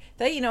in it. bad.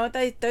 They, you know what?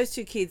 Those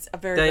two kids are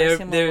very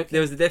similar looking.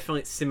 There was a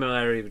definite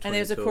similarity between And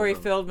there's the a two Corey of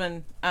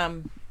them.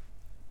 Feldman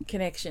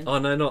connection. Oh,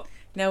 no, not.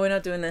 No, we're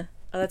not doing the...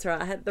 Oh, that's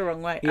right. I had it the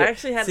wrong way. Yeah. I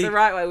actually had See, it the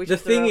right way, which the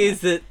is the thing wrong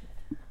is way. that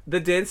the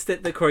dance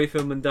step that Corey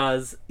Feldman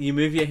does, you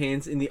move your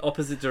hands in the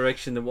opposite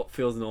direction than what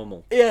feels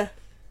normal. Yeah.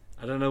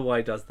 I don't know why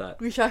he does that.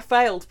 Which I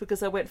failed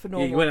because I went for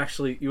normal.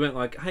 Yeah, you went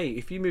like, hey,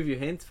 if you move your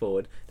hands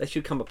forward, they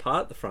should come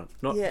apart at the front,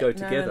 not go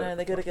together. No,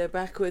 they got to go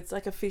backwards,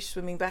 like a fish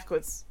swimming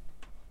backwards.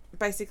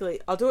 Basically,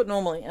 I'll do it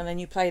normally, and then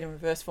you play it in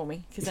reverse for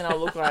me, because then I'll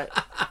look like...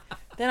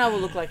 Then I will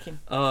look like him.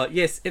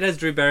 Yes, it has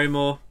Drew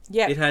Barrymore.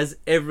 Yeah. It has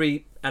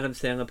every Adam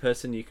Sandler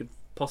person you could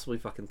possibly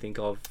fucking think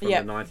of from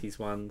Yep. the 90s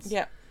ones.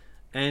 Yeah.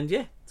 And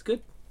yeah, it's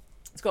good.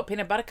 It's got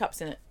peanut butter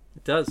cups in it.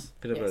 It does.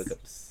 Bit of Yes.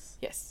 cups.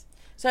 Yes.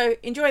 So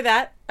enjoy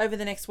that over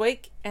the next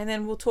week, and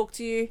then we'll talk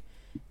to you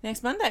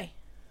next Monday.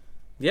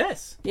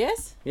 Yes.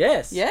 Yes?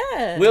 Yes.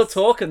 Yes. We'll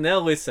talk and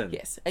they'll listen.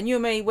 Yes. And you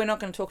and me, we're not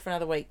going to talk for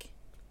another week.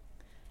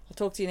 I'll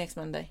talk to you next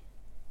Monday.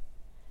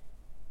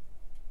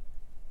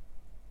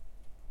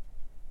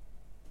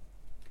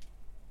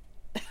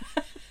 I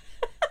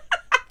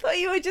thought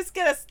you were just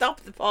gonna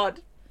stop the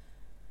pod.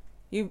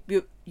 You.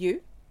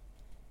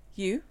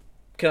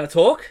 Can I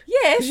talk?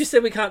 Yes. Because you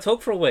said we can't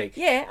talk for a week.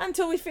 Yeah,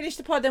 until we finish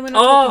the pod, then we're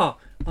not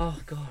talking. Oh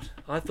God!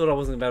 I thought I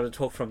wasn't going to be able to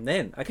talk from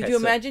then. Okay. Could you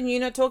imagine you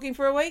not talking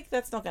for a week?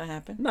 That's not going to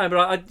happen. No,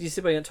 but you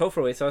said we can't talk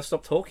for a week, so I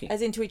stopped talking.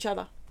 As into each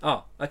other.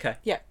 Oh, okay.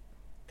 Yep.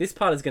 This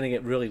part is going to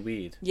get really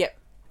weird. Yep.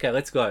 Okay,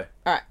 let's go.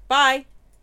 All right. Bye.